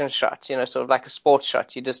moment action shot, sort of like a sports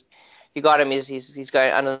shot. You got him, he's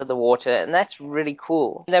going under the water, and that's really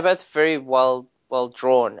cool. They're both very well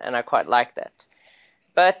drawn, and I quite like that.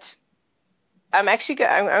 But I'm going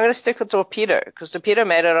to stick with Torpedo, because Torpedo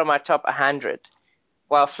made it on my top 100,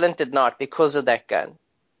 while Flint did not because of that gun.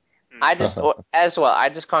 I just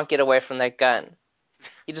can't get away from that gun.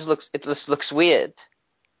 It just looks weird.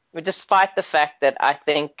 But despite the fact that I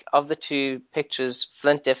think of the two pictures,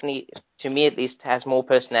 Flint definitely, to me at least, has more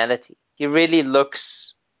personality. He really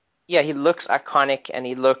looks iconic, and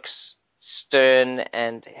he looks stern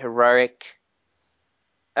and heroic.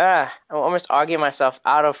 I'm almost arguing myself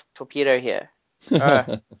out of Torpedo here.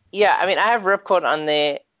 Yeah, I mean, I have Ripcord on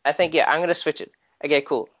there. I think, I'm going to switch it. Okay,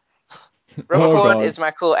 cool. Ripcord is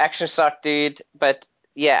my cool action shot dude, but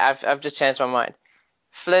yeah, I've just changed my mind.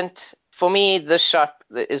 Flint, for me, this shot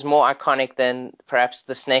is more iconic than perhaps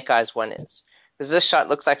the Snake Eyes one is. Because this shot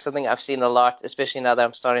looks like something I've seen a lot, especially now that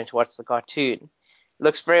I'm starting to watch the cartoon. It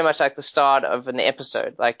looks very much like the start of an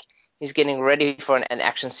episode. Like, he's getting ready for an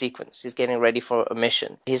action sequence. He's getting ready for a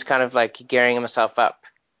mission. He's kind of like gearing himself up.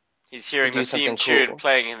 He's hearing the theme tune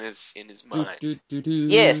playing in his mind.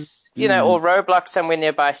 Yes. Or Roblox somewhere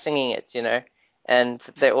nearby singing it, and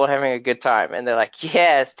they're all having a good time. And they're like,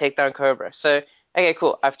 yes, take down Cobra. So, okay,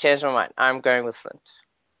 cool. I've changed my mind. I'm going with Flint.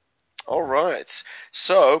 All right.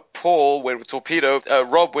 So, Paul went with Torpedo.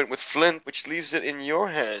 Rob went with Flint, which leaves it in your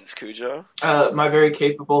hands, Cujo. My very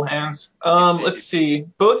capable hands. Let's see.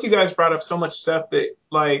 Both you guys brought up so much stuff that,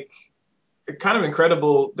 kind of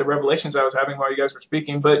incredible, the revelations I was having while you guys were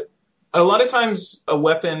speaking. But a lot of times a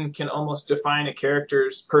weapon can almost define a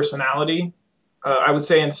character's personality. I would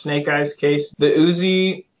say in Snake Eyes' case, the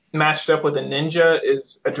Uzi matched up with a ninja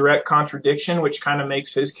is a direct contradiction, which kind of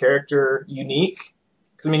makes his character unique.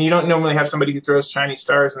 Because, I mean, you don't normally have somebody who throws Chinese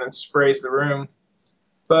stars and then sprays the room.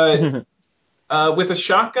 But with a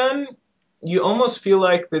shotgun, you almost feel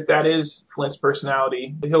like that is Flint's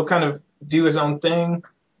personality. He'll kind of do his own thing.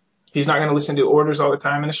 He's not going to listen to orders all the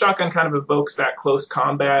time. And the shotgun kind of evokes that close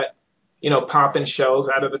combat, popping shells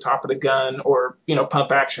out of the top of the gun or,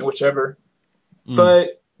 pump action, whichever.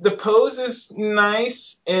 But the pose is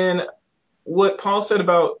nice. And what Paul said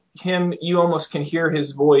about him, you almost can hear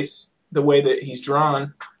his voice the way that he's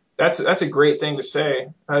drawn. That's a great thing to say.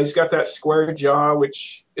 He's got that square jaw,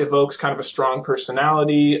 which evokes kind of a strong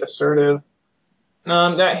personality, assertive.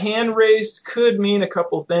 That hand raised could mean a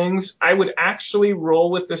couple things. I would actually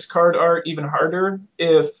roll with this card art even harder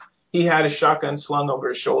if he had a shotgun slung over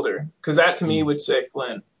his shoulder, because that to me would say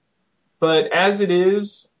Flint. But as it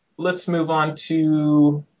is, let's move on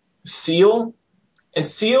to Seal. And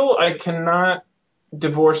Seal, I cannot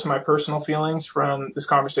divorce my personal feelings from this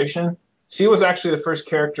conversation. Seal was actually the first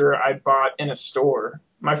character I bought in a store.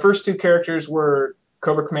 My first two characters were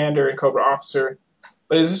Cobra Commander and Cobra Officer.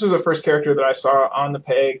 But this was the first character that I saw on the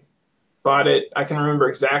peg, bought it. I can remember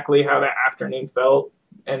exactly how that afternoon felt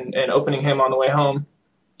and opening him on the way home.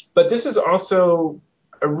 But this is also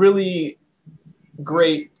a really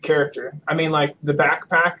great character. I mean, the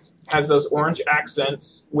backpack has those orange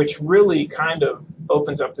accents, which really kind of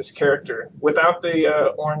opens up this character. Without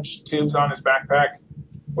the orange tubes on his backpack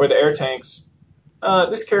or the air tanks,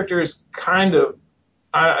 this character is kind of,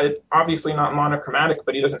 obviously not monochromatic,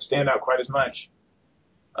 but he doesn't stand out quite as much.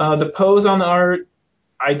 The pose on the art,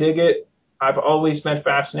 I dig it. I've always been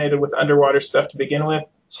fascinated with underwater stuff to begin with.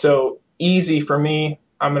 So easy for me.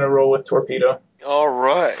 I'm going to roll with Torpedo. All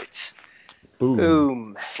right.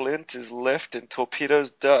 Boom. Flint is left in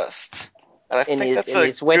Torpedo's dust. And I think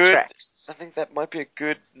tracks. I think that might be a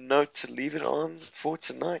good note to leave it on for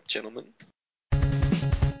tonight, gentlemen.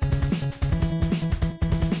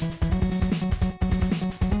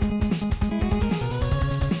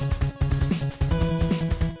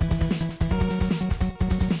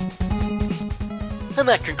 And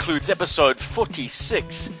that concludes episode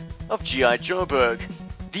 46 of G.I. Joeberg,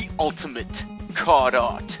 the ultimate card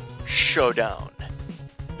art showdown.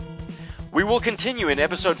 We will continue in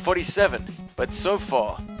episode 47, but so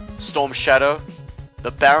far, Storm Shadow, the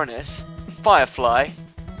Baroness, Firefly,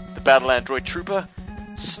 the Battle Android Trooper,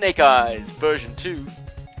 Snake Eyes version 2,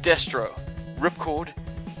 Destro, Ripcord,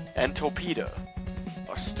 and Torpedo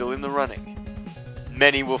are still in the running.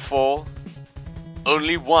 Many will fall,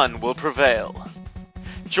 only one will prevail.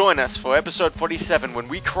 Join us for episode 47 when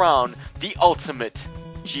we crown the ultimate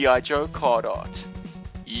G.I. Joe card art.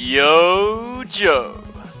 Yo Joe!